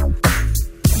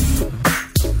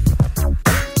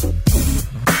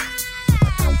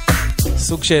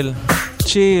 סוג של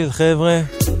צ'יל, חבר'ה.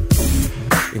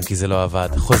 אם כי זה לא עבד.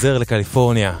 חוזר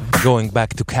לקליפורניה. Going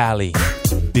back to Cali.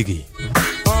 ביגי.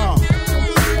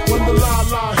 When the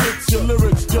la-la hits your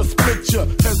lyrics, just split your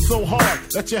head so hard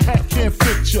that your hat can't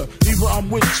fit you. Either I'm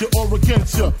with you or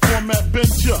against you. Format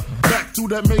bent you. Back through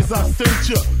that maze I sent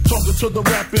you. Talking to the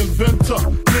rap inventor.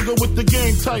 Nigga with the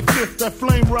game type fifth, that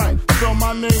flame right. Spell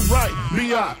my name right.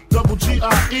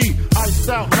 B.I.G.G.I.E. Iced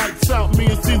out, lights out, me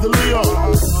and Caesar Leo.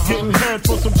 Getting head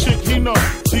for some chick he know.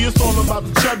 See, it's all about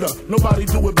the cheddar. Nobody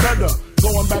do it better.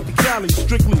 Going back to Cali,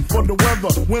 strictly for the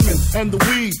weather, women, and the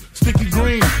weed. Sticky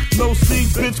green, no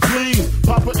seeds, bitch, please.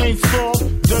 Papa ain't soft,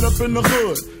 dead up in the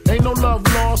hood. Ain't no love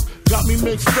lost, got me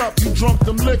mixed up. You drunk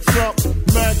them licks up.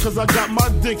 Mad cause I got my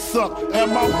dick sucked and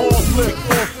my balls licked.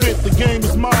 Forfeit, the game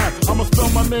is mine. I'ma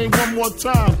spell my name one more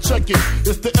time. Check it,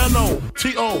 it's the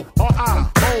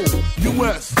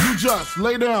N-O-T-O-R-I-O-U-S. You just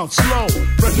lay down slow.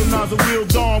 Recognize a real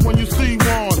dawn when you see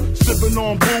one. Sipping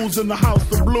on booze in the house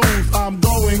of blues. I'm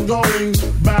going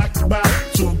back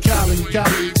to Cali,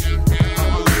 Cali.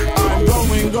 I'm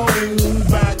going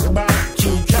back to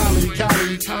Cali,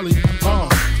 Cali, Cali.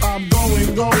 I'm going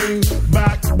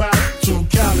back to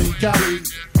Cali, Cali.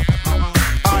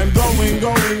 I'm going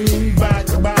back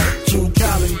to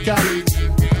Cali, Cali.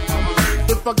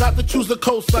 If I got to choose the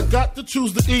coast, I got to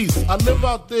choose the east. I live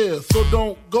out there, so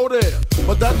don't go there.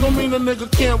 But that don't mean a nigga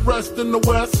can't rest in the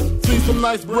west. See some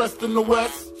nice breast in the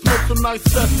west. Smoke some nice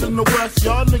sets in the west.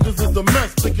 Y'all niggas is a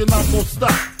mess, thinking I'm gon'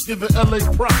 stop. Giving LA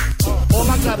props. All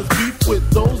I got is beef with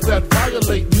those that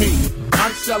violate me. I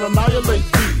shall annihilate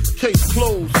these. Case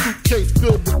closed, suitcase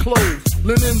filled with clothes.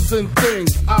 Linens and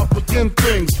things, I'll begin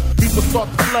things. People start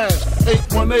to flash.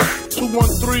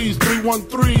 818-213s,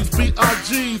 313s,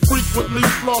 B.I.G. Frequently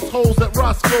lost holes at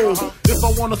Roscoe's. If I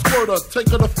want a squirter, take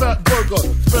her to Fat Burger.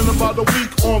 Spend about a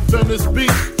week on Venice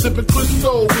Beach. Sipping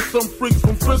Crisco with some freaks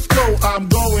from Frisco. I'm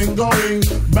going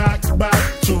back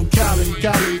to Cali,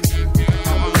 Cali.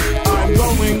 I'm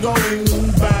going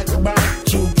back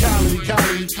to Cali,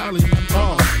 Cali, Cali.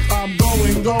 I'm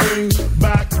going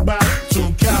back to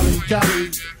Cali, Cali.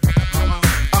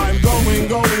 I'm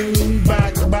going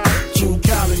back to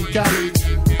Cali, Cali.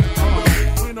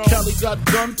 Cali got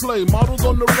gunplay, models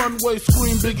on the runway,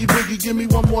 scream Biggie, Biggie, give me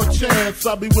one more chance.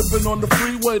 I'll be whipping on the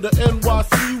freeway, the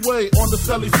NYC way, on the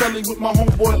celly with my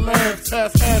homeboy Lance.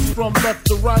 Pass hands from left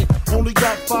to right, only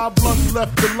got 5 blunts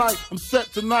left to light. I'm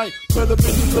set tonight, better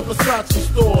bitches the Versace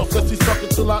store. Says she suck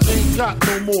it till I ain't got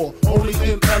no more. Only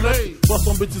in LA, bust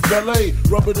on bitches ballet,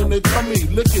 rub it in their tummy,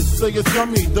 lick it, say it's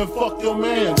yummy, then fuck your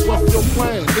man. What's your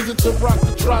plan? Is it to rock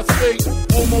the tri-state?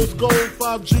 Almost gold,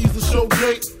 5 G's to show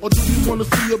gate, or do you wanna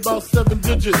see about 7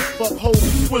 digits? Fuck hoes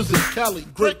exquisite, Cali,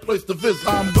 great place to visit.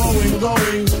 I'm going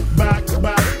back to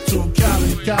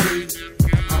Cali, Cali.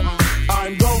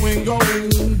 I'm going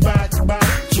back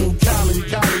to Cali,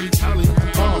 Cali, Cali.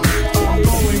 I'm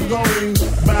going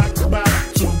back to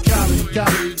Cali,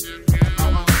 Cali.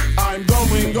 I'm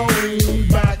going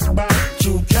back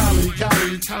to Cali,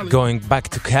 Cali, Cali. Going back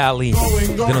to Cali,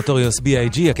 זה נוטוריוס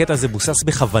בי.איי.ג'י. הקטע הזה בוסס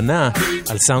בכוונה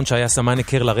על סאונד שהיה סמן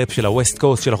היכר לראפ של הווסט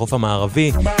קוסט של החוף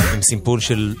המערבי, עם סימפול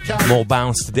של More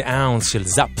Bounce to the Ounce של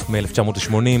זאפ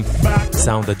מ-1980,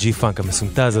 סאונד הג'י-פאנק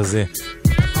המסומטז הזה.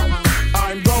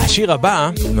 השיר הבא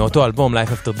מאותו אלבום Life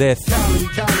After Death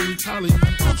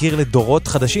הכיר לדורות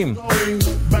חדשים,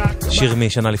 שיר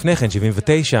משנה לפני כן,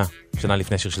 79, שנה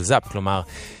לפני שיר של זאפ, כלומר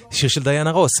שיר של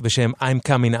דיינה רוס בשם I'm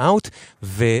Coming Out,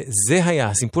 וזה היה,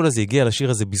 הסימפול הזה הגיע לשיר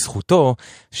הזה בזכותו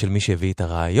של מי שהביא את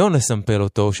הרעיון לסמפל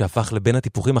אותו, שהפך לבין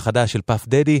הטיפוחים החדש של פאף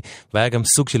דדי, והיה גם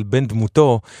סוג של בן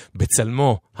דמותו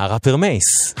בצלמו, הראפר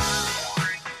מייס.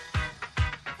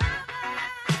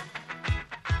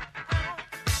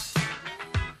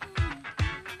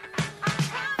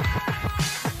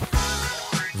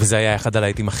 וזה היה אחד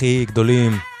הלהיטים הכי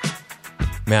גדולים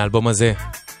מהאלבום הזה.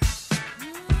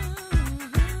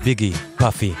 ביגי,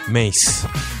 פאפי, מייס.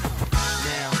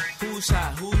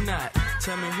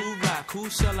 Tell me who rock, who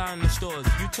sell out in the stores.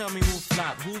 You tell me who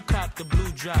flop, who cop the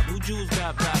blue drop, who jewels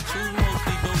got blocks, who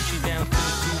mostly Dolce down to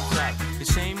the blue drop. The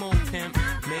same old pimp,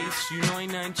 Mace, you know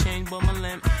ain't nothing changed but my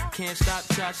limp. Can't stop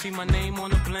till I see my name on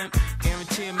the blimp.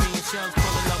 Guarantee a million shells,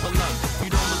 pull a level up. You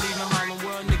don't believe in Harlem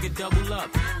World, nigga, double up.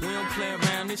 We don't play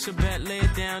around, it's a bet, lay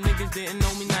it down. Niggas didn't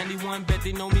know me 91, bet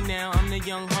they know me now. I'm the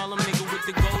young Harlem nigga with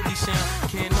the Goldie sound.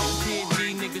 Can't no PD,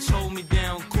 niggas hold me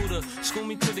down. Cooler, school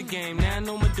me to the game, now I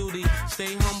know my duty.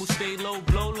 Stay humble, stay low,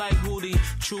 blow like Hootie.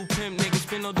 True pimp, niggas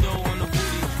spin no dough on the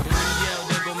booty. And when you yell,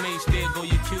 there go Mace, there go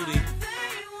your cutie.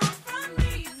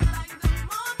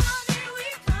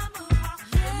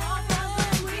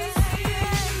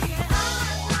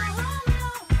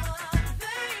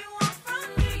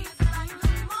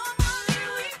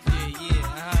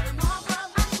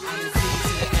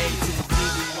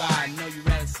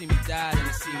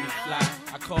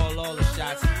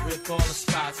 all the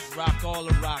spots, rock all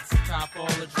the rocks, top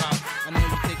all the drops. I know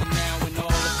you're thinking now when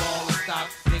all the ball is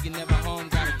stopped. Nigga never home,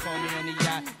 gotta call me on the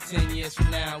yacht. 10 years from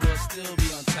now, we'll still be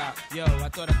on top. Yo, I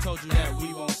thought I told you that we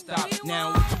won't stop. Now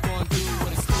what you gonna do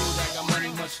when it's cool? I got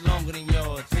money much longer than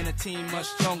yours, and a team much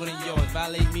stronger than yours.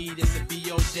 Violate me, this a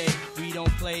B.O. day. We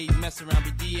don't play, mess around,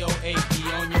 be D.O.A. Be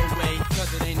on your way,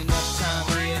 cause it ain't enough time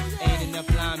here. Ain't enough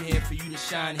lime here for you to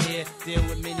shine here. Deal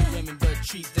with many women, but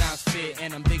treat down's fair.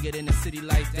 And I'm bigger than the city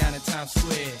lights down in Times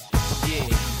Square. Yeah,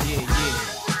 yeah, yeah.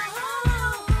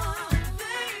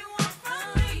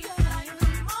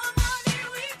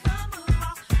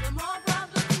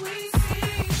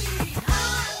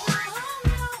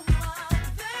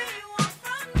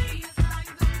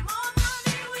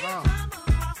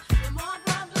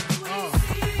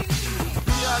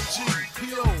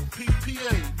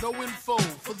 No info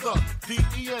for the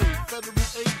DEA. Federal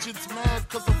agents mad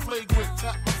cause I'm flagrant.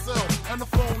 Tap myself and the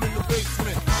phone in the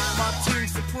basement. My team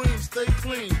supreme, stay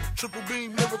clean. Triple beam,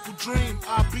 miracle dream.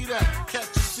 I'll be that.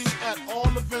 Catch a seat at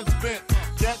all events bent.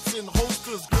 Gats in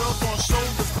holsters, girls on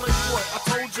shoulders. Playboy, I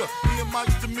told ya, me and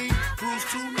Mike to me. Bruise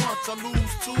too much, I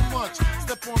lose too much.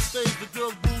 Step on stage, the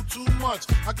girls boo too much.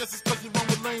 I guess it's cause you run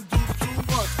with lame dudes too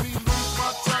much. Me lose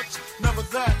my touch, never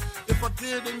that. If I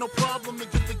did, ain't no problem to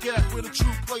get the gap where the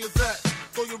true players at.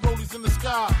 Throw your rollies in the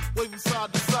sky, waving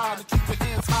side to side, and keep your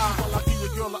hands high while I give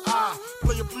your girl an eye.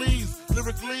 Player please,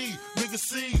 lyrically, nigga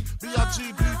C,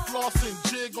 B.I.G.B. flossing,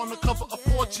 jig on the cover of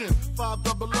Fortune,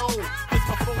 500. Here's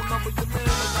my phone number, your man,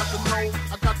 I got the know,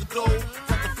 I got the dough,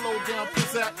 got the flow down,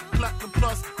 pizzazz, platinum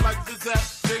plus, like Zizak,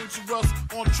 dangerous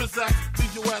on Trizak,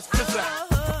 leave your ass pizzazz.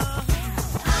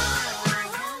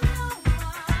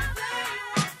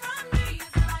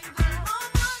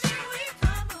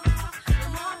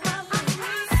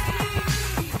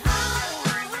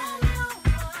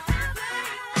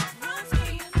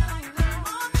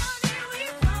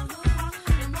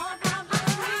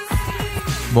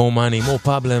 More money, more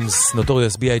problems,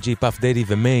 נוטוריוס, בי.איי.ג'י, פאף דדי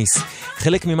ומייס.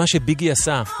 חלק ממה שביגי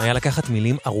עשה היה לקחת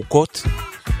מילים ארוכות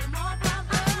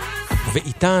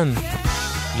ואיתן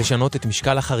לשנות את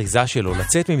משקל החריזה שלו,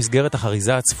 לצאת ממסגרת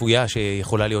החריזה הצפויה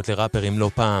שיכולה להיות לראפרים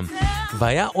לא פעם.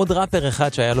 והיה עוד ראפר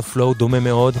אחד שהיה לו פלואו דומה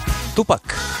מאוד,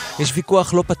 טופק. יש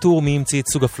ויכוח לא פתור מי המציא את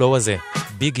סוג הפלואו הזה,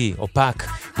 ביגי או פאק.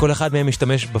 כל אחד מהם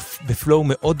משתמש בפלואו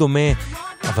מאוד דומה,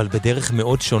 אבל בדרך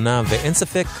מאוד שונה,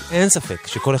 ואין ספק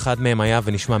שכל אחד מהם היה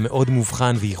ונשמע מאוד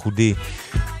מובחן וייחודי.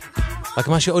 רק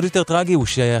מה שעוד יותר טרגי הוא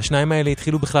שהשניים האלה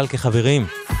התחילו בכלל כחברים,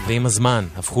 ועם הזמן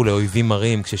הפכו לאויבים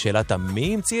מרים, כששאלת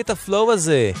מי המציא את הפלואו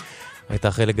הזה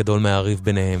הייתה חלק גדול מהריב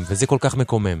ביניהם, וזה כל כך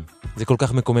מקומם. זה כל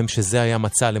כך מקומם שזה היה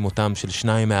מצע למותם של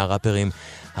שניים מהראפרים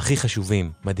הכי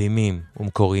חשובים, מדהימים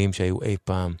ומקוריים שהיו אי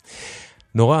פעם.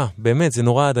 נורא, באמת, זה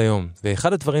נורא עד היום.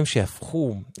 ואחד הדברים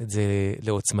שהפכו את זה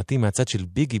לעוצמתי מהצד של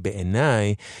ביגי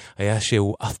בעיניי, היה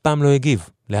שהוא אף פעם לא הגיב.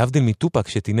 להבדיל מטופק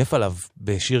שתינף עליו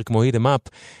בשיר כמו Hit 'em Up,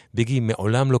 ביגי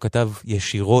מעולם לא כתב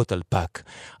ישירות על פאק.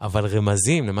 אבל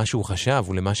רמזים למה שהוא חשב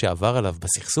ולמה שעבר עליו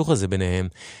בסכסוך הזה ביניהם,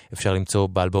 אפשר למצוא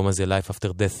באלבום הזה Life After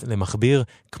Death למחביר,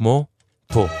 כמו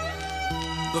פה.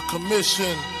 The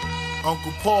Commission,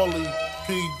 Uncle Paulie, P.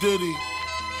 Diddy,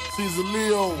 Caesar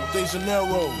Leo, De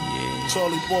Janeiro,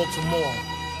 Charlie Baltimore,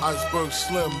 Iceberg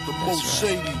Slim, the most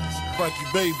shady, Frankie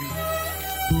Baby.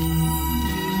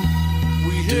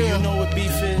 We here. Do you know what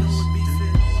beef is?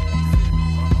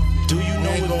 Do you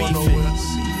know what beef is?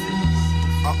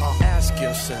 Ask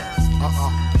yourself.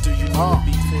 Do you know what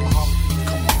beef is?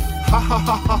 Ha ha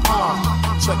ha ha ha.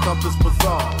 Check out this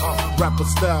bizarre rapper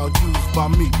style used by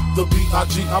me. The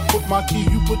B.I.G. I put my key,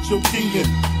 you put your key in.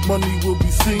 Money will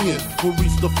be seeing. We'll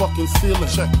reach the fucking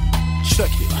ceiling.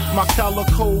 Check it. My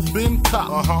calico been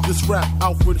cop. This rap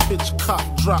Alfred Hitchcock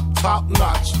drop top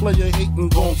notch. Player hating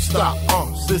gon' stop.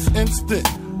 This instant.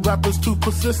 Rappers too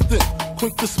persistent.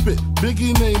 Quick to spit.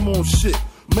 Biggie name on shit.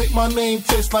 Make my name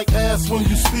taste like ass when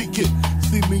you speak it.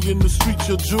 See me in the street,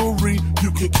 your jewelry,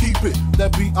 you can keep it.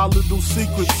 That be our little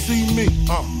secret. See me.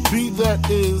 B that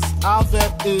is, I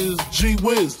that is,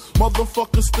 G-Wiz.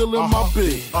 Motherfuckers still in my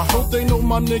bid. Don't they know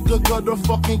my nigga got to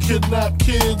fucking kidnap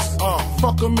kids?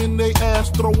 Fuck them in they ass,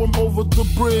 throw them over the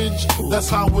bridge. That's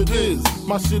how it is.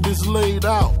 My shit is laid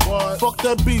out. Fuck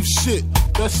that beef shit.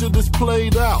 That shit is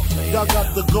played out. Y'all got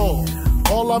the goal.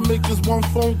 All I make is one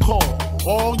phone call.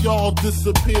 All y'all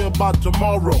disappear by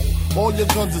tomorrow. All your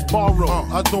guns is borrowed.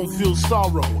 I don't feel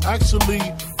sorrow. Actually,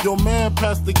 your man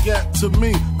passed the gap to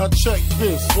me. Now check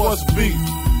this. What's beef?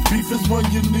 Beef is when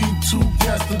you need two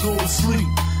cats to go to sleep.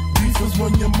 Beef is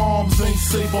when your moms ain't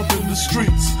safe up in the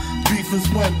streets. Beef is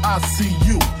when I see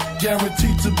you,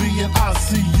 guaranteed to be in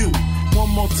ICU.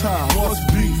 One more time. What's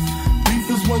beef? Beef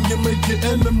Beef is when you make your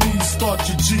enemies start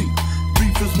your G.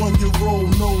 Beef is when you roll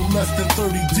no less than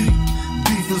 30 deep.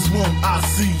 Beef is when I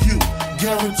see you,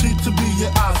 guaranteed to be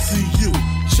your ICU.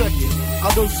 Check it,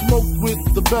 I done smoked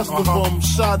with the best of them,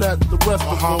 shot at the rest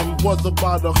of them, was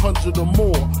about 100 or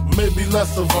more, maybe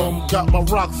less of them, got my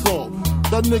rocks off.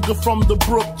 That nigga from the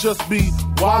brook just be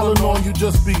wildin' on you,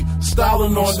 just be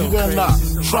styling on you, and I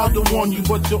tried to warn you,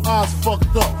 but your eyes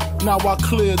fucked up. Now I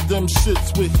cleared them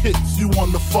shits with hits, you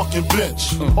on the fucking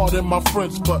bench. Pardon my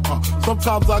French, but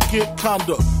sometimes I get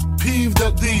kinda peeved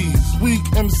at these weak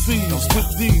MCs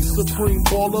with these supreme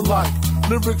baller like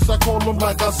lyrics. I call them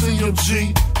like I see them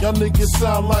G. Y'all niggas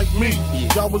sound like me.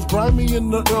 Y'all was grimy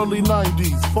in the early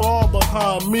 90s, far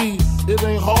behind me. It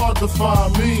ain't hard to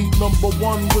find me. Number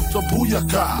one with the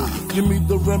booyaka. Give me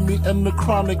the Remy and the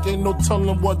Chronic. Ain't no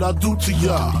telling what I do to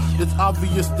y'all. It's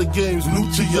obvious the game's new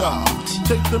to y'all.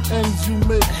 Take them ends you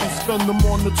make and spend them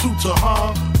on the tutor,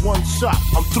 huh? One shot,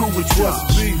 I'm through with just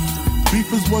beef. Beef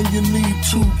is when you need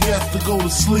 2 gas to go to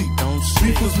sleep.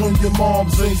 Beef is when your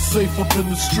moms ain't safe up in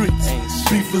the streets.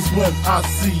 Beef is when I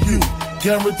see you,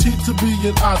 guaranteed to be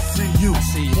in ICU.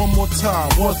 One more time,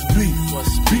 what's beef?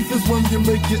 Beef is when you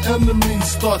make your enemies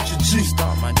start your G.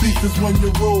 Beef is when you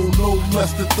roll no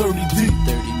less than 30 deep.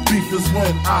 Beef is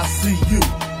when I see you,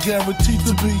 guaranteed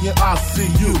to be in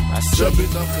ICU.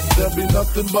 There'll be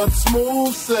nothing but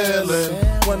smooth sailing.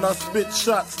 When I spit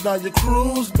shots, now your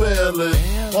crew's bailing.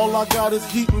 All I got is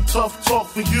heat and tough talk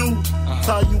for you.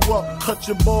 Tie you up, cut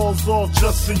your balls off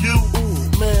just for you.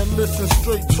 Man, listen,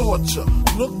 straight torture.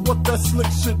 Look what that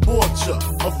slick shit bought ya.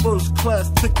 A first class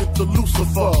ticket to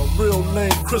Lucifer. Real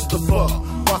name Christopher.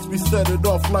 Watch me set it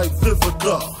off like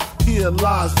Vivica. Here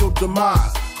lies your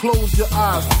demise. Close your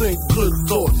eyes, think good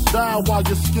thoughts. Die while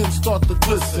your skin start to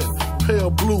glisten.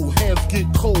 Pale blue, hands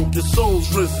get cold, your soul's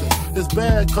risen. It's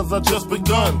bad cause I just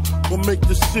begun. Will make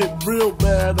the shit real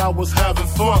bad, I was having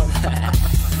fun.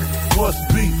 What's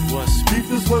beef?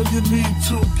 Beef is when you need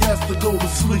 2 gas to go to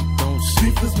sleep.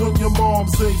 Beef is when your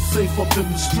moms ain't safe up in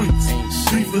the streets.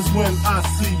 Beef is when I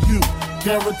see you,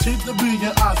 guaranteed to be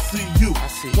in ICU.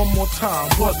 One more time,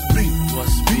 what's beef?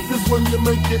 Beef is when you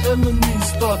make your enemies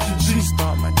start your G.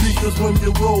 Beef is when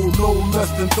you roll no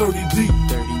less than 30 deep.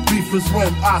 Beef is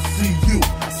when I see you,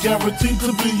 guaranteed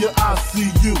to be in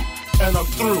ICU. And I'm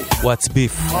through. What's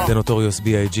beef? נוטוריוס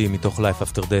בי.איי.ג'י מתוך Life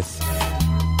After Death.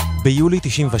 ביולי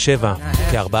 97,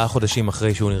 כ4 חודשים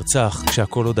אחרי שהוא נרצח,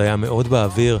 כשהכל עוד היה מאוד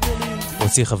באוויר,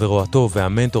 הוציא חברו הטוב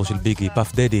והמנטור של ביגי,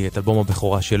 פאף דדי, את אלבום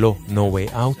הבכורה שלו, No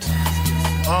Way Out.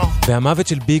 והמוות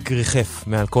של ביג ריחף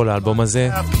מעל כל האלבום הזה,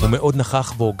 הוא מאוד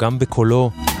נכח בו גם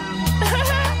בקולו,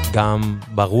 גם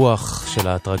ברוח של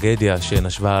הטרגדיה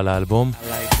שנשבה על האלבום,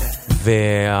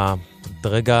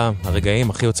 והרגעים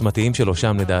הכי עוצמתיים שלו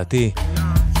שם לדעתי,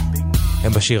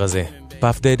 הם בשיר הזה,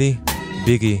 פאף דדי,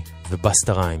 ביגי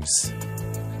ובסטה ריימס.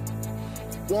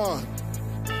 1,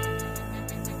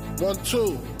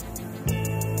 2.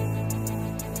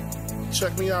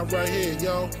 Check me out right here,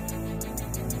 yo.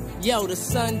 Yo, the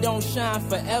sun don't shine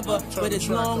forever, but as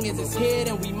long as it's here,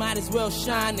 then we might as well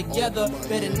shine together.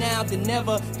 Better now than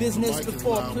never, business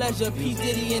before pleasure. P.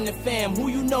 Diddy and the fam, who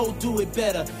you know do it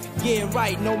better. Yeah,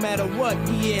 right, no matter what,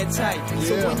 we airtight.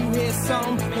 So when you hear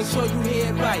something, make sure you hear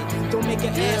it right. Don't make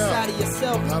an ass out of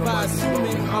yourself by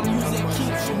assuming our music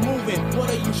keeps you moving. What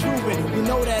are you proving? You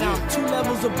know that I'm 2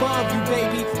 levels above you,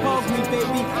 baby. Hug me,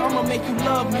 baby, I'ma make you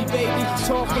love me, baby.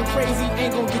 Talking crazy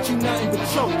ain't gonna get you nothing but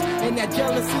choke. And that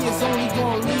jealousy is only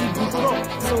gonna leave you broke.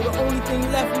 So the only thing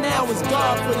left now is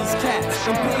God for these cats.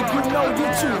 And big, you know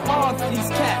you're too hard for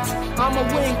these cats. I'ma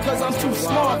win cause I'm too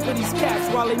smart for these cats.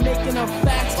 While they making up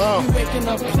facts, you waking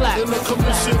up plaques. In the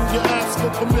commission, you ask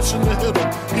for permission to hit him.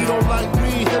 He don't like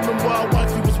me, hit him while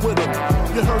wifey was with him.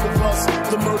 You heard of us,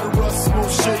 the murderers,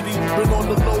 most shady. Been on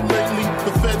the low lately,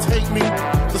 the feds hate me.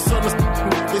 The sun is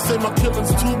they say my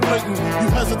killing's too blatant. You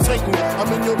hesitating, I'm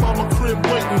in your mama crib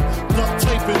waiting. Duct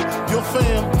taping, your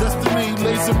fam, destiny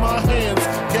lays in my hands.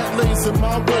 Gat lays in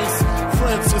my waist.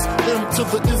 Francis, M to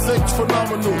the is H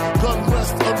phenomenal. Gun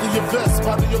rest under your vest,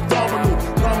 by the abdominal.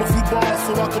 Rhyme a few bars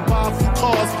so I could buy a few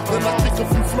cars. Then I kick a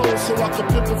few flows so I could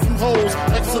pimp a few hoes.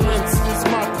 Excellence is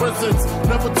my presence.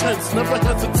 Never tense, never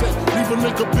hesitate. Leave a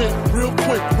nigga bit, real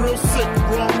quick, real sick.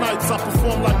 Raw nights, I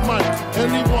perform like Mike.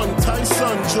 Anyone,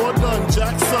 Tyson, Jordan,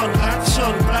 Jackson,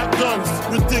 action, back guns,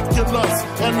 ridiculous.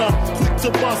 And I'm quick to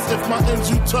bust if my ends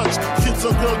you touch. Kids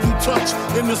or girl you touch.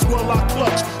 In this world I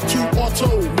clutch. 2 auto,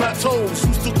 Matos.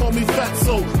 Used to call me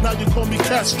Fatso, now you call me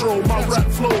Castro. My rap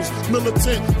flows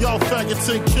militant, y'all faggots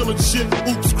ain't killing shit.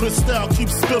 Oops, Cristal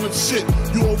keeps spilling shit.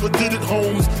 You overdid it,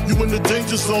 Holmes. You in the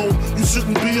danger zone. You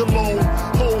shouldn't be alone.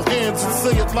 Hold hands and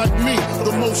say it like me.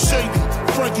 The most shady.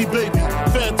 Frankie baby,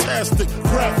 fantastic,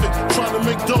 graphic, trying to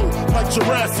make dough like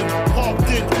Jurassic. Parked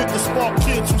in with the spark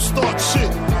kids who start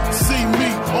shit. See me,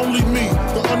 only me,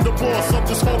 the underboss of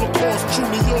this Holocaust.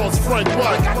 Truly yours, Frank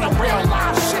White. We got the real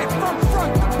live shit from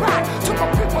front to back. To my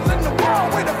people in the world,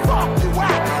 where the fuck you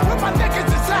at? Where my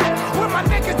niggas is at? Where my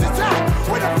niggas is at?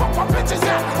 Where the fuck my bitches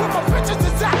at? Where my bitches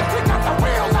is at? We got the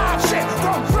real live shit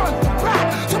from front to back.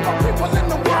 To my people in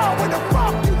the world, where the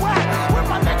fuck you at? Where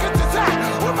my niggas is at?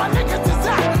 Where my niggas is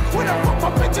at? Where the fuck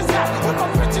my bitches at? Where my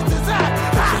bitches is at?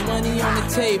 Put your money on the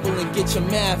table and get your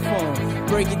math on.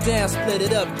 Break it down, split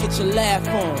it up, get your laugh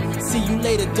on. See you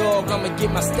later, dog, I'ma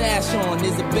get my stash on.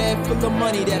 There's a bed full of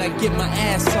money that I get my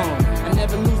ass on. I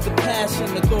never lose the passion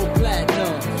to go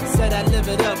platinum. Said I live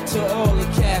it up till all the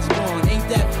cash gone. Ain't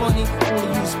that funny?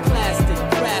 Only use plastic,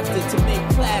 crafted to make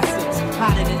classics.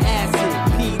 Hotter than acid,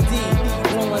 PD.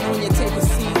 Rolling on your tape of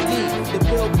CD. The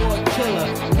Billboard killer,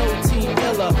 no team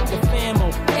killer. The famo,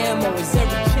 ammo is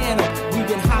every channel. We've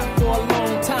been hot for a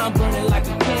long time, burning like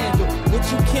a candle. What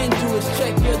you can do is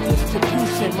check your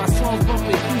distribution. My songs bump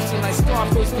in Houston like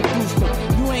Scarface produced them.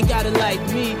 You ain't got it like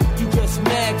me, you just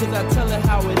mad cause I tell her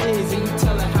how it is and you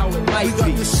tell her how it might be. We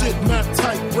got this shit mapped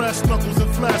tight, brass knuckles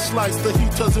and flashlights. The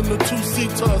heaters and the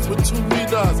two-seaters with 2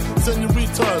 meters.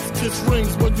 Senoritas, kiss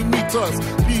rings when you meet us.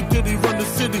 P. Diddy run the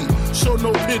city, show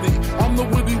no pity. I'm the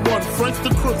witty one, Frank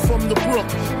the crook from the brook.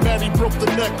 Maddie broke the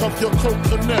neck of your coke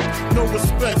connect. No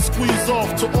respect, squeeze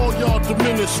off to all y'all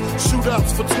diminish.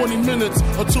 Shootouts for 20 minutes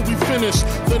until we finish.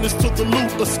 Then it's to the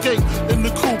loot, escape in the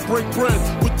coupe, break bread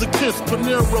with the kiss.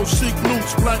 Panero, chic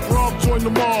loots, Black Rob join the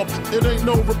mob. It ain't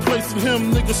no replacing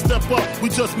him, niggas step up. We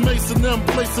just macing them,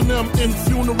 placing them in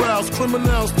funerals.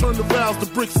 Criminals turn the vows to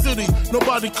Brick City.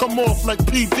 Nobody come off like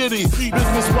P. Diddy.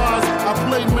 Business wise, I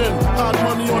play men. Hide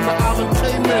money on the island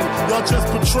Cayman. Y'all just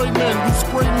betray men, you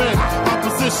spray men.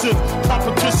 Opposition,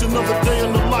 competition of the day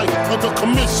in the life of the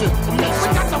commission. We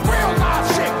got the real live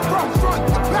shit from front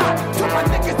to back. To my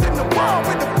niggas in the world,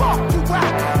 where the fuck you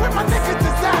at? Where my niggas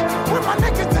is at? Where my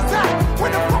niggas is at?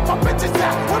 Where the fuck my bitches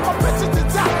at? Where my bitches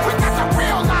is at? We got the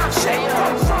real live shit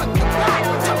from front to back.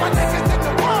 To my niggas in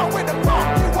the world, where the fuck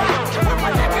you at? Where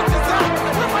my niggas is at?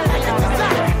 Where my niggas is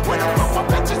at? Where the fuck my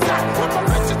bitches at? Where my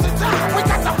bitches is at? We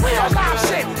got the real live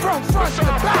shit from front to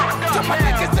back. To my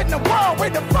niggas in the world,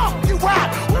 where the fuck you at?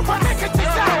 Where my niggas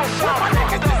is at? Where my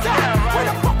niggas is at? Where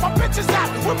the fuck my bitches at?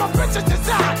 Where my bitches is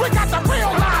at? We got the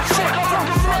real live shit from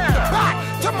front to back.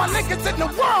 To my niggas in the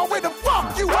world, where the fuck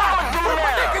you at? Where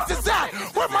my niggas is at?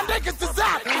 Where my niggas is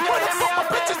at? Where the fuck my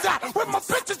bitches at? Where my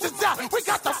bitches is at? We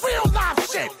got the real live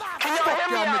shit. What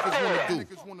y'all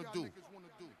niggas wanna do?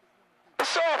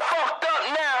 It's all fucked up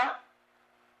now.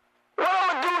 What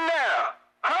I'ma do now?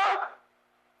 Huh?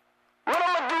 What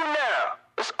I'ma do now?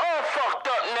 It's all fucked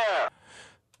up now.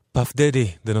 פאף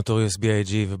דדי, The Notorious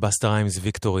בי.איי.ג'י ובאסטה ריימס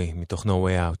ויקטורי מתוך No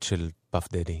Way Out של פאף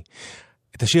דדי.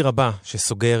 את השיר הבא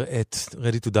שסוגר את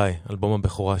Ready to Die, אלבום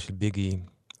הבכורה של ביגי,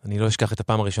 אני לא אשכח את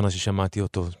הפעם הראשונה ששמעתי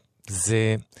אותו.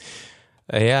 זה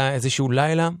היה איזשהו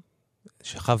לילה,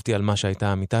 שכבתי על מה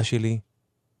שהייתה המיטה שלי,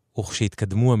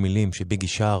 וכשהתקדמו המילים שביגי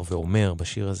שר ואומר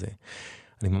בשיר הזה,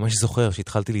 אני ממש זוכר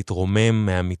שהתחלתי להתרומם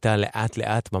מהמיטה לאט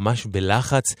לאט, ממש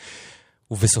בלחץ,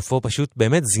 ובסופו פשוט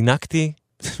באמת זינקתי,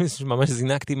 ממש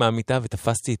זינקתי מהמיטה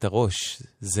ותפסתי את הראש.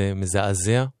 זה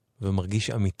מזעזע ומרגיש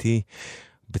אמיתי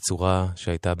בצורה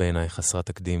שהייתה בעיניי חסרת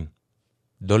תקדים.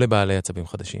 לא לבעלי עצבים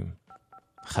חדשים,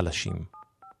 חלשים.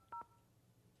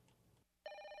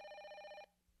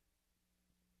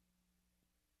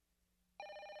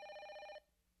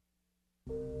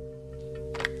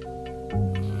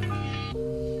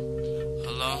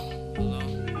 Hello?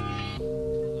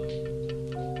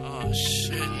 Oh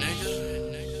shit, nigga.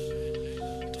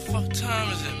 What the fuck time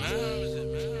is it, man?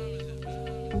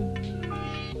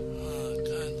 Oh,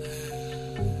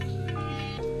 goddamn.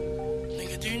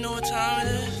 Nigga, do you know what time it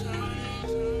is?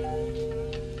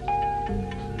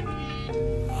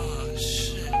 Oh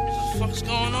shit, what the fuck's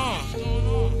going on?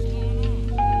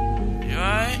 You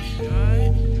alright?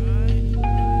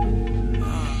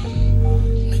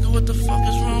 What the fuck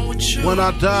is wrong with you? When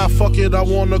I die, fuck it, I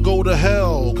wanna go to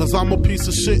hell. Cause I'm a piece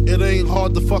of shit, it ain't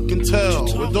hard to fucking tell.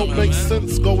 It don't make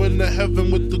sense going to heaven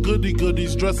with the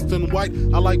goodies dressed in white.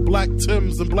 I like black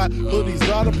Timbs and black hoodies.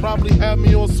 God'll probably have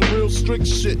me on some real strict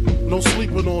shit. No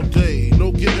sleeping all day, no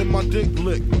getting my dick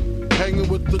licked. Hanging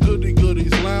with the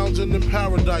goodies, lounging in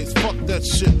paradise. Fuck that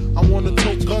shit, I wanna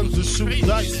tote guns and shoot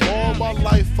dice. All my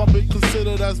life I've been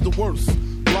considered as the worst.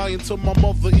 Lying to my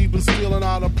mother, even stealing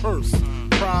out a purse.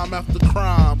 crime after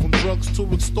crime, from drugs to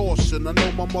extortion. I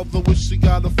know my mother wish she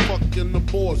got a fucking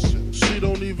abortion. She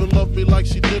don't even love me like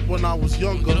she did when I was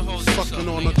younger. Sucking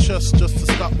on her chest just to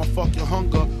stop my fucking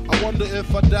hunger. I wonder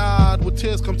if I died, would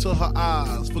tears come to her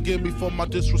eyes? Forgive me for my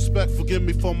disrespect, forgive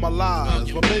me for my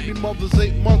lies. My baby mother's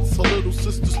 8 months, her little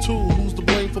sister's 2. Who's to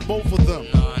blame for both of them?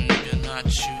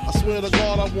 I swear to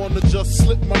God, I wanna just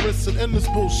slip my wrist and end this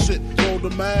bullshit. Throw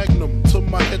the magnum till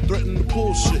my head threaten to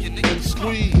pull shit and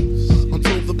squeeze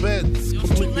until the bed's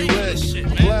completely red.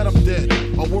 I'm glad I'm dead,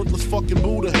 a worthless fucking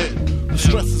Buddha head. The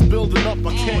stress is building up,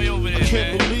 I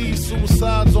can't believe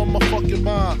suicide's on my fucking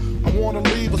mind. I wanna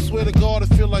leave, I swear to God, I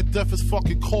feel like death is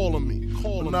fucking calling me.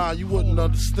 But nah, you wouldn't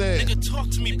understand. Nigga, talk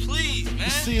to me, please, man. You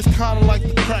see, it's kinda like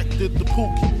the crack did the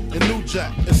Pookie and New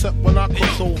Jack. Except when I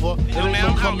cross over, it ain't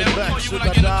no coming back. Should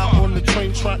I die on the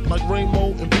train track like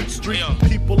Rainbow and Beach Street?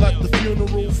 People at the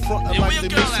funeral frontin' like they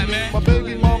miss me. My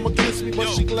baby mama kissed me, but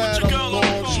she glad I'm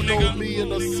gone. She know me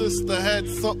and her sister had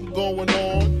something going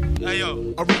on. I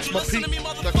reached my peak,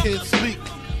 I can't speak.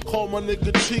 Call my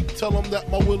nigga cheek, tell him that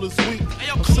my will is weak.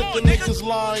 I'm sick of niggas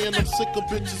lying, I'm sick of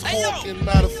bitches hawking.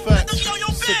 Matter of fact,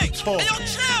 sick of talking.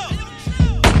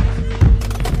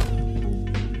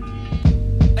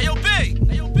 Hey yo, Big!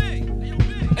 Hey yo, Big! Hey yo,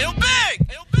 Big! Hey yo, Big!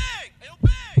 Hey yo, Big! Hey yo,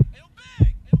 Big!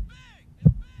 Hey yo, Big!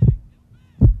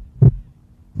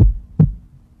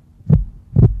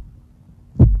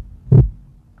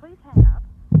 Please hang up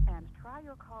and try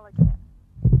your call again.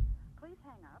 Please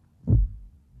hang up.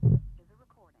 This is a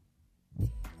recording.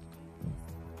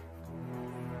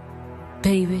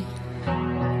 Baby,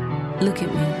 look at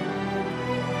me.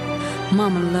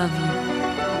 Mama love you.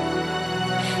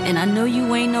 And I know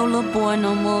you ain't no little boy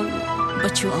no more,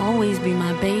 but you'll always be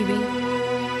my baby.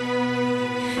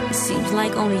 It seems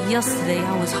like only yesterday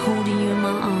I was holding you in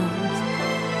my arms.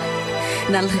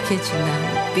 Now look at you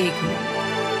now, big one.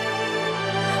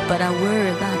 But I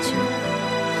worry about you.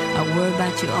 I worry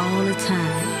about you all the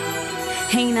time.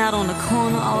 Hanging out on the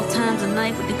corner all times of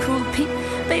night with the cruel people.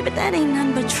 Baby, that ain't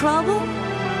nothing but trouble.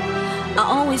 I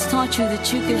always taught you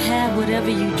that you could have whatever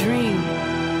you dream.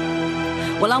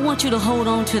 Well, I want you to hold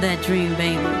on to that dream,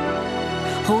 baby.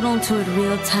 Hold on to it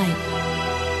real tight,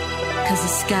 'cause the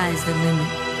sky's the limit.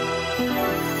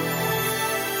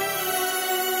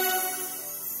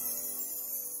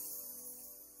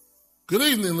 Good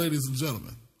evening, ladies and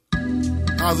gentlemen.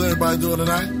 How's everybody doing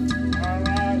tonight?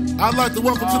 I'd like to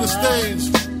welcome to the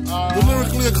stage the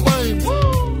lyrically acclaimed.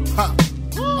 Ha.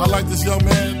 I like this young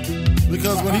man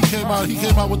because when he came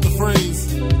out with the phrase,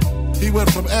 he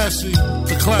went from ashy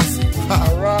to classy.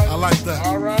 I like that.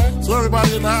 So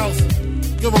everybody in the house,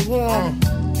 give a warm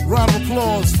round of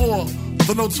applause for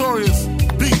the notorious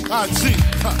B.I.G.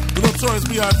 The notorious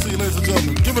B.I.G., ladies and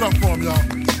gentlemen. Give it up for him, y'all.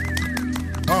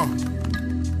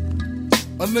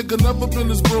 A nigga never been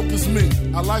as broke as me.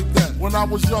 I like that. When I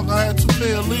was young, I had 2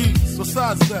 pair of leaves.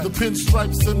 Besides that, the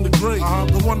pinstripes and the gray.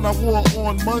 The one I wore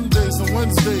on Mondays and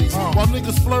Wednesdays. While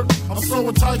niggas flirt, I'm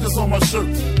sewing tigers on my shirt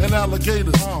and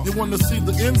alligators. You wanna see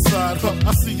the inside?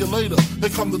 I see you later. Here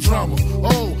come the drama.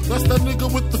 Oh, that's that nigga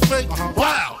with the fake.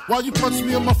 Wow! Why you punch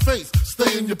me in my face?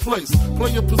 Stay in your place.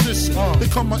 Play your position. Here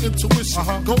come my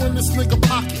intuition. Go in this nigga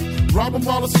pocket. Rob him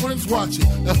while his friends watching.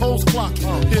 And hoes clocking.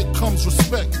 Here comes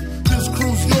respect. His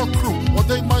crew's your crew, or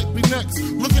they might be next.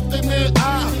 Look at they man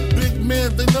eye. Big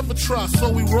man, they never try, so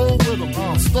we roll with them.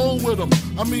 Stole with them,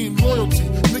 I mean loyalty.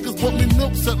 Niggas bought me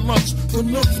milks at lunch. The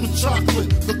milks with chocolate,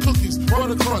 the cookies,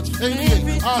 butter crunch.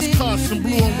 88, Oshkosh and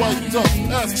blue and white duck.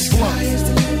 Ask Sly. Sky is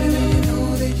the limit and you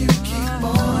know that you keep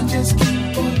on. Just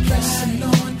keep on pressing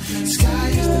on. Sky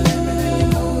is the limit and you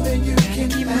know that you can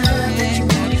have what you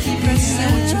want. Be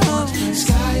what you want.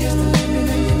 Sky is the limit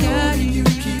and you know that you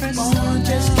keep on.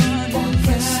 Just keep on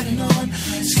pressing on.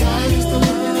 Sky is the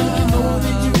limit and you know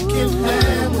that you can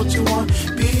have what you want.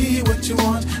 Be what you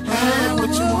want. Have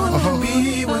what you want.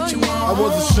 Be what you want. I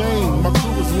was ashamed, my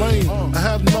crew was lame. I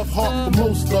had enough heart for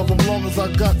most of them, long as I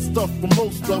got stuff for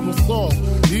most of them soft.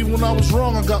 Even when I was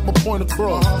wrong, I got my point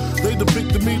across. They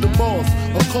depicted me the boss.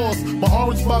 Of course, my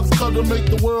orange box cutter make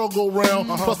the world go round.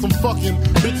 Plus I'm fucking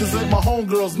bitches ain't my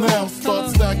homegirls now.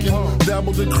 Start stacking,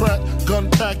 dabbled in crack, gun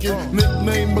packing.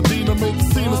 Nickname Medina, make the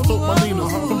scenes, took my Nina.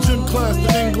 From gym class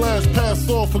to English, passed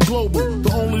off for global.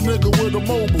 The only nigga with a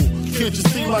mobile. Can't you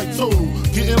see like total?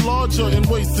 Getting larger in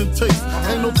waist and taste.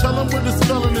 Ain't no telling where this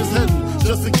felon is heading.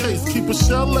 Just in case, keep a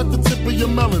shell at the tip of your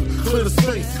melon. Clear the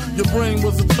space. Your brain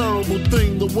was a terrible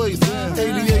thing to waste.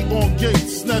 88 on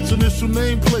gates, snatch initial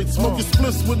nameplates. Smoking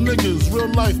splits with niggas. Real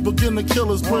life beginner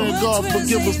killers. Praying God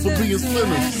forgive us for being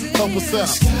sinners. Help us out.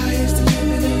 Sky is the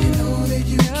limit and you know that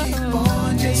you keep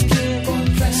on. Just keep on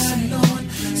pressing on.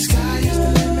 Sky is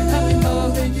the limit and you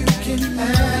know that can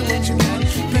have what you want,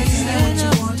 be what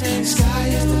you want. Sky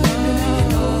is the limit and you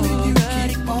know that you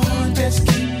keep on, just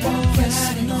keep on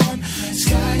pressing on.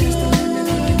 Sky is the limit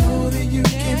and you know that you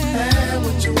can have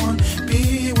what you want, be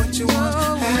what you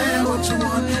want, have what you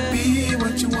want, be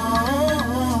what you want.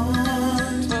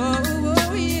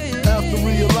 After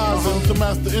realizing to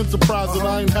master enterprise and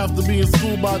I ain't have to be in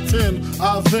school by 10,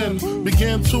 I then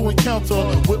began to encounter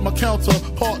with my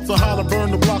counterparts on how to burn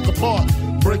the block apart.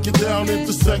 Break it down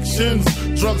into sections,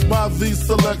 drugs by these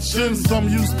selections. Some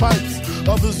use pipes,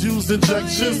 others use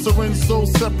injections. Syringe sold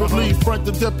separately. Frank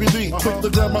the deputy, quick to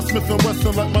grab my Smith &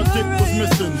 Wesson like my dick was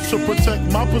missing. To protect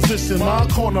my position, my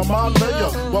corner, my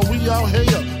layer. While we out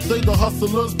here, say the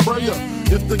hustler's prayer.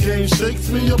 If the game shakes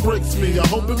me or breaks me, I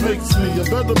hope it makes me a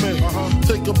better man.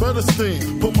 Take a better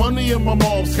stand, put money in my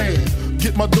mom's hand.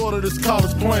 Get my daughter this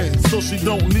college plan, so she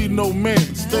don't need no man.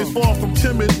 Stay far from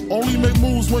timid, only make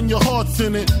moves when your heart's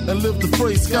in it. And live the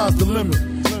phrase, sky's the limit,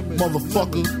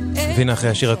 motherfucker. והנה אחרי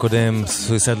השיר הקודם,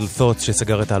 Suicidal Thoughts,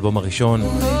 שסגר את האלבום הראשון,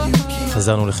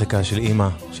 חזרנו לחיקה של אימא,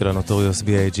 של הנוטוריוס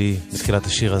בי.איי.ג'י, בתחילת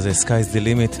השיר הזה, Sky's the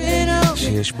Limit,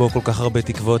 שיש בו כל כך הרבה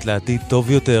תקוות לעתיד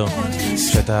טוב יותר,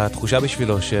 שהייתה תחושה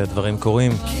בשבילו שהדברים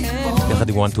קורים, יחד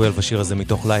עם 112, השיר הזה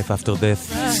מתוך Life After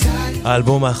Death,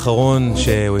 האלבום האחרון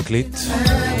שהוא הקליט.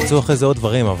 מצאו אחרי זה עוד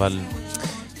דברים, אבל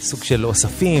סוג של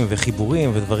אוספים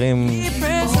וחיבורים ודברים.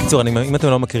 בקיצור, אם אתם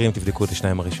לא מכירים, תבדקו את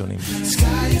השניים הראשונים.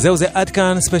 זהו, זה עד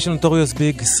כאן ספיישל נוטוריוס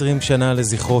ביג, 20 שנה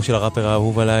לזכרו של הראפר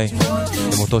האהוב עליי,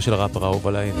 למותו של הראפר האהוב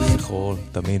עליי, זכרו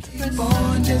תמיד.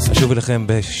 אשוב אליכם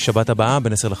בשבת הבאה,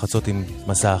 בין 10 לחצות עם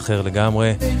מסע אחר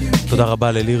לגמרי. תודה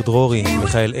רבה לליר דרורי,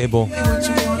 מיכאל אבו,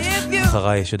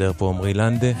 אחריי ישדר פה עמרי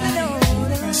לנדה,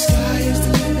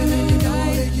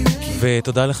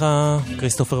 ותודה לך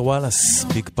כריסטופר וואלאס,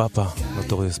 ביג פאפה,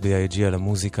 נוטוריוס בי.איי.ג'י על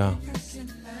המוזיקה.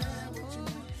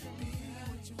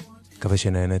 מקווה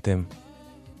שנהנתם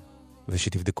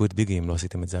ושתבדקו את ביגי אם לא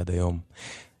עשיתם את זה עד היום.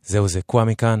 זהו, זה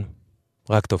קוואמי כאן,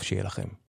 רק טוב שיהיה לכם.